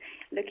measures,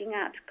 looking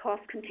at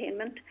cost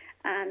containment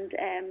and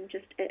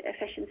just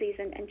efficiencies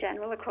in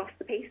general across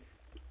the piece.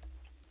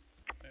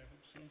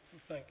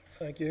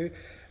 Thank you.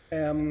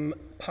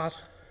 Pat?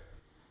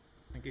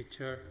 Thank you,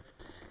 Chair.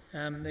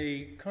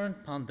 The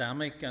current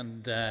pandemic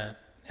and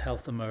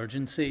health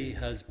emergency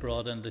has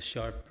brought into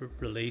sharp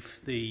relief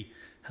the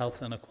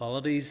health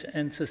inequalities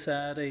in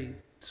society.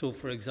 So,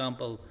 for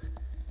example,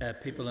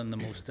 people in the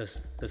most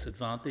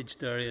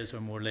disadvantaged areas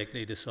are more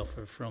likely to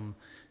suffer from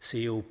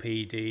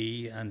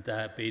COPD and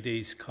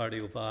diabetes,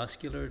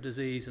 cardiovascular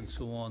disease and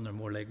so on. They're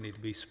more likely to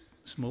be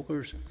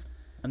smokers.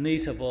 And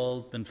these have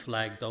all been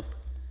flagged up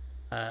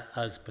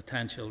as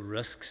potential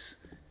risks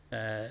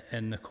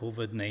in the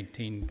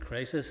COVID-19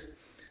 crisis.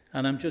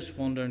 And I'm just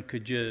wondering,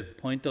 could you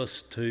point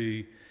us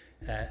to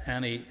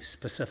any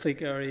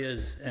specific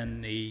areas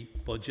in the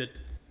budget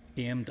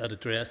aimed at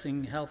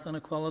addressing health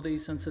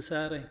inequalities in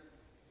society?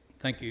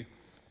 Thank you.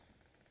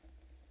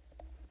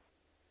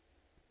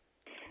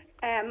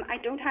 I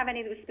don't have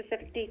any of those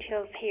specific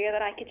details here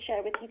that I could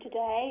share with you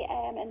today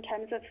in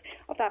terms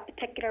of that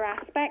particular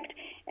aspect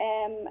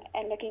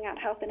and looking at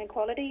health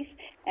inequalities.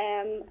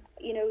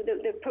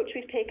 The approach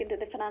we've taken to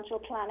the financial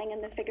planning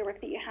and the figure work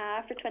that you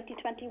have for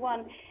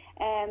 2021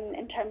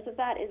 in terms of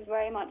that is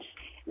very much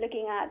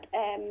looking at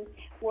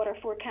what our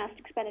forecast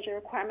expenditure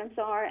requirements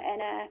are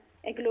in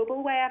a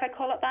global way, if I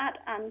call it that,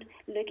 and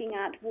looking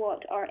at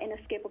what our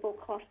inescapable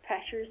cost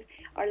pressures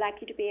are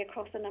likely to be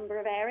across a number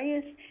of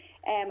areas.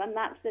 And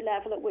that's the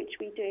level at which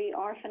we do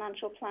our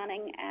financial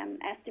planning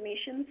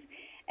estimations.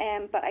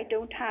 But I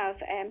don't have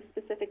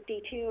specific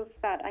details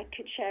that I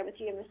could share with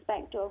you in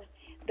respect of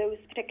those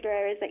particular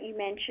areas that you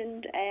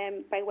mentioned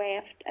by way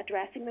of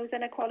addressing those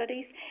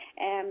inequalities.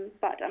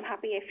 But I'm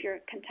happy, if you're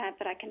content,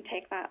 that I can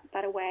take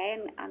that away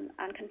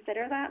and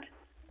consider that.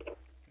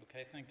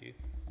 Okay, thank you.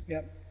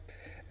 Yep.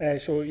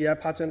 So yeah,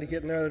 Pat's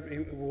indicating there that we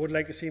would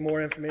like to see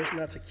more information.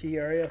 That's a key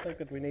area, I think,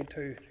 that we need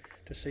to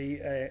see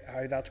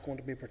how that's going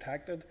to be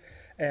protected.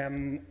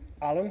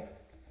 Alan?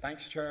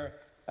 Thanks, Chair.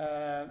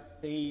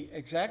 The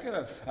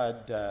Executive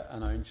had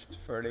announced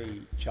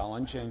fairly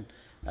challenging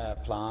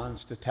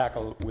plans to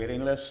tackle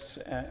waiting lists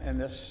in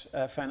this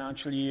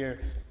financial year.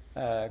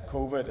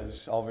 COVID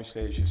is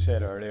obviously, as you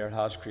said earlier,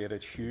 has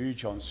created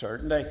huge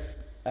uncertainty.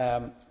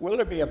 Will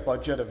there be a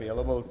budget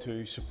available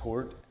to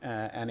support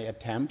any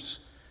attempts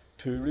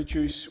to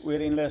reduce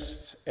waiting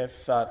lists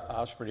if that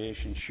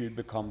aspiration should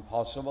become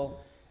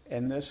possible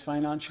in this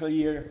financial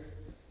year?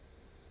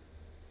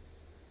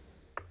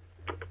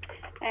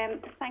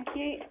 Thank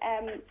you.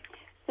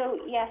 So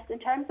yes, in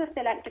terms of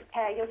the elective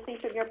care, you'll see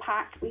from your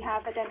pack we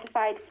have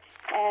identified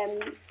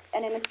an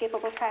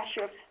inescapable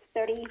pressure of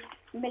 30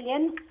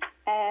 million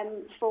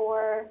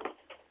for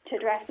to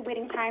address the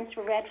waiting times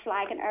for red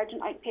flag and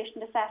urgent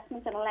outpatient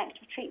assessments and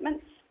elective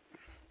treatments.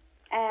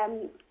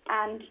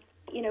 And,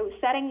 you know,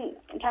 setting,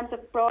 in terms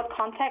of broad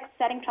context,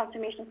 setting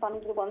transformation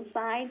funding to the one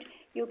side,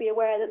 you'll be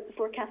aware that the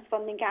forecast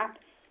funding gap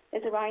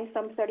is around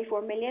some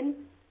 34 million,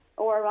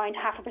 or around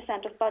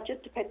 0.5% of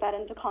budget, to put that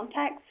into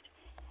context.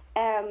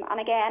 And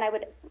again, I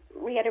would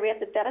reiterate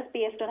that that is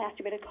based on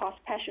estimated cost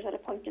pressures at a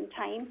point in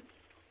time.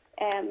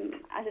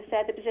 As I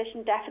said, the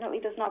position definitely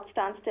does not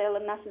stand still,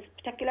 and this is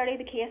particularly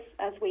the case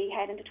as we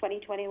head into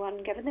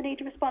 2021, given the need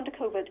to respond to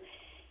COVID.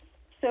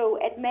 So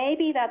it may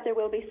be that there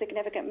will be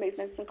significant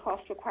movements in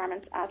cost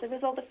requirements as a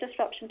result of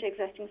disruption to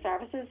existing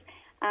services,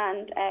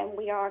 and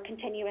we are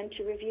continuing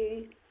to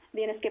review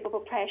the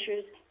inescapable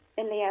pressures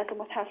in liaison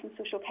with Health and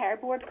Social Care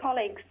Board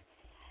colleagues.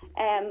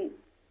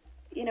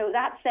 You know,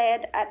 that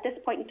said, at this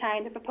point in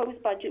time, the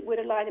proposed budget would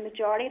allow the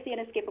majority of the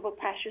inescapable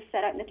pressures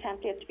set out in the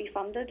template to be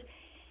funded.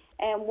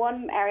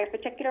 One area of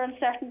particular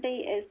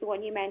uncertainty is the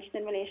one you mentioned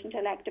in relation to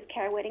elective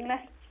care waiting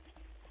lists.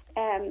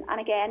 And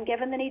again,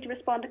 given the need to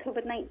respond to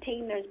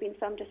COVID-19, there's been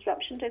some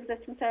disruption to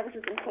existing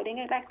services, including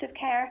elective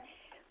care.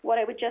 What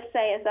I would just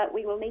say is that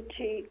we will need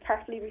to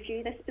carefully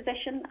review this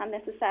position and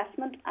this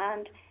assessment,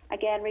 and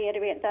again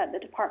reiterate that the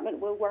Department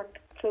will work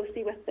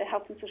closely with the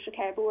Health and Social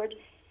Care Board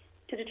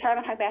to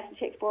determine how best to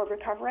take forward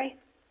recovery.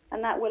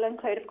 And that will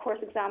include, of course,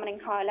 examining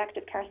how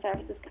elective care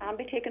services can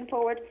be taken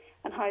forward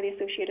and how the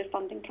associated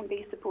funding can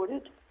be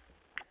supported.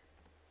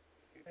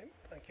 Okay,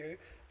 thank you.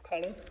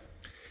 Colin?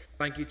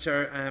 Thank you,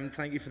 Chair.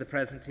 Thank you for the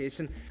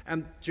presentation.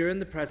 During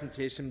the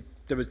presentation,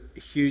 there was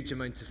huge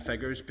amounts of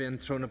figures being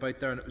thrown about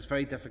there, and it was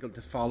very difficult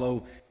to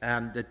follow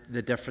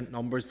the different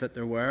numbers that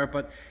there were.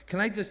 But can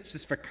I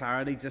just for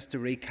clarity, just to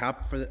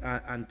recap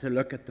and to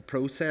look at the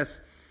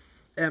process,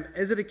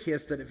 is it a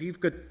case that if you've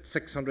got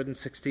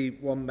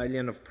 661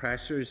 million of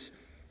pressures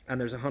and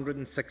there's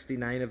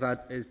 169 of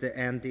that is the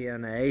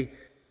NDNA,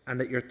 and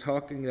that you're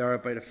talking there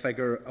about a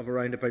figure of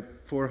around about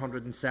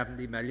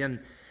 470 million,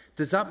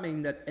 does that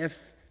mean that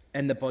if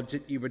in the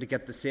budget you were to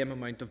get the same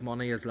amount of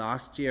money as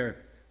last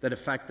year, that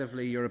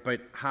effectively you're about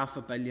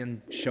 £500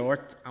 million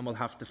short and will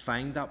have to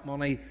find that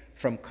money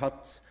from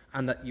cuts,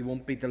 and that you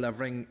won't be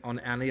delivering on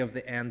any of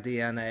the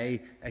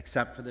NDNA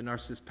except for the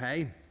nurses'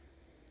 pay?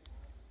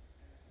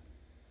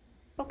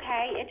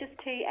 Okay, just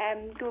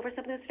to go over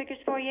some of those figures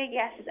for you.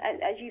 Yes,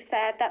 as you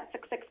said, that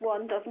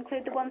 661 does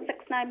include the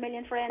 169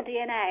 million for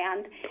NDNA,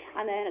 and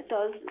then it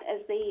does,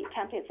 as the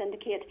templates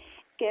indicate,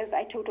 give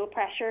a total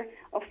pressure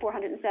of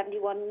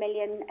 471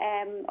 million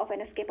of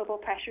inescapable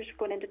pressures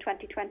going into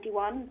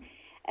 2021.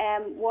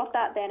 What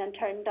that then in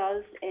turn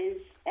does is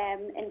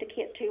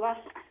indicate to us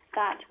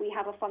that we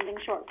have a funding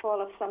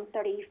shortfall of some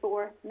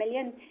 34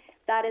 million.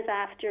 That is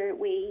after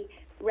we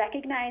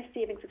recognise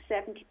savings of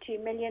 72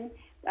 million.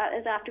 That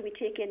is after we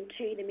take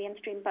into the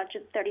mainstream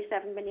budget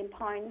 £37 million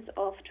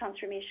of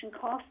transformation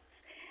costs.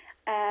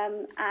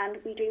 And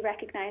we do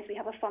recognise we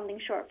have a funding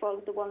shortfall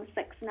of the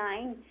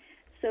 169.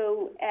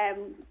 So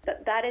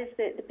that is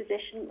the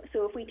position.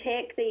 So if we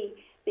take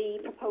the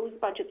proposed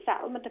budget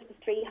settlement of the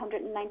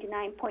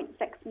 399.6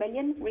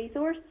 million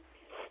resource,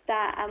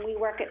 and we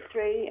work it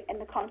through in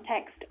the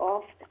context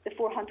of the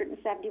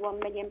 471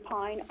 million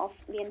pound of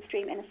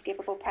mainstream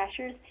inescapable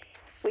pressures,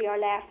 we are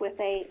left with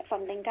a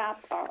funding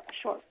gap or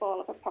a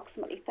shortfall of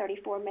approximately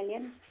 34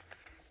 million.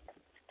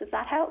 Does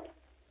that help?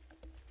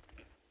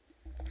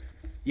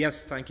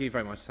 Yes, thank you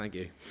very much. Thank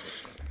you.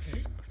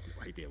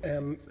 No idea what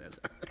it says.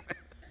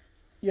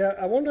 Yeah,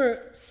 I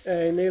wonder,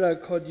 Neela,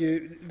 could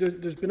you?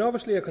 There's been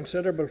obviously a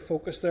considerable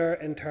focus there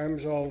in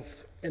terms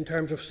of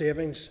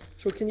savings.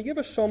 So can you give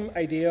us some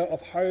idea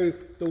of how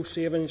those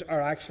savings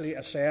are actually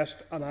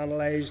assessed and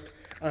analysed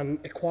and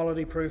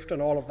equality proofed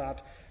and all of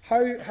that?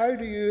 How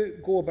do you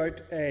go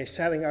about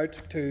setting out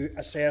to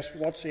assess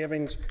what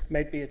savings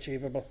might be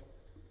achievable?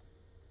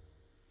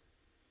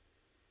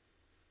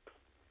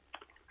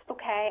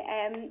 Okay,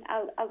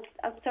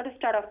 I'll sort of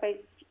start off by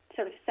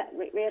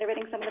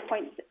reiterating some of the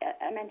points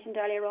I mentioned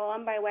earlier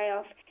on by way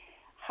of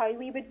how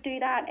we would do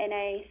that in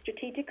a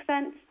strategic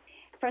sense.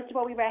 First of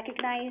all, we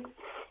recognise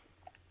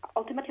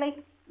ultimately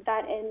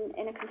that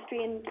in a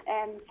constrained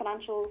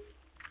financial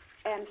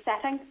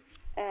setting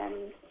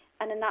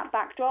and in that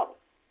backdrop,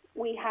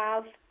 we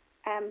have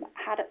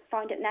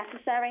found it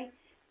necessary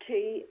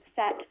to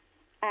set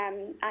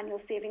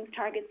annual savings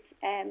targets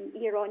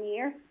year on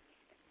year.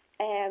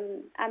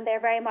 And they're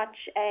very much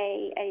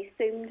a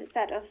assumed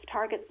set of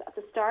targets at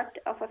the start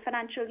of a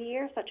financial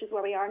year, such as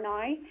where we are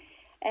now,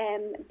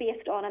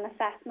 based on an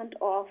assessment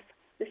of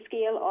the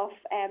scale of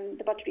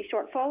the budgetary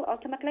shortfall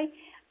ultimately.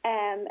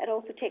 It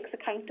also takes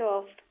account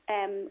of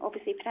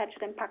obviously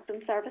potential impact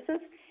on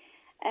services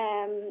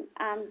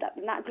and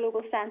that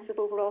global sense of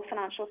overall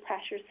financial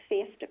pressures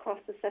faced across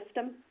the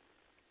system.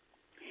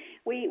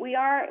 We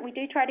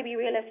do try to be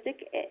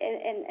realistic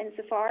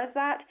insofar as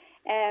that.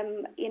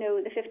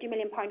 The £50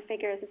 million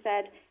figure, as I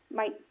said,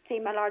 might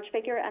seem a large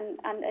figure, and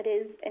it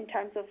is in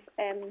terms of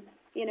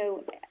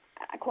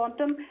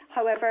quantum.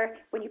 However,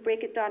 when you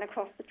break it down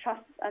across the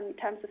trust in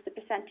terms of the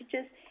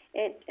percentages,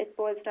 it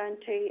boils down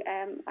to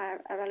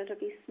a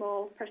relatively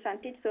small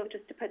percentage. So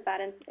just to put that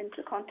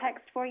into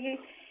context for you,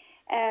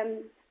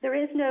 there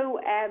is no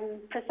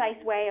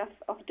precise way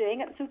of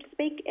doing it, so to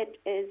speak. It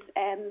is,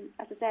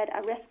 as I said,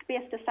 a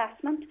risk-based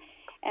assessment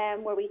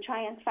where we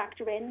try and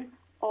factor in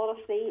all of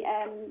the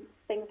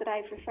things that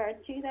I've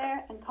referred to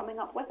there and coming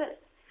up with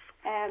it.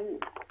 And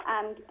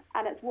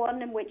it's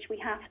one in which we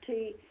have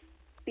to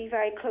be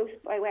very close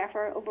by way of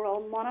our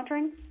overall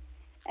monitoring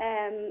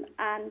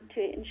and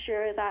to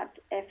ensure that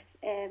if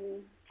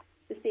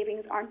the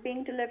savings aren't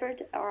being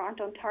delivered or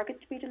aren't on target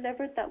to be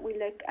delivered, that we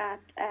look at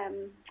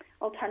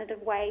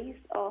alternative ways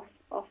of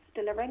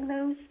delivering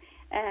those.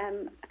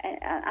 And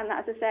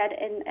as I said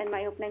in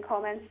my opening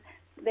comments,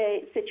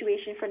 the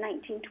situation for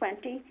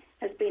 1920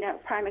 has been a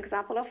prime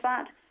example of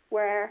that,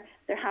 where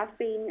there have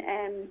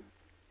been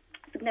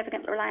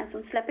significant reliance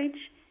on slippage,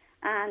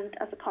 and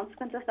as a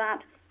consequence of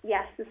that,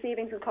 yes, the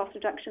savings and cost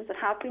reductions that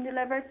have been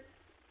delivered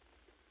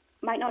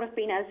might not have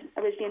been as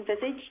originally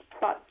envisaged,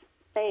 but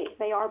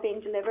they are being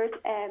delivered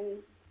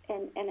in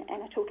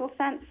a total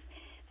sense.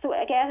 So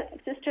again,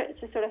 just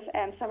to sort of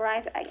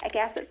summarise, I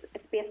guess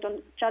it's based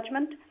on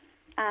judgment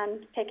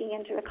and taking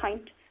into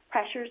account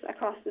pressures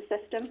across the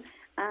system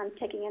and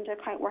taking into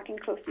account working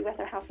closely with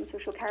our Health and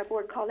Social Care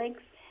Board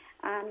colleagues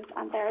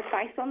and their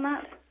advice on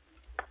that.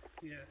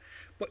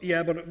 But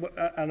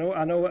I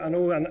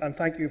know, and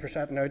thank you for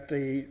setting out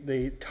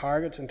the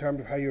targets in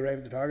terms of how you arrive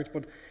at the targets.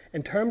 But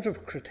in terms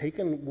of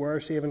critiquing where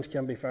savings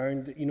can be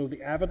found, you know,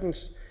 the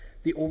evidence,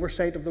 the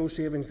oversight of those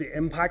savings, the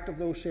impact of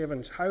those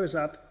savings, how is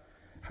that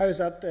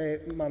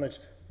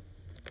managed?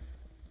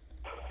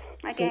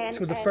 Again,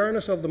 so the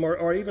fairness of them,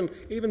 or even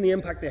the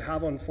impact they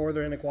have on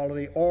further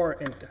inequality or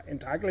in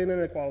tackling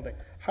inequality,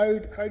 how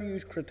do you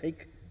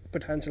critique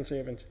potential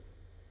savings?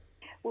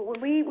 Well,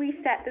 when we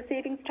set the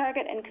savings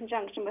target in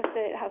conjunction with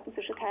the Health and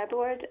Social Care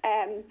Board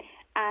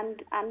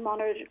and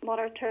monitor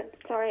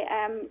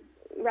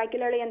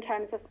regularly in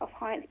terms of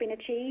how it's been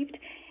achieved.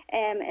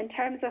 In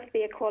terms of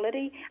the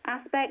equality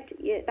aspect,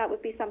 that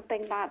would be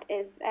something that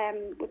is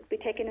would be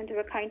taken into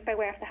account by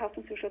way of the Health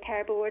and Social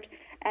Care Board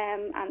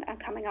and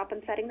coming up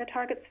and setting the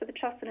targets for the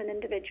trust in an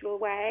individual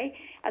way.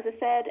 As I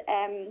said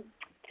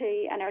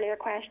to an earlier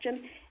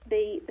question,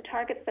 the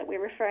targets that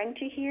we're referring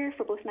to here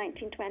for both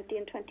 1920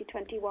 and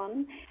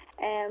 2021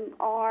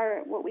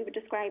 are what we would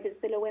describe as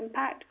the low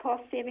impact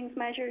cost savings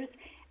measures.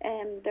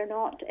 They're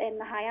not in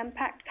the high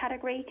impact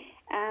category,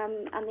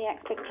 and the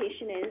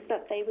expectation is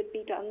that they would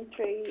be done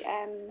through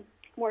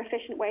more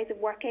efficient ways of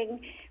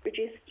working,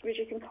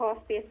 reducing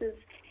cost bases.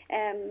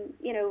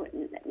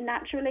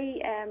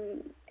 Naturally,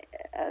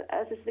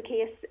 as is the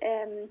case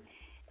in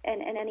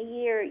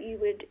any year, you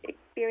would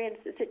experience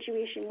a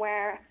situation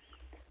where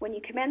when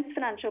you commence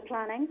financial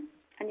planning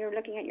and you're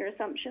looking at your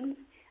assumptions,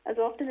 as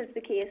often is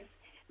the case,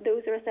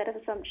 those are a set of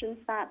assumptions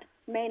that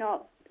may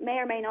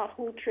or may not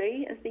hold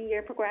true as the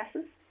year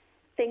progresses.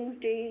 Things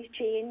do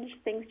change.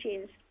 Things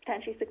change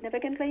potentially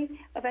significantly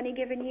of any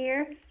given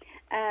year,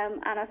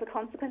 and as a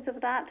consequence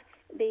of that,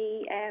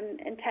 the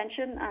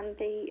intention and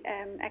the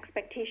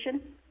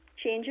expectation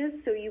changes.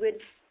 So you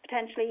would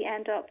potentially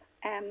end up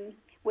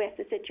with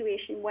a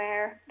situation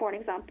where, for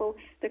example,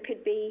 there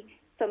could be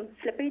some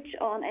slippage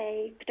on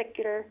a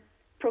particular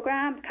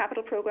programme,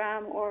 capital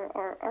programme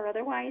or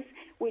otherwise,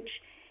 which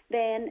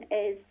then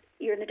is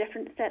you're in a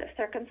different set of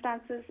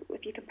circumstances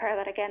if you compare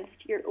that against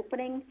your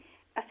opening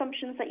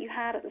assumptions that you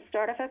had at the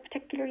start of a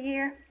particular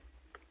year.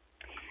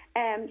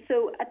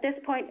 So at this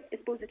point, I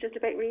suppose it's just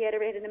about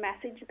reiterating the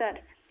message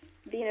that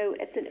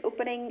it's an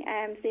opening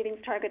savings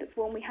target. It's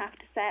one we have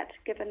to set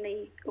given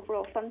the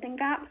overall funding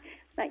gap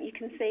that you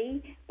can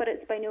see, but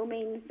it's by no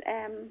means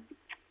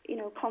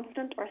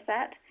constant or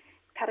set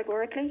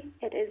categorically.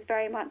 It is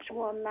very much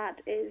one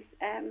that is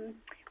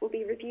will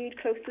be reviewed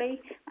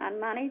closely and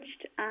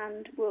managed,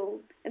 and will,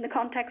 in the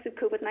context of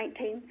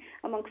COVID-19,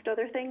 amongst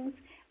other things,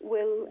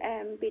 will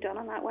be done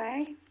in that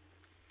way.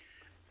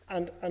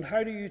 And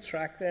how do you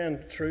track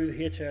then through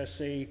the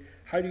HSC?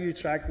 How do you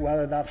track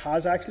whether that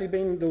has actually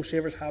been, those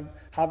savings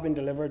have been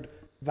delivered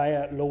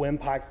via low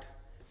impact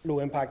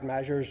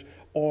measures,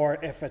 or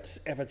if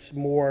it's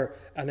more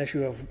an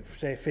issue of,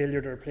 say,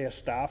 failure to replace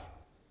staff?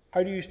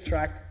 How do you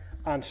track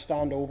and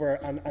stand over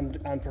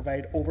and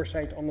provide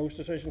oversight on those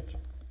decisions?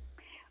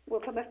 Well,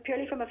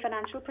 purely from a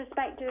financial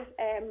perspective,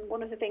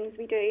 one of the things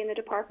we do in the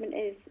department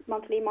is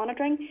monthly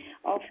monitoring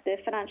of the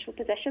financial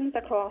positions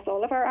across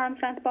all of our arm's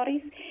length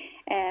bodies.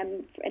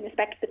 In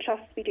respect of the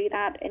trust, we do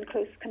that in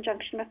close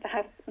conjunction with the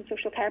Health and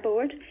Social Care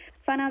Board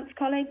finance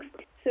colleagues.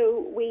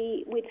 So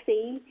we would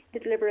see the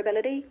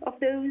deliverability of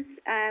those.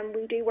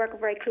 We do work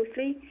very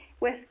closely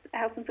with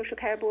Health and Social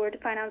Care Board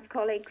finance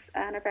colleagues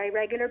on a very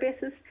regular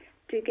basis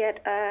to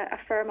get a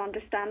firm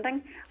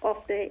understanding of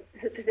the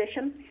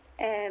position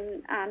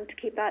and to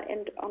keep that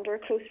under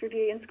close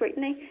review and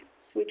scrutiny,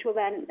 which will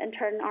then, in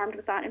turn, armed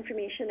with that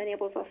information,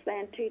 enables us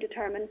then to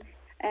determine,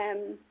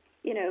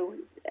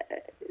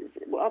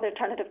 other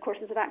alternative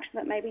courses of action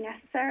that may be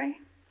necessary.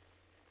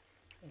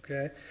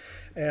 Okay.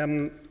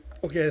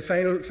 Okay,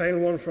 the final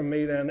one from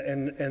me then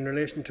in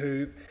relation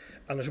to,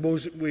 and I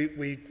suppose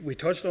we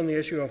touched on the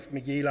issue of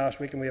McGee last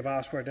week, and we have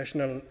asked for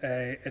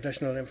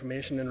additional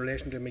information in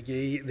relation to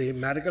McGee, the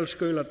medical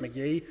school at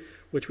McGee,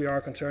 which we are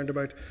concerned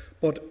about.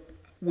 But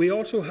we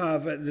also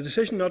have the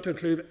decision not to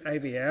include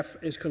IVF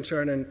is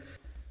concerning.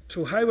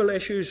 So how will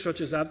issues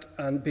such as that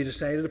be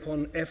decided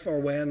upon if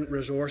or when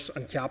resource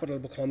and capital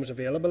becomes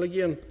available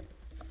again?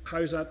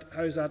 How's that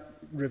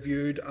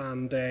reviewed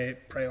and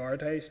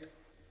prioritised?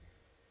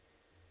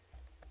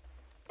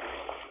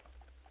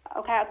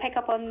 Okay, I'll pick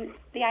up on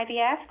the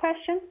IVF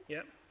question.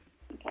 Yeah.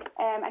 Okay.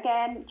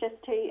 Again, just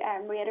to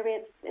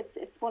reiterate,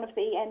 it's one of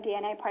the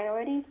NDNA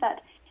priorities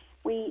that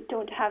we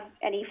don't have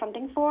any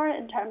funding for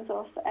in terms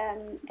of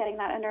getting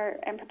that in our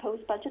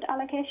proposed budget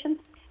allocation.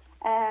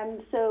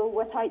 So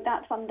without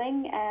that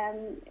funding,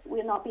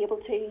 we'll not be able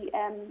to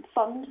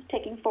fund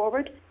taking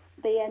forward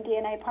the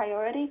NDNA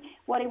priority.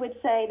 What I would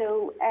say,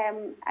 though,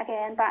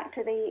 again, back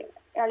to the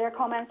earlier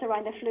comments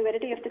around the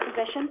fluidity of the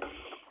position,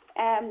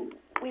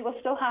 we will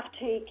still have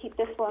to keep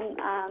this one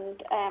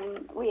and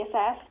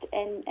reassessed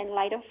in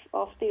light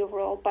of the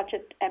overall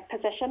budget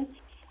position.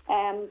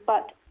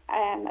 But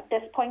at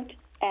this point,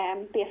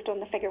 based on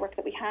the figure work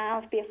that we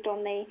have, based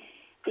on the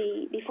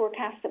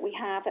forecast that we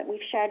have that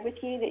we've shared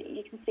with you, that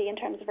you can see in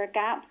terms of our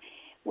gap,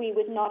 we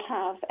would not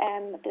have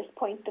at this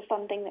point the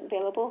funding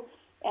available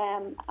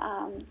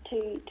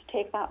to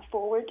take that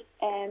forward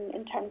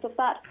in terms of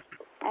that.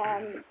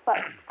 But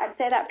I'd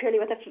say that purely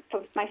with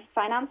my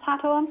finance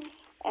hat on.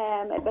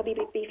 It will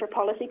be for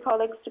policy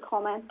colleagues to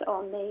comment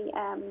on the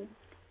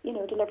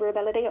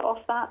deliverability of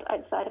that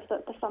outside of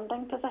the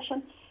funding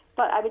position.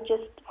 But I would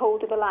just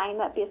hold to the line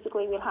that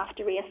basically we'll have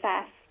to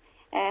reassess,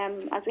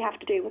 as we have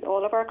to do with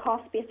all of our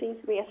cost bases,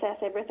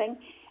 reassess everything,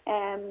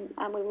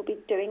 and we will be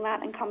doing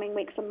that in coming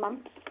weeks and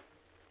months.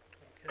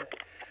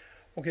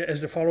 Okay,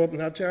 is the follow-up on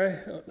that, Jerry?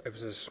 It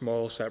was a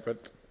small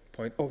separate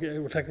point. Okay,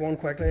 we'll take one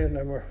quickly and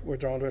then we're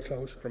drawn to a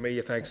close. For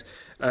me, thanks.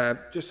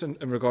 Just in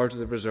regard to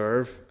the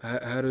reserve,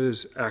 how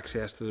does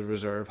access to the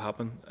reserve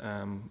happen?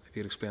 If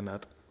you'd explain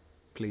that,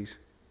 please.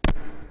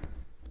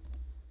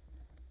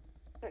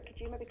 Could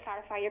you maybe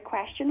clarify your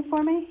question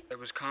for me? There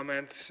was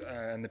comments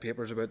in the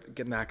papers about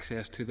getting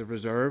access to the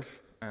reserve,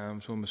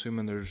 so I'm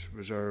assuming there's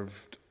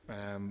reserved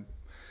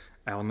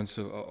elements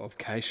of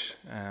cash,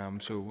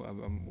 so I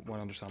want to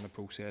understand the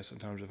process in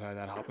terms of how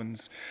that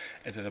happens.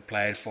 Is it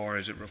applied for,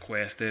 is it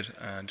requested,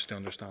 and just to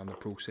understand the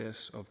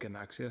process of getting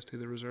access to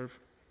the reserve.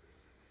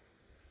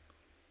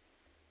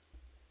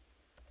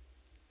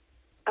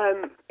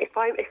 If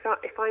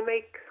I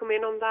may come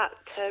in on that,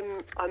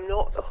 I'm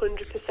not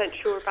 100%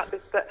 sure about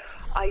this, but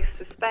I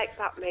suspect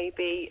that may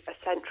be a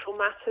central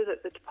matter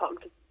that the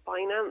Department of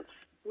Finance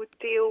would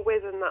deal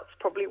with, and that's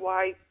probably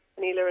why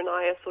Neela and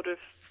I are sort of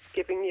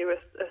giving you a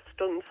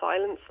stunned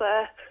silence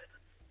there.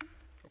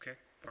 Okay.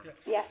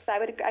 Yes, I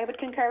would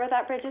concur with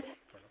that, Bridget.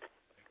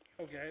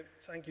 Okay,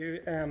 thank you.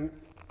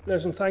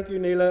 Listen, thank you,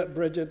 Neela,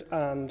 Bridget,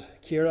 and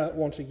Ciara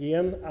once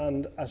again.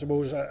 And I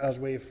suppose, as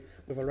we've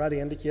already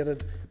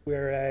indicated, we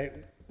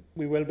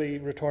will be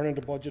returning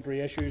to budget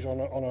reissues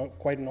on a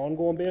quite an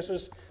ongoing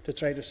basis to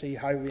try to see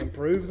how we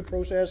improve the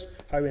process,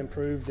 how we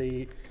improve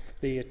the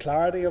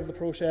clarity of the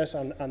process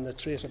and the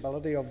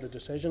traceability of the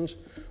decisions.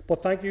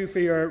 But thank you for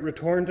your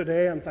return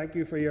today, and thank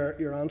you for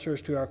your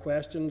answers to our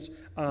questions,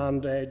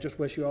 and just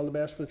wish you all the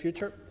best for the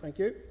future. Thank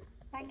you.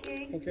 Thank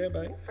you. Okay,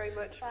 bye. Thanks very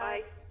much.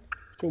 Bye.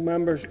 So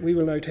members, we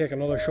will now take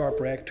another short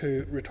break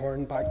to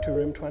return back to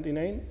room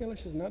 29,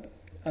 English, isn't it?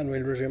 And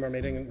we'll resume our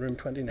meeting in room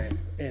 29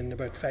 in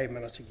about 5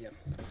 minutes again.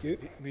 Thank you.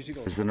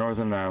 Musical. Is the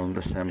Northern Ireland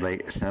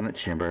Assembly Senate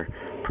Chamber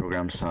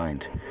programme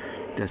sound?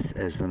 This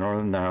is the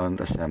Northern Ireland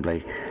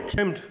Assembly.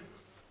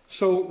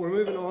 So we're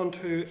moving on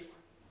to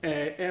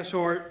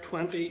SR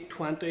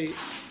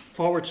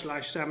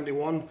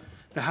 2020/71,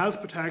 the Health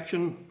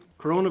Protection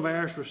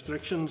Coronavirus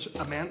Restrictions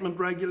Amendment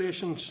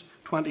Regulations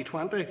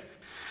 2020.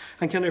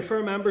 And can I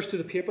refer members to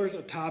the papers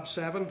at tab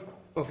 7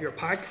 of your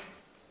pack?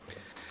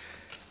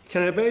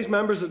 Can I advise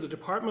members that the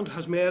Department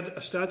has made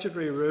a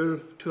statutory rule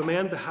to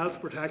amend the Health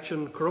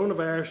Protection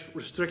Coronavirus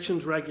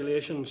Restrictions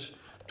Regulations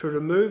to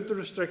remove the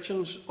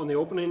restrictions on the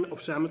opening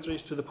of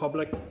cemeteries to the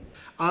public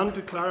and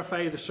to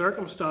clarify the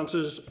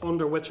circumstances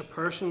under which a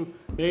person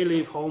may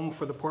leave home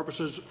for the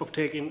purposes of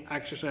taking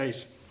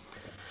exercise.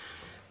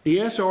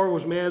 The SR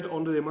was made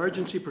under the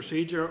Emergency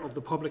Procedure of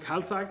the Public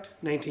Health Act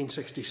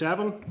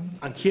 1967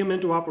 and came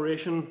into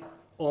operation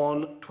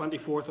on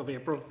 24th of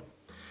April.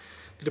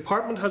 The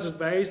Department has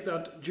advised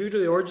that due to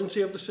the urgency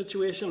of the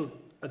situation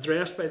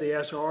addressed by the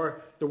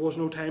SR, there was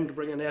no time to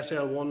bring an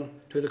SL1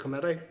 to the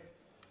committee.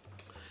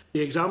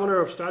 The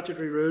Examiner of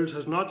Statutory Rules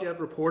has not yet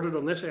reported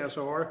on this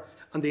SR,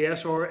 and the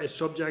SR is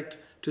subject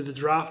to the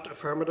draft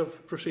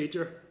affirmative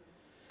procedure.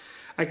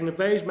 I can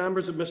advise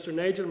members that Mr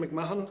Nigel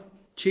McMahon,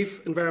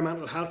 Chief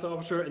Environmental Health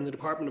Officer in the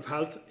Department of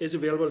Health, is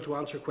available to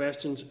answer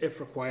questions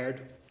if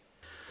required.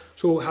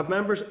 So, have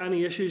members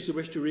any issues they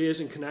wish to raise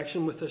in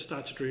connection with this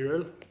statutory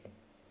rule?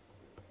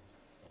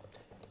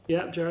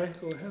 Yeah, Jerry,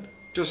 go ahead.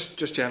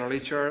 Just generally,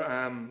 Chair,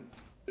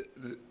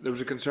 there was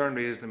a concern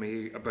raised to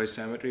me about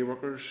cemetery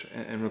workers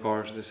in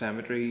regards to the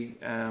cemetery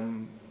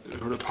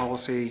sort of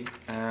policy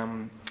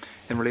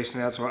in relation to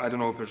that. So I don't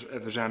know if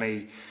there's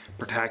any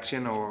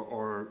protection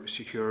or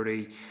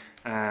security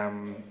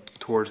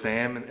towards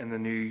them in the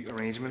new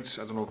arrangements.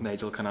 I don't know if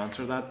Nigel can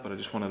answer that, but I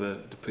just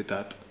wanted to put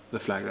that, to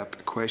flag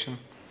that question.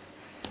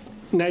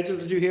 Nigel,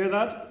 did you hear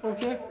that?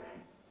 Okay.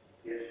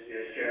 Yes,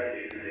 Chair,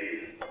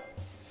 indeed.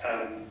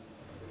 I'm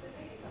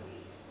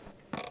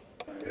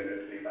going to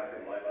be back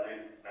on my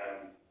line.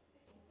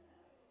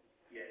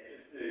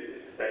 Just to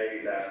say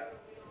that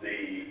the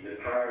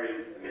power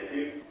is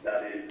permissive,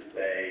 that is to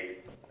say,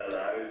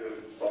 allows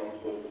those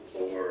responsible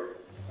for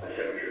a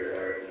cemetery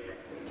area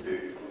to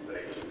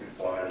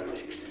require them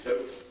to do so.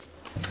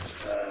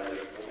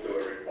 There's also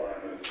a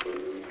requirement for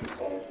those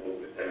responsible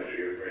for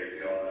cemetery or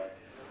graveyard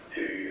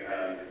to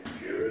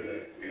ensure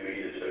that we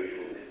meet the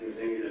social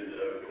distancing is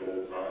observed at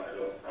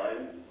all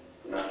times,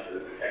 and that's for the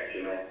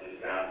protection of the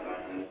staff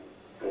and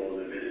for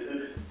the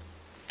visitors.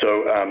 So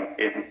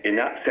in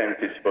that sense,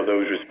 it's for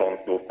those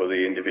responsible for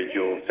the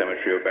individual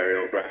cemetery or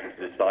burial grounds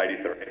to decide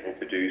if they're able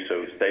to do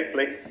so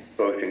safely,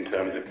 both in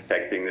terms of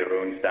protecting their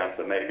own staff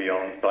that may be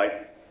on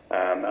site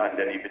and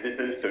any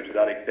visitors. So to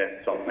that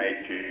extent, some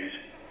may choose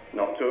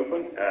not to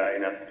open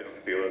in that they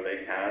don't feel that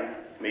they can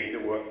meet the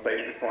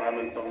workplace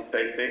requirements on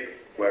safety,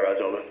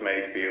 whereas others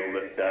may feel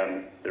that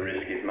the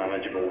risk is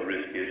manageable, the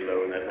risk is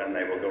low, and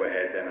they will go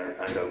ahead then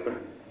and open.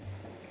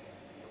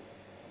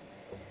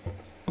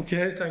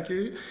 Okay, thank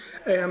you.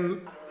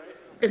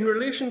 In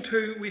relation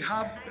to, we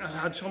have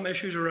had some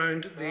issues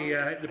around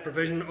the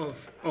provision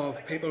of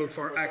people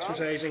for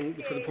exercising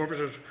for the purpose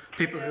of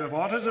people who have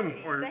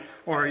autism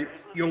or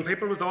young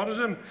people with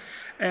autism.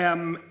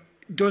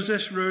 Does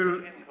this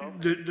rule?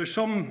 There's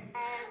some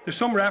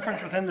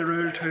reference within the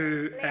rule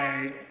to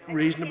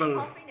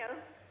reasonable.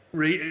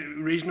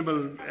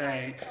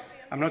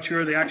 I'm not sure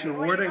of the actual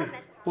wording.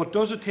 But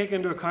does it take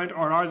into account,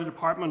 or are the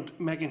department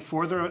making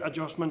further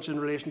adjustments in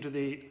relation to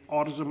the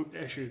autism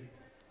issue?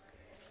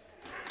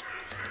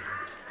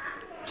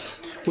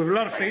 We have a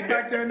lot of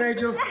feedback there,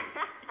 Nigel.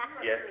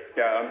 Yes,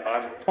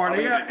 yeah,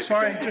 Orlia,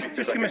 sorry, just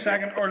give me a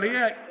second.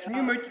 Orlia, can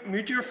you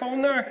mute your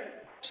phone there?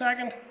 A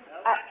second.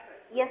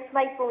 Yes,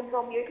 my phone's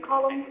on mute,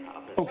 Colin.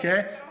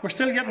 Okay, we're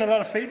still getting a lot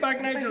of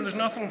feedback, Nigel. There's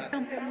nothing.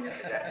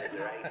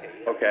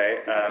 Okay,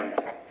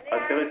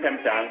 I'll still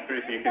attempt to answer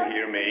if you can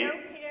hear me.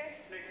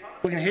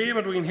 We can hear you,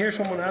 but we can hear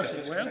someone else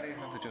as well.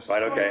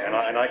 Right, okay, and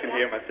I can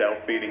hear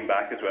myself feeding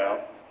back as well.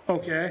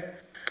 Okay.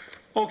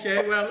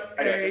 Okay, well,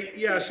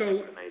 yeah,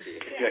 so...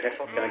 Yeah,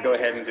 can I go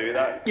ahead and do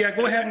that? Yeah,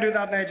 go ahead and do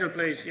that, Nigel,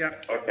 please, yeah.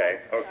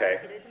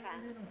 Okay.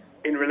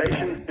 In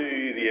relation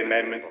to the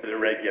amendment to the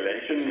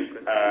regulations,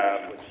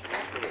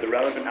 the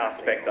relevant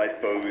aspect, I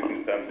suppose,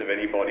 in terms of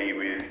anybody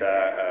with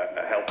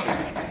a health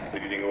condition,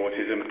 including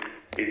autism,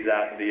 is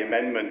that the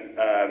amendment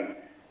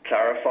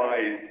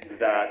clarifies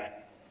that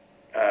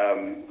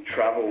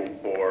travel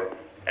for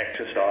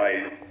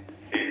exercise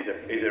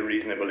is a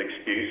reasonable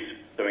excuse.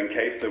 So in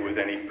case there was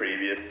any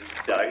previous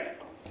doubt,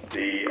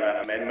 the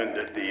amendment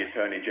that the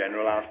Attorney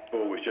General asked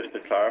for was just to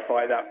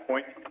clarify that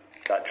point,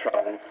 that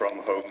travel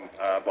from home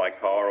by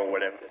car or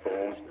whatever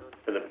form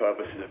for the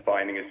purposes of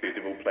finding a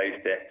suitable place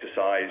to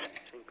exercise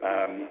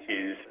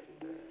is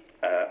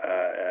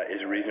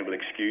a reasonable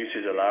excuse,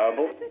 is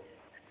allowable.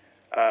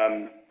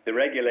 The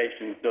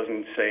regulation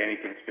doesn't say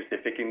anything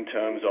specific in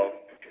terms of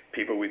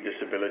people with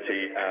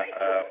disability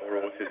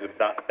or autism.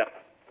 That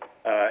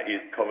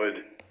is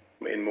covered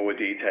in more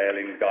detail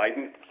in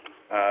guidance.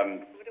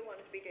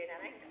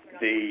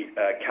 The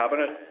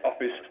Cabinet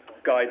Office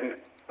guidance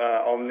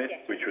on this,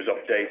 which was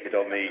updated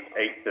on the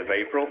 8th of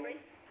April,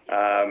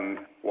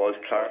 was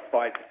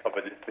clarified to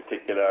cover this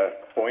particular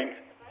point.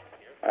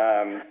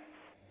 And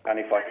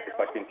if I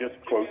can just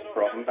quote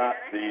from that,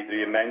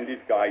 the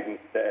amended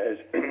guidance says,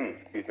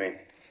 excuse me,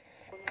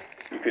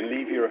 you can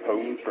leave your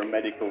home for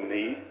medical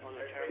need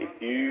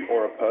if you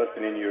or a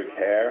person in your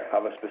care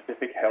have a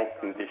specific health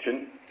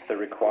condition that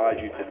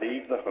requires you to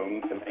leave the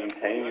home to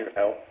maintain your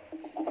health,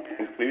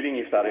 including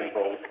if that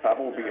involves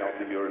travel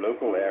beyond your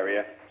local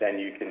area, then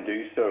you can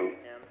do so.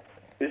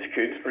 This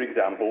could, for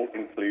example,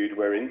 include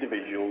where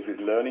individuals with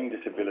learning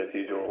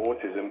disabilities or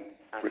autism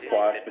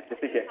require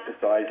specific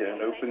exercise in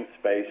an open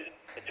space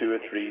 2 or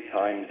 3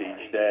 times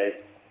each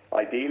day,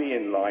 ideally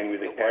in line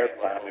with a care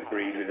plan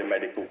agreed with a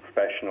medical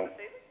professional.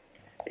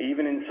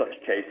 Even in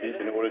such cases,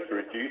 in order to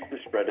reduce the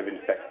spread of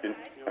infection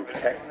and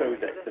protect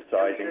those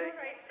exercising,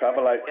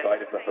 travel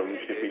outside of the home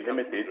should be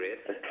limited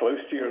as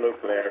close to your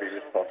local area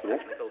as possible,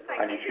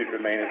 and you should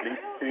remain at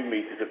least 2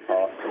 meters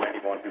apart from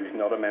anyone who is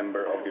not a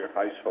member of your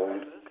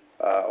household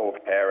or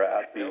carer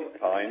at these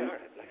times.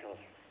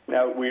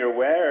 Now, we are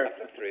aware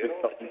there's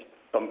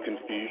some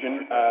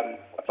confusion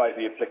about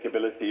the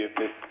applicability of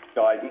this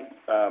guidance,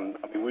 and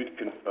we would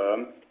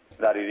confirm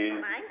that it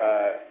is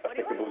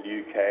applicable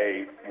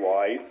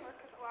UK-wide.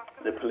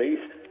 The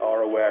police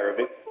are aware of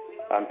it,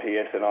 and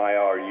PSNI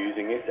are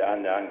using it,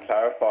 and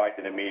clarified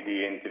in a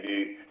media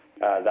interview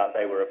that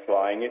they were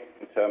applying it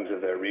in terms of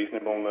their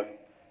reasonableness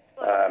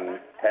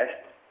tests.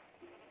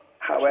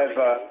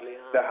 However,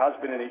 there has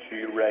been an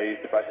issue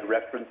raised about the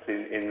reference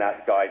in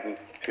that guidance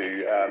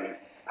to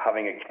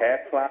having a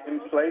care plan in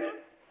place,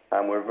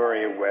 and we're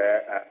very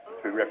aware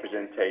through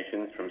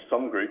representations from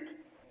some groups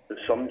that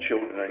some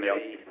children and young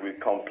people with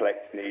complex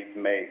needs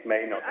may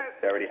not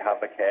necessarily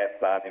have a care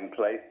plan in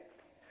place.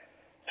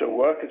 So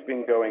work has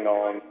been going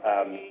on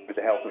with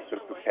the Health and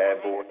Social Care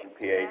Board and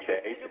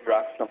PHA to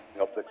draft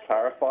something up that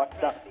clarifies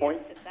that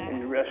point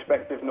in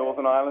respect of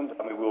Northern Ireland,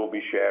 and we will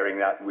be sharing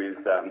that with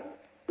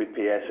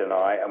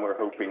PSNI, and we're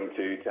hoping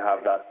to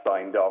have that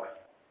signed off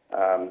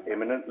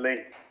imminently.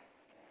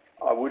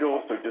 I would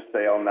also just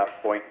say on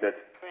that point that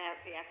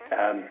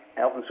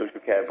Health and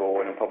Social Care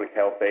Board and Public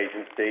Health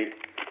Agency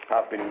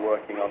have been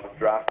working on a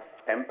draft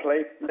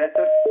template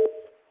letter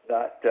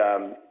that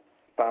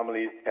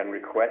families can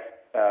request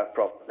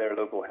from their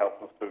local health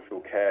and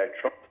social care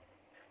trust,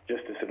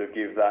 just to sort of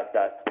give that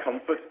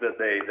comfort that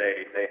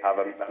they have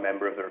a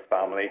member of their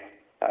family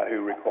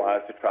who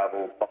requires to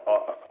travel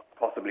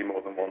possibly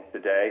more than once a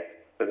day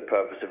for the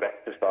purpose of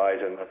exercise,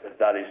 and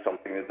that is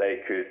something that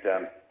they could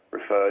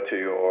refer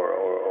to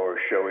or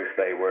show if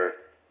they were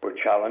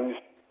challenged.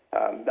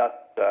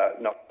 That's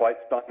not quite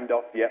signed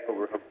off yet, but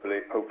we're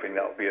hoping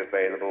that will be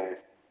available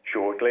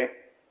shortly.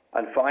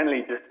 And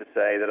finally, just to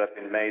say that I've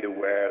been made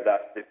aware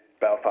that the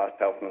Belfast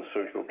Health and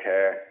Social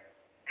Care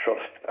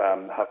Trust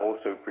have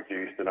also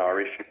produced and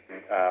are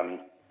issuing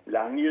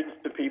lanyards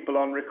to people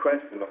on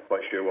request. I'm not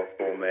quite sure what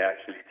form they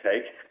actually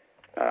take.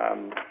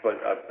 But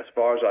as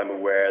far as I'm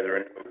aware, there are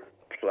no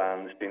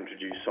plans to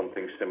introduce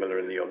something similar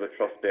in the other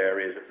trust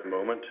areas at the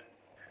moment.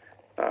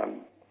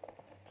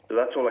 So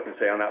that's all I can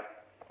say on that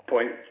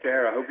point,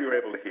 Chair. I hope you were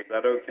able to hear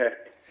that okay.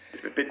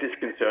 It's a bit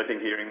disconcerting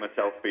hearing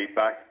myself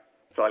feedback,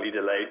 slightly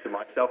delayed to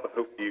myself. I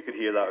hope you could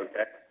hear that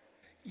okay.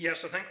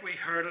 Yes, I think we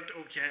heard it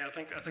okay.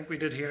 I think we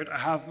did hear it. I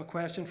have a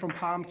question from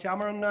Pam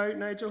Cameron now,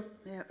 Nigel.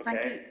 Yeah,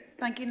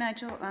 thank you,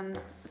 Nigel, and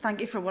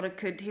thank you for what I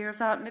could hear of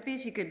that. Maybe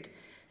if you could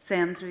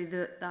send through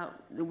the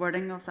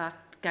wording of that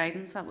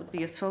guidance, that would be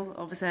useful.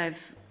 Obviously, I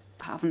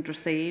haven't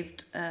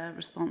received a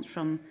response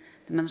from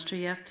the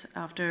Ministry yet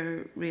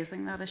after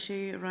raising that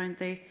issue around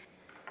the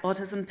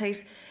autism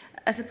piece.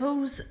 I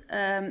suppose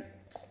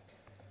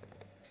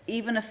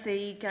even if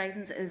the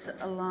guidance is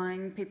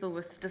allowing people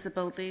with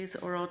disabilities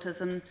or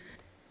autism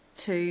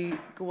to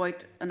go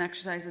out and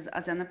exercise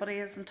as anybody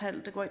is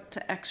entitled to go out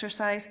to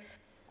exercise,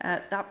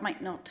 that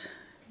might not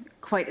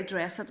quite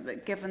address it,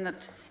 but given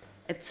that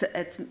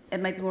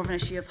it might be more of an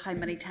issue of how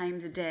many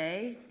times a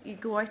day you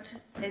go out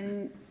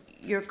in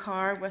your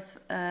car with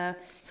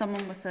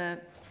someone with a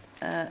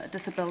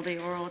disability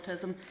or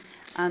autism,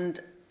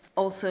 and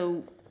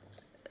also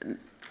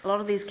a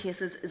lot of these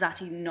cases is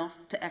actually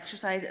not to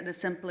exercise. It is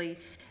simply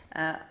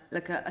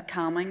like a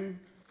calming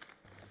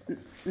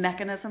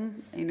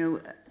mechanism, you know,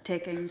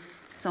 taking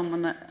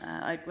someone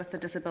out with a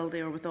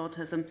disability or with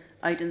autism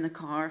out in the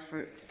car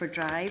for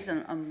drives,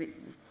 and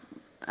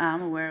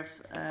I'm aware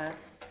of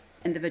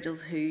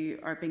individuals who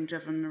are being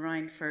driven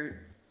around for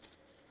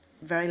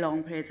very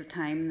long periods of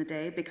time in the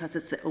day because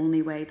it's the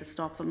only way to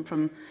stop them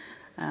from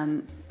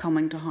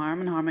coming to harm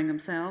and harming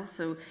themselves.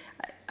 So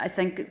I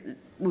think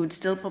we would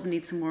still probably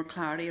need some more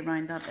clarity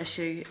around that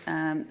issue,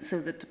 so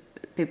that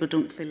people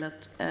don't feel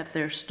that if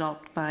they're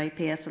stopped by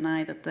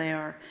PSNI that they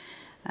are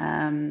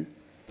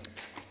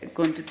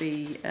going to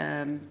be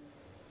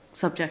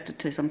subjected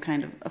to some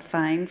kind of a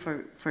fine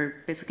for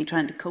basically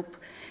trying to cope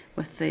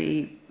with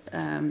the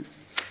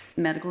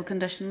medical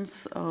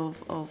conditions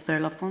of their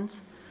loved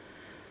ones.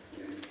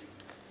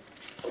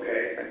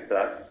 Okay, thanks for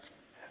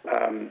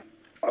that.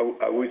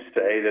 I would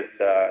say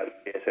that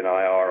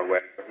PSNI are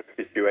aware of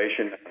the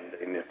situation, and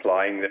in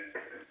applying the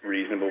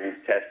reasonable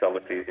test,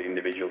 obviously the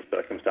individual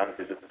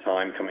circumstances at the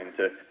time come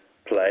into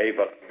play,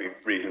 but I'd be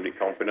reasonably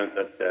confident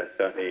that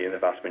certainly in the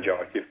vast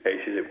majority of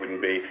cases it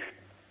wouldn't be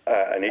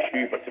an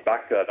issue. But to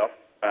back that up,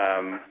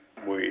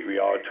 we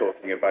are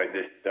talking about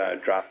this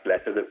draft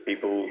letter that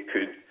people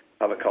could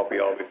have a copy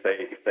of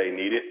if they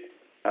need it.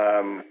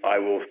 I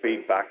will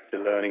feed back to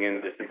Learning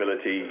and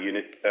Disability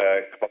Unit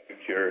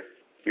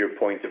your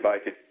point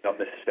about it not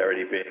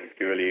necessarily being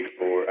purely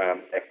for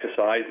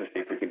exercise, and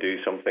see if we can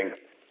do something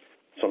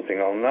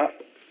on that.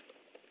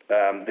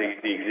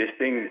 The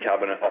existing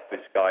Cabinet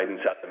Office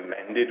guidance as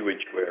amended,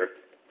 which we're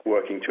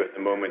working to at the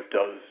moment,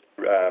 does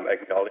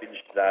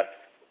acknowledge that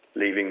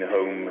leaving the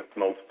home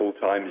multiple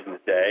times in the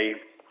day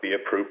be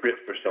appropriate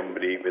for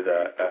somebody with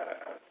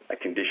a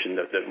condition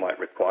that might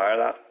require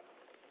that.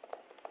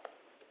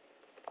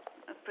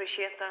 I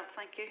appreciate that,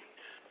 thank you.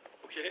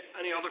 Okay,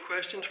 any other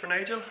questions for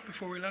Nigel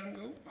before we let him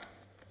go?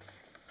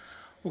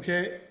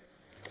 Okay,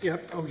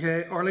 yep,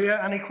 okay.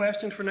 Orlia, any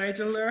questions for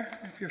Nigel there,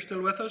 if you're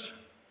still with us?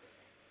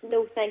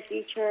 No, thank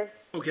you, Chair.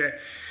 Okay.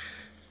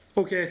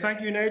 Okay, thank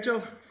you,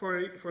 Nigel,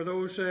 for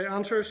those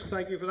answers.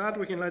 Thank you for that.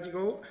 We can let you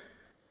go.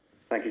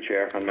 Thank you,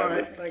 Chair. All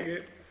right, thank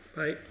you.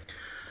 Right.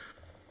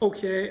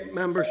 Okay,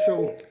 members,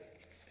 so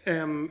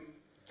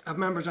have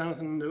members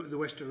anything they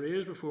wish to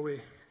raise before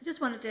we... I just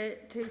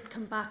wanted to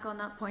come back on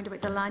that point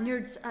about the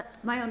lanyards.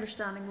 My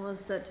understanding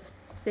was that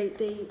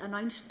they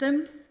announced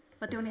them,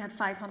 but they only had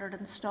 500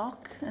 in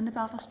stock in the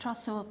Belfast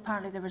Trust. So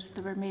apparently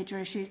there were major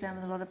issues then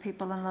with a lot of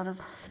people and a lot of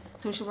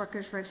social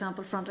workers, for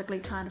example, frantically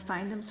trying to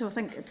find them. So I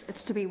think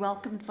it's to be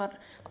welcomed, but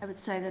I would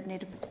say they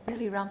need to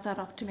really ramp that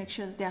up to make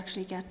sure that they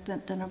actually get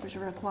the numbers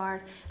that are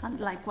required, and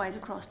likewise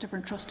across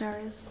different trust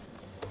areas.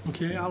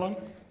 Okay, Alan.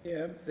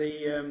 Yeah,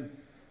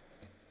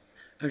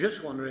 I'm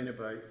just wondering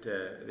about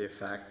the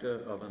effect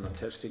of an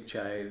autistic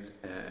child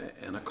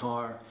in a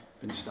car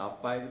being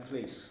stopped by the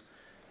police.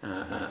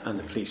 And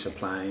the police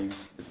applying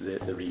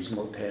the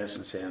reasonable test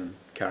and saying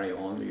carry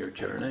on with your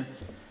journey.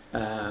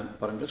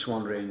 But I'm just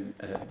wondering,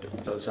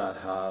 does that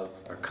have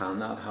or can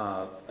that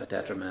have a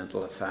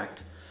detrimental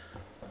effect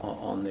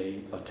on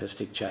the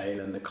autistic child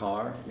in the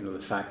car? You know, the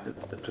fact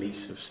that the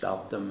police have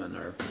stopped them and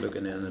are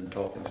looking in and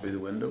talking through the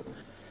window.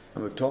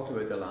 And we've talked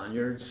about the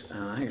lanyards,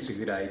 and I think it's a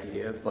good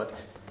idea, but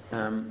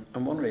I'm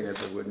wondering if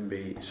there wouldn't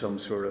be some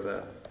sort of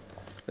a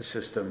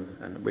system,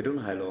 and we don't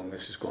know how long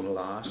this is going to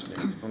last.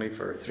 I mean, only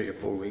for 3 or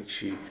 4 weeks.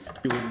 You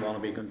wouldn't want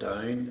to be going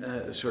down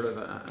this sort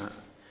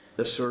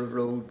of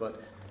road.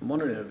 But I'm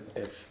wondering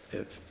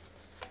if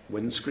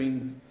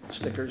windscreen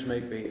stickers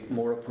might be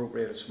more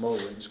appropriate. A small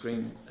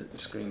windscreen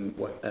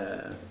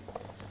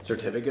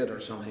certificate or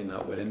something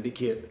that would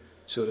indicate,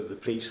 so that the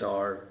police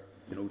are,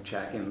 you know,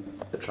 checking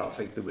the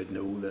traffic, they would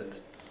know that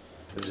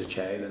there was a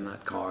child in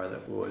that car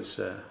that was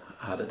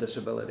had a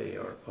disability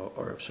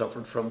or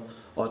suffered from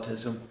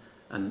autism.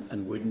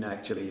 And wouldn't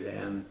actually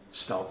then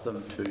stop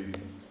them to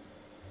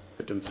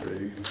put them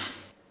through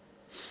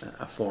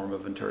a form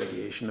of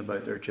interrogation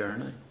about their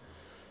journey.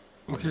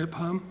 Okay,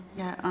 Pam?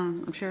 Yeah,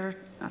 I'm sure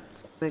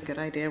that's a good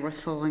idea,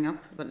 worth following up,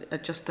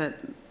 but just to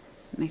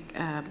make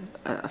a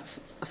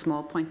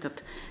small point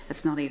that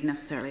it's not even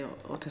necessarily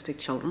autistic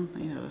children,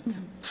 you know, it's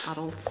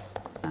adults,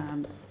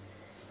 and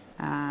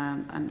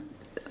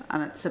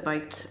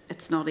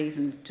it's not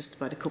even just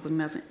about a coping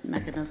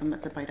mechanism,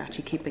 it's about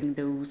actually keeping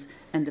those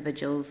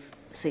individuals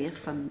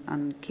safe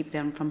and keep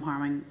them from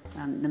harming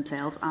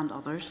themselves and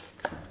others.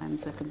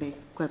 Sometimes there can be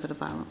quite a bit of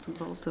violence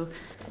involved. So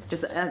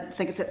I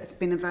think it's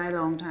been a very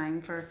long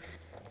time for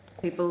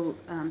people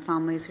and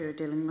families who are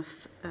dealing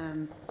with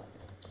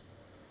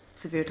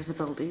severe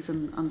disabilities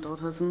and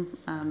autism,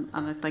 and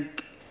I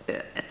think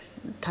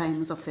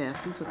time is of the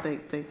essence that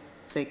they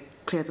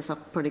clear this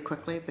up pretty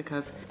quickly,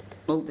 because,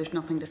 well, there's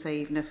nothing to say,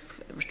 even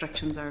if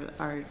restrictions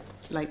are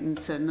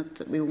lightened soon,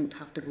 that we won't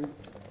have to go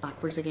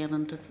backwards again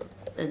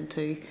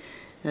into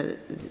the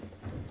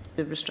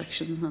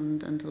restrictions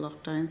and into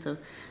lockdown. So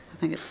I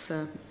think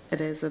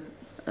it is a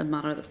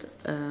matter that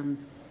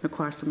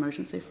requires some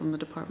urgency from the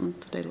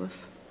department to deal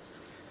with.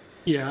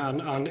 Yeah,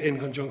 and in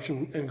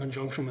conjunction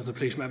with the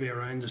police, maybe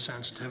around the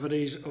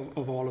sensitivities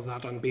of all of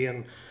that, and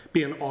being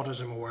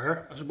autism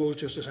aware, I suppose,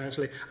 just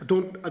essentially. I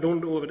don't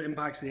know if it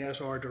impacts the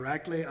SR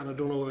directly, and I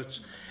don't know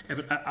if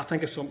I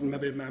think it's something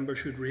maybe members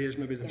should raise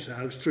maybe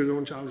themselves through their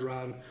own channels,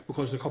 around,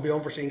 because there could be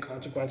unforeseen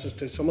consequences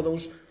to some of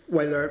those.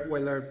 While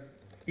they're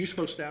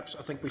useful steps,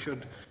 I think we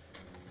should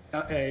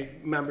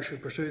members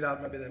should pursue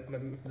that maybe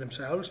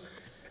themselves.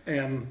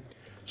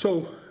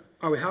 So.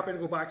 Are we happy to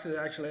go back to the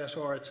actual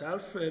SR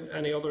itself?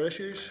 Any other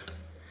issues?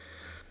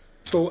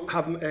 So,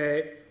 can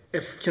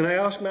I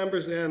ask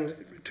members then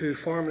to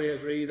formally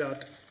agree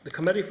that the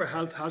Committee for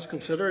Health has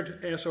considered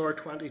SR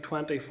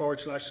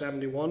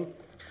 2020/71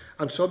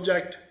 and,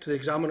 subject to the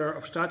Examiner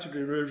of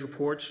Statutory Rules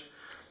reports,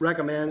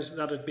 recommends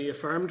that it be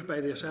affirmed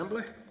by the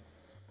Assembly?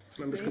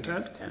 Members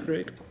content?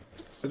 Agreed.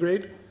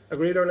 Agreed?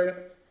 Agreed, Orlia?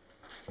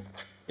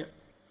 Yeah.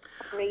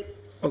 Agreed.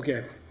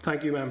 Okay.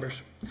 Thank you,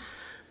 members.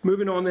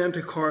 Moving on then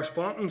to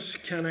correspondence,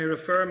 can I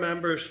refer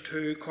members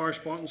to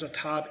correspondence at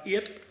tab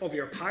 8 of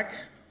your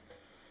pack,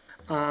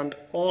 and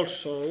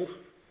also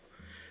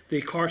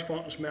the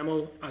correspondence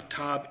memo at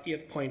tab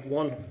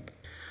 8.1.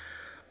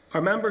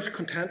 Are members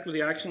content with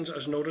the actions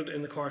as noted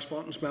in the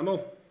correspondence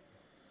memo?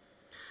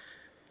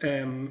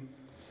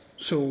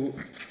 So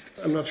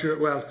I'm not sure.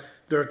 Well,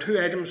 there are 2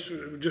 items,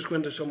 just go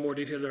into some more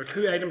detail. There are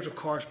 2 items of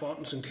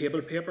correspondence and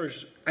table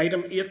papers.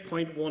 Item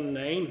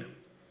 8.19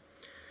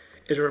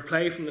 is a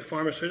reply from the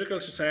Pharmaceutical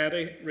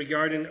Society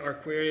regarding our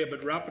query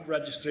about rapid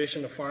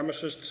registration of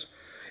pharmacists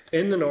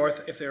in the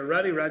North if they are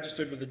already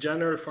registered with the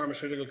General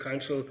Pharmaceutical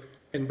Council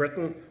in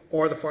Britain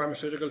or the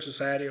Pharmaceutical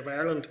Society of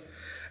Ireland.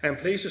 I am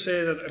pleased to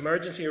say that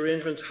emergency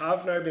arrangements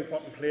have now been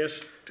put in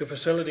place to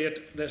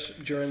facilitate this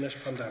during this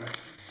pandemic.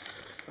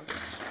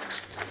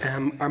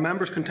 Are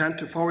members content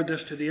to forward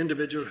this to the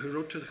individual who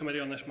wrote to the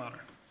committee on this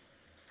matter?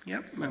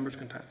 Yep, members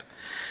content.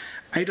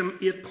 Item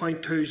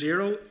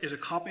 8.20 is a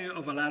copy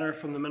of a letter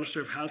from the Minister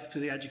of Health to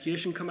the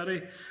Education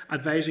Committee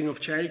advising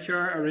of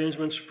childcare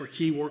arrangements for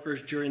key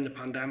workers during the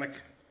pandemic.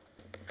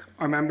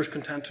 Are members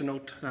content to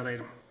note that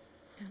item?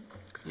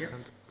 Yeah.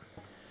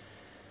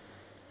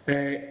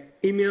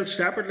 Emailed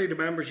separately to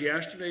members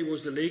yesterday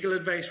was the legal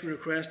advice we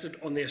requested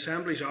on the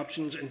Assembly's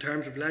options in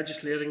terms of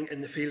legislating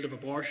in the field of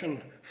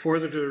abortion,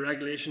 further to the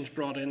regulations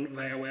brought in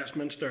via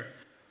Westminster.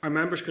 Are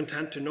members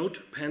content to note,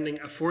 pending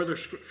a further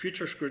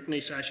future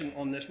scrutiny session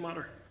on this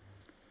matter?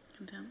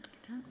 Content.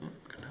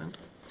 Content.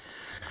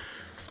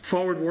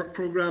 Forward work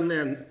programme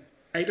then,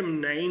 item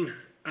 9,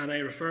 and I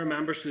refer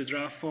members to the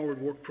draft forward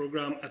work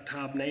programme at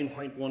tab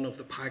 9.1 of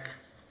the pack.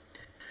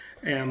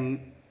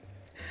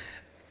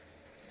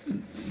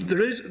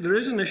 There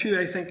is an issue,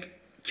 I think,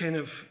 kind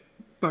of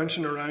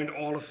bouncing around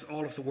all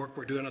of the work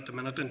we're doing at the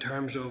minute in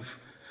terms of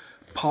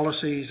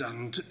policies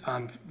and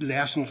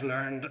lessons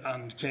learned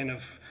and kind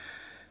of,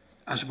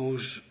 I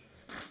suppose,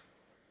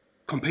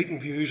 competing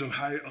views on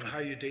how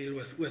you deal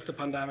with the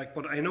pandemic.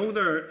 But I know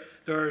there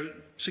are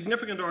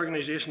significant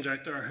organisations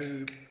out there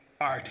who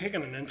are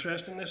taking an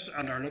interest in this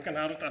and are looking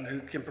at it and who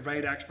can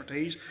provide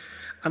expertise.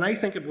 And I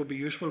think it would be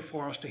useful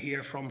for us to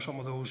hear from some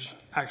of those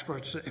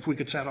experts if we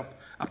could set up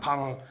a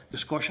panel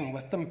discussion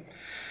with them.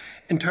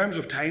 In terms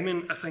of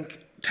timing, I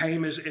think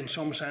time is in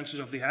some senses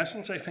of the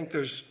essence. I think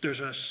there's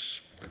a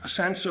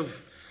sense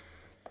of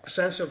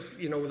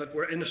that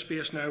we're in a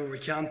space now where we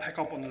can pick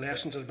up on the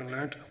lessons that have been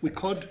learned. We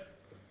could,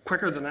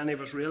 quicker than any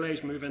of us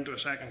realise, move into a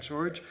second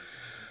surge.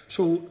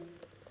 So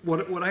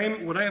what I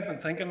have been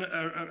thinking,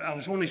 and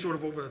it's only sort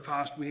of over the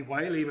past wee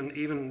while,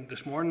 even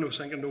this morning I was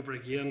thinking over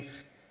again,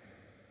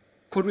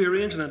 could we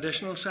arrange an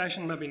additional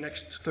session maybe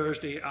next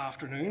Thursday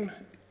afternoon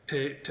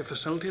to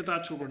facilitate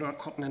that, so we're not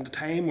cutting into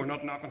time, we're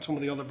not knocking some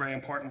of the other very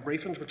important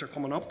briefings which are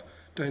coming up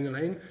down the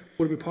line?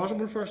 Would it be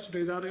possible for us to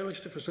do that,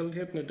 Eilish, to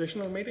facilitate an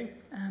additional meeting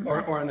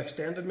or an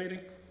extended meeting?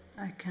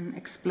 I can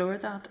explore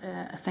that.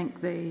 I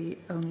think the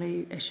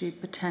only issue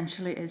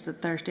potentially is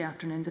that Thursday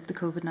afternoons, if the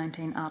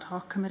COVID-19 ad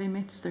hoc committee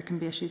meets, there can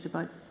be issues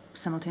about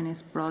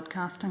simultaneous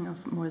broadcasting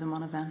of more than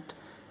one event,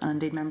 and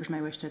indeed members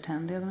may wish to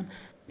attend the other one.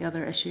 The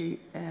other issue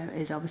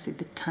is obviously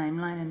the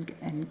timeline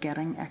in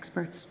getting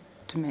experts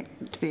to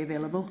be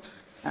available.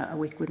 A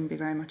week wouldn't be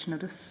very much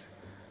notice.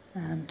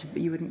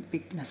 You wouldn't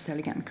be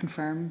necessarily getting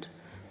confirmed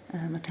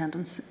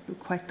attendance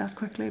quite that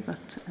quickly, but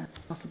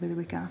possibly the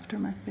week after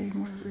might be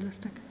more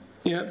realistic.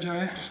 Yeah,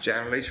 Jerry. Just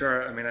generally,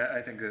 sure. I mean,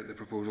 I think that the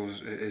proposal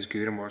is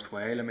good and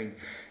worthwhile. I mean,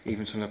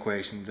 even some of the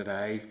questions that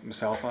I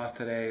myself asked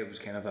today, it was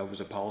kind of, that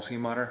was a policy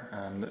matter,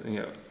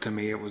 and to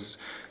me it was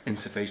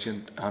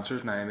insufficient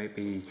answers. Now, I might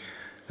be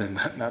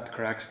not the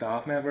correct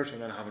staff members, we're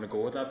not having to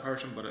go with that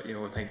person, but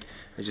I think,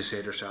 as you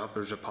said yourself,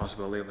 there's a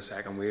possibility of a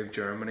second wave.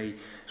 Germany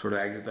sort of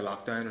exited the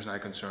lockdown. There's now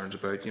concerns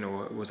about,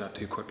 was that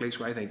too quickly?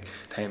 So I think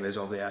time is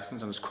of the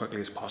essence, and as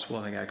quickly as possible,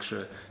 I think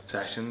extra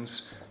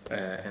sessions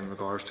in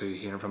regards to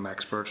hearing from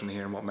experts and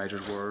hearing what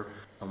measures were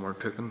and weren't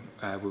taken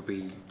would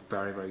be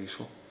very, very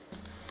useful.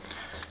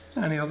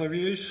 Any other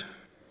views?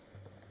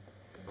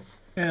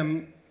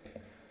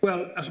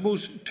 Well, I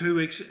suppose 2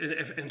 weeks.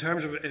 In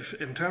terms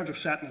of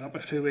setting it up,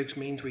 if 2 weeks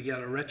means we get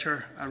a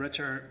richer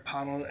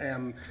panel,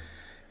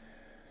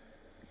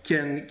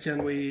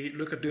 can we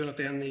look at doing it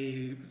then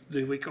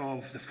the week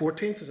of the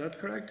 14th? Is that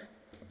correct?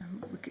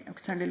 We can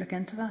certainly look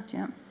into that.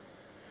 Yeah.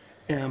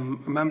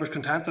 Members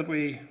content that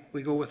we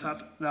go with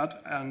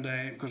that, and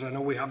because I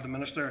know we have the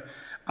Minister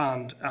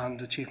and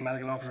the Chief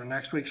Medical Officer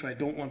next week, so I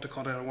don't want to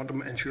cut it. I want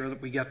to ensure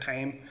that we get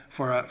time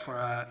for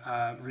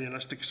a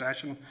realistic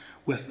session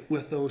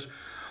with those.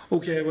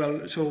 Okay,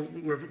 well, so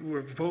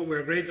we're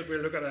agreed that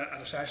we'll look at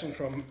a session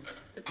from.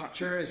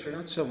 Chair, is there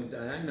not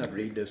I not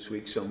read this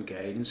week some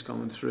guidance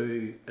coming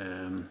through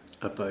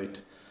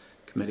about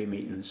committee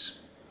meetings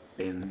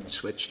being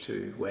switched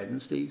to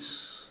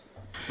Wednesdays,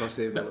 plus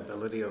the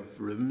availability of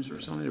rooms or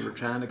something? They were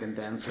trying to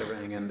condense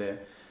everything into.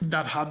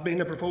 That had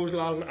been a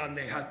proposal, Alan, and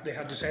they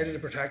had decided to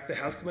protect the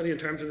Health Committee in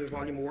terms of the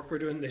volume of work we're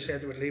doing. They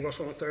said they would leave us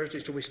on a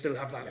Thursday, so we still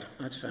have that. Yeah,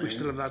 that's fine. We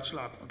still have that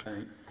slot.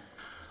 Fine.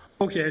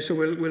 Okay, so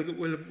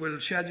we'll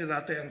schedule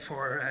that then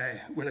for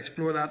we'll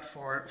explore that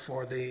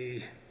for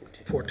the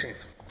 14th.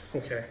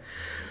 Okay,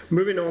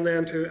 moving on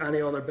then to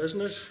any other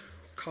business.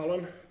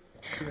 Colin,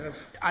 you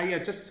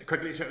have. Just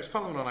quickly, I was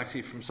following on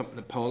actually from something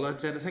that Paul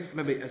had said. I think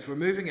maybe as we're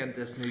moving into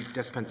this new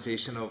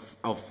dispensation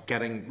of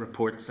getting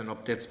reports and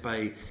updates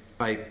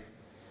by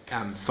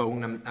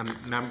phone,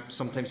 and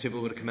sometimes people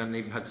would have come in and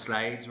even had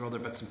slides or other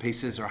bits and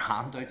pieces or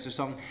handouts or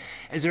something.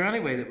 Is there any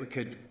way that we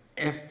could,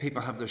 if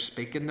people have their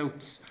speaking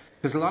notes?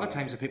 Because a lot of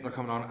times if people are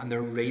coming on and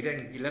they're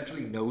reading, you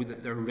literally know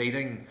that they're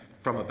reading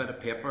from a bit of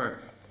paper,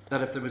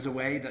 that if there was a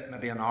way that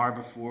maybe an hour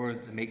before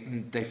the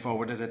meeting they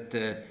forwarded it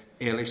to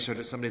Eilish or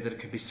to somebody, that it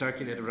could be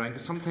circulated around.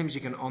 Because sometimes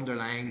you can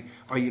underline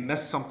or you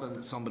miss something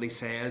that somebody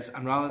says,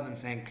 and rather than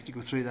saying, could you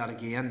go through that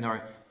again,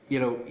 or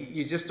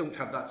you just don't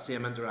have that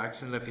same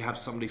interaction if you have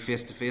somebody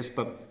face to face.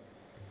 But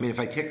I mean, if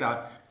I take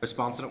that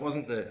response, and it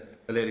wasn't the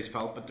lady's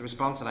fault, but the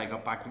response that I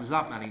got back, there was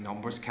that many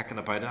numbers kicking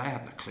about it. I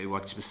hadn't a clue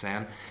what she was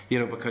saying,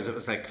 because it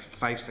was like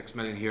 5-6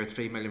 million here,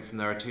 3 million from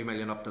there, 2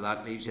 million up to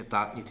that, leaves you at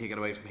that, and you take it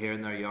away from here,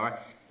 and there you are.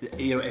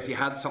 If you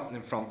had something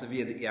in front of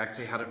you that you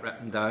actually had it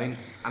written down,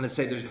 and I'd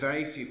say there's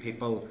very few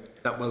people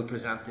that will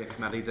present to a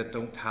committee that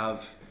don't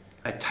have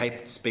a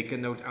typed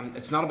speaking note, and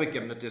it's not about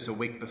giving it to us a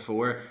week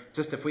before,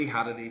 just if we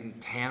had it even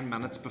 10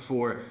 minutes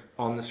before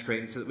on the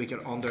screen so that we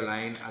could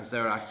underline as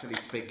they're actually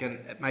speaking,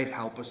 it might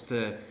help us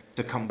to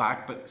come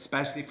back. But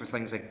especially for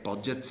things like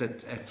budgets,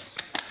 it's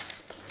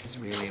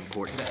really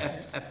important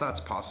if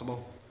that's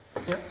possible.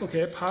 Yeah,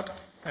 okay, Pat.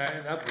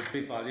 That would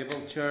be valuable,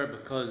 Chair,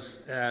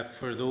 because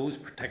for those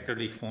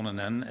particularly phoning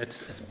in,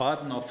 it's bad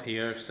enough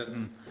here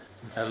sitting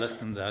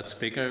listening to that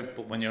speaker,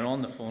 but when you're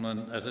on the phone,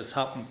 and it has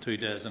happened 2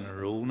 days in a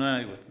row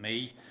now with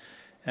me,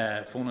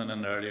 phoning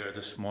in earlier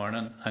this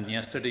morning and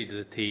yesterday to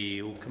the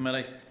TEO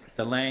committee,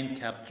 the line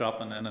kept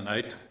dropping in and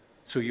out,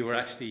 so you were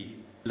actually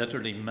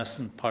literally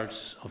missing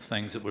parts of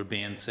things that were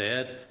being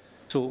said.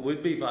 So it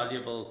would be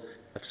valuable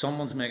if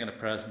someone's making a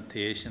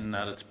presentation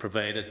that it's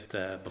provided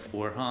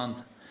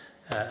beforehand,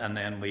 and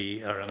then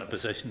we are in a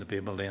position to be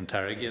able to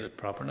interrogate it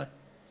properly.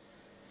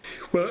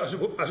 Well, I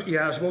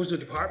suppose the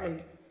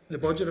department, the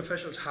budget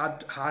officials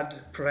had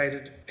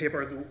provided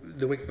paper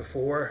the week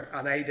before,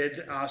 and I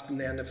did ask them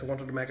then if they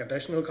wanted to make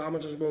additional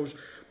comments, I suppose.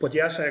 But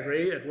yes, I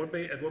agree, it would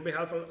be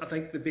helpful. I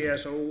think the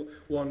BSO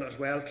one as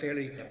well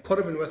clearly could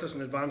have been with us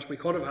in advance. We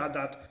could have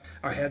had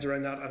our heads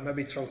around that and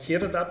maybe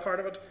truncated that part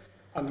of it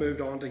and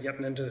moved on to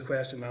getting into the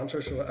question and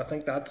answer. So I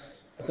think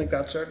that's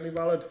certainly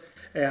valid.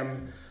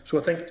 So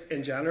I think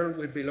in general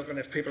we'd be looking,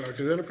 if people are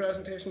doing a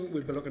presentation,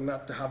 we'd be looking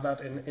at to have that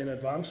in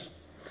advance.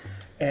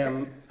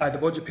 The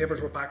budget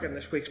papers were back in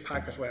this week's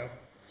pack as well.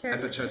 Sure.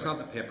 But sure, it's not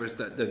the papers,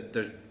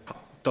 there's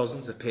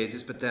dozens of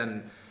pages, but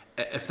then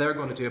if they're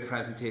going to do a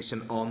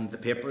presentation on the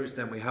papers,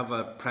 then we have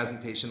a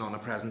presentation on a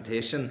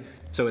presentation.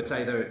 So it's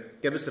either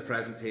give us the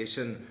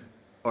presentation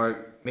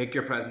or make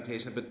your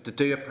presentation, but to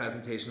do a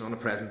presentation on a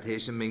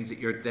presentation means that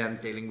you're then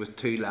dealing with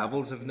 2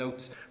 levels of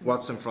notes,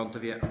 what's in front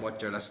of you and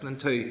what you're listening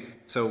to.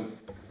 So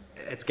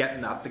it's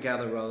getting that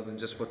together rather than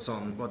just what's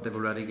on what they've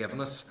already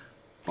given us.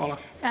 Paula.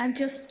 I'm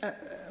just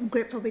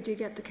grateful we do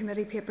get the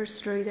committee papers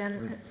through then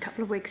in a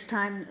couple of weeks'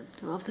 time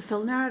of the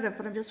full narrative,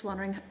 but I'm just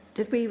wondering,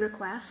 did we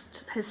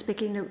request his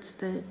speaking notes,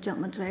 the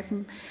gentleman today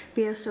from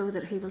BSO,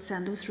 that he will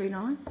send those through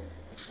now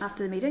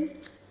after the meeting?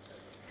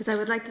 Because I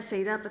would like to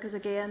see that, because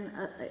again,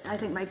 I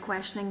think my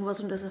questioning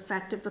wasn't as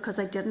effective because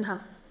I didn't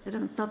have it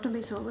in front of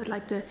me, so I would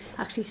like to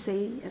actually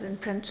see it in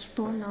print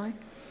form now.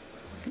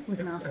 We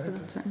can ask for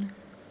that, certainly.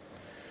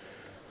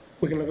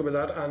 We can look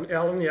about that. And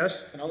Ellen,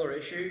 yes? Another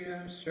issue,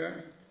 Mr.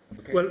 Chair?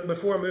 Okay. Well,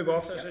 before I move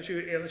off this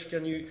issue, Ailish,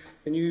 can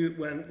you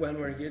when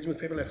we're engaging with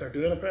people, if they're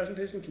doing a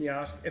presentation, can you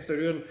ask if they're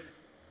doing,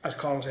 as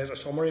Colin says, a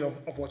summary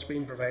of what's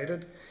being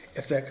provided,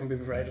 if that can be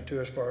provided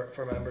to us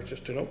for members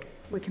just to note?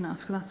 We can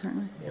ask for that,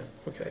 certainly. Yeah,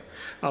 okay.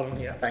 Alan,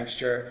 yeah. Thanks,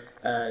 Chair.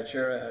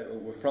 Chair,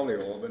 we've probably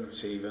all been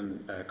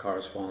receiving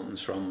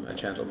correspondence from a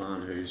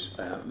gentleman whose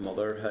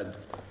mother had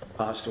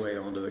passed away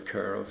under the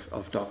care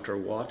of Dr.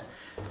 Watt.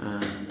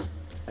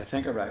 I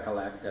think I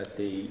recollect that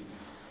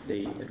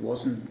it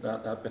wasn't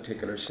that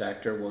particular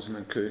sector wasn't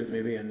included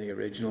maybe in the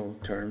original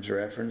terms of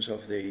reference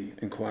of the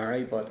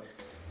inquiry, but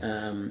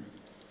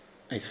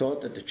I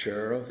thought that the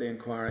chair of the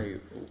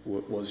inquiry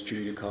was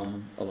due to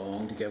come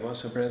along to give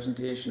us a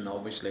presentation.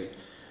 Obviously,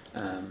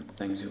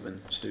 things have been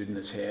stood in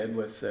its head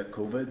with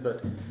COVID,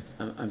 but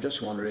I'm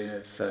just wondering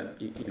if I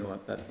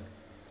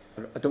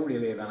don't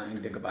really have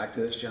anything to go back to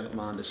this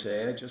gentleman to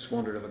say. I just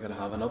wondered if I could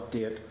have an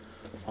update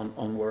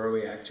on where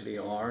we actually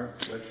are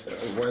with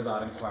where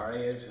that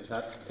inquiry is. Is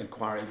that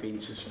inquiry being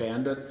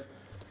suspended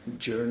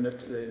during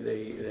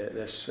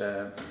this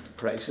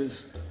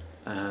crisis?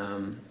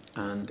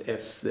 And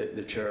if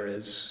the chair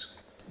is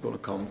going to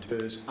come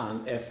to us,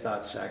 and if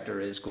that sector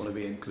is going to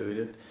be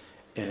included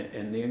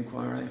in the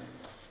inquiry.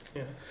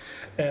 Yeah,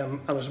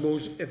 and I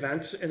suppose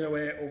events in a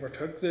way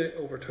overtook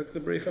the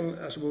briefing,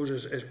 I suppose,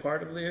 is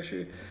part of the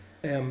issue.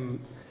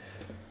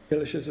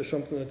 Ailish, is there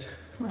something that...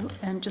 Well,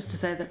 just to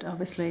say that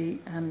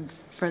obviously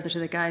further to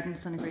the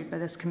guidance and agreed by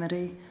this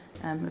committee,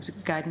 it was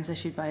guidance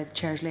issued by the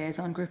Chair's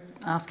Liaison Group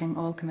asking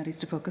all committees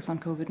to focus on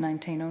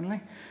COVID-19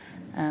 only,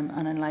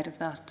 and in light of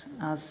that,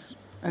 as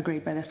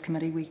agreed by this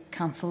committee, we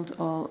cancelled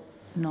all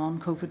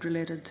non-COVID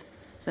related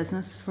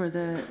business for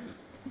the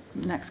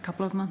next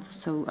couple of months.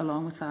 So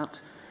along with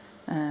that,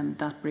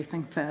 that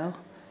briefing fell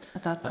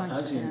at that point.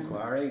 As the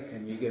inquiry,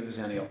 can you give us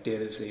any update?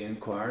 Is the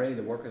inquiry,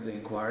 the work of the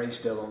inquiry,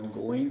 still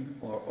ongoing,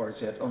 or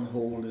is it on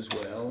hold as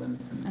well?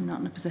 I'm not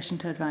in a position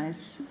to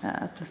advise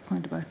at this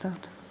point about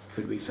that.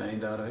 Could we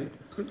find that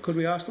out? Could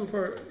we ask them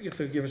if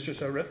they give us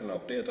just a written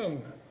update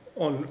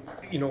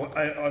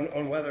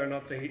on whether or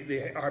not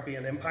they are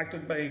being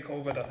impacted by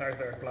COVID and how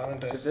they're planning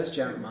to... Because this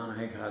gentleman, I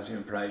think, has the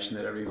impression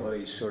that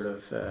everybody's sort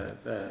of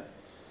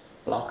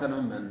blocking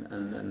him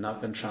and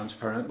not been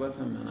transparent with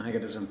him, and I think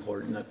it is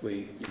important that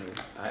we,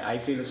 I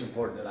feel it's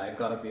important that I've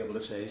got to be able to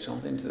say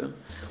something to him.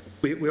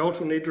 We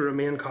also need to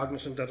remain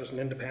cognizant that it's an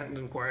independent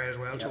inquiry as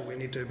well, so we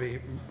need to be,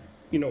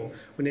 we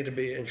need to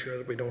be ensure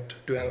that we don't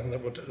do anything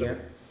that would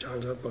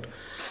challenge that. But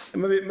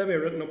maybe a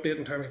written update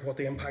in terms of what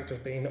the impact has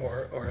been,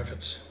 or if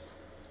it's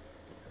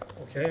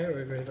okay.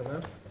 We agreed on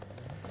that.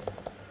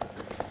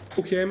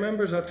 Okay,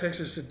 members, that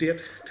takes us to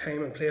date,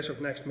 time, and place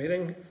of next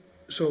meeting.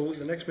 So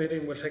the next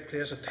meeting will take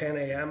place at 10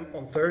 a.m.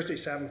 on Thursday,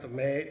 7th of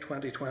May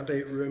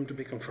 2020, room to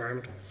be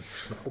confirmed.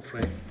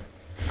 Hopefully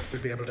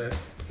we'll be able to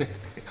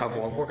have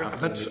one working a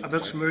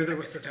bit smoother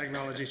with the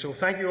technology. So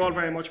thank you all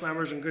very much,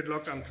 members, and good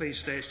luck, and please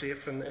stay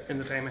safe in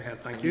the time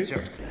ahead. Thank you.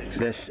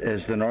 This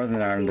is the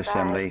Northern Ireland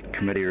Assembly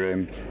Committee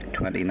Room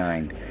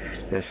 29.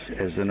 This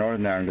is the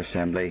Northern Ireland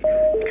Assembly,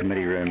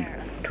 Committee Room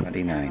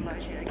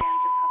 29.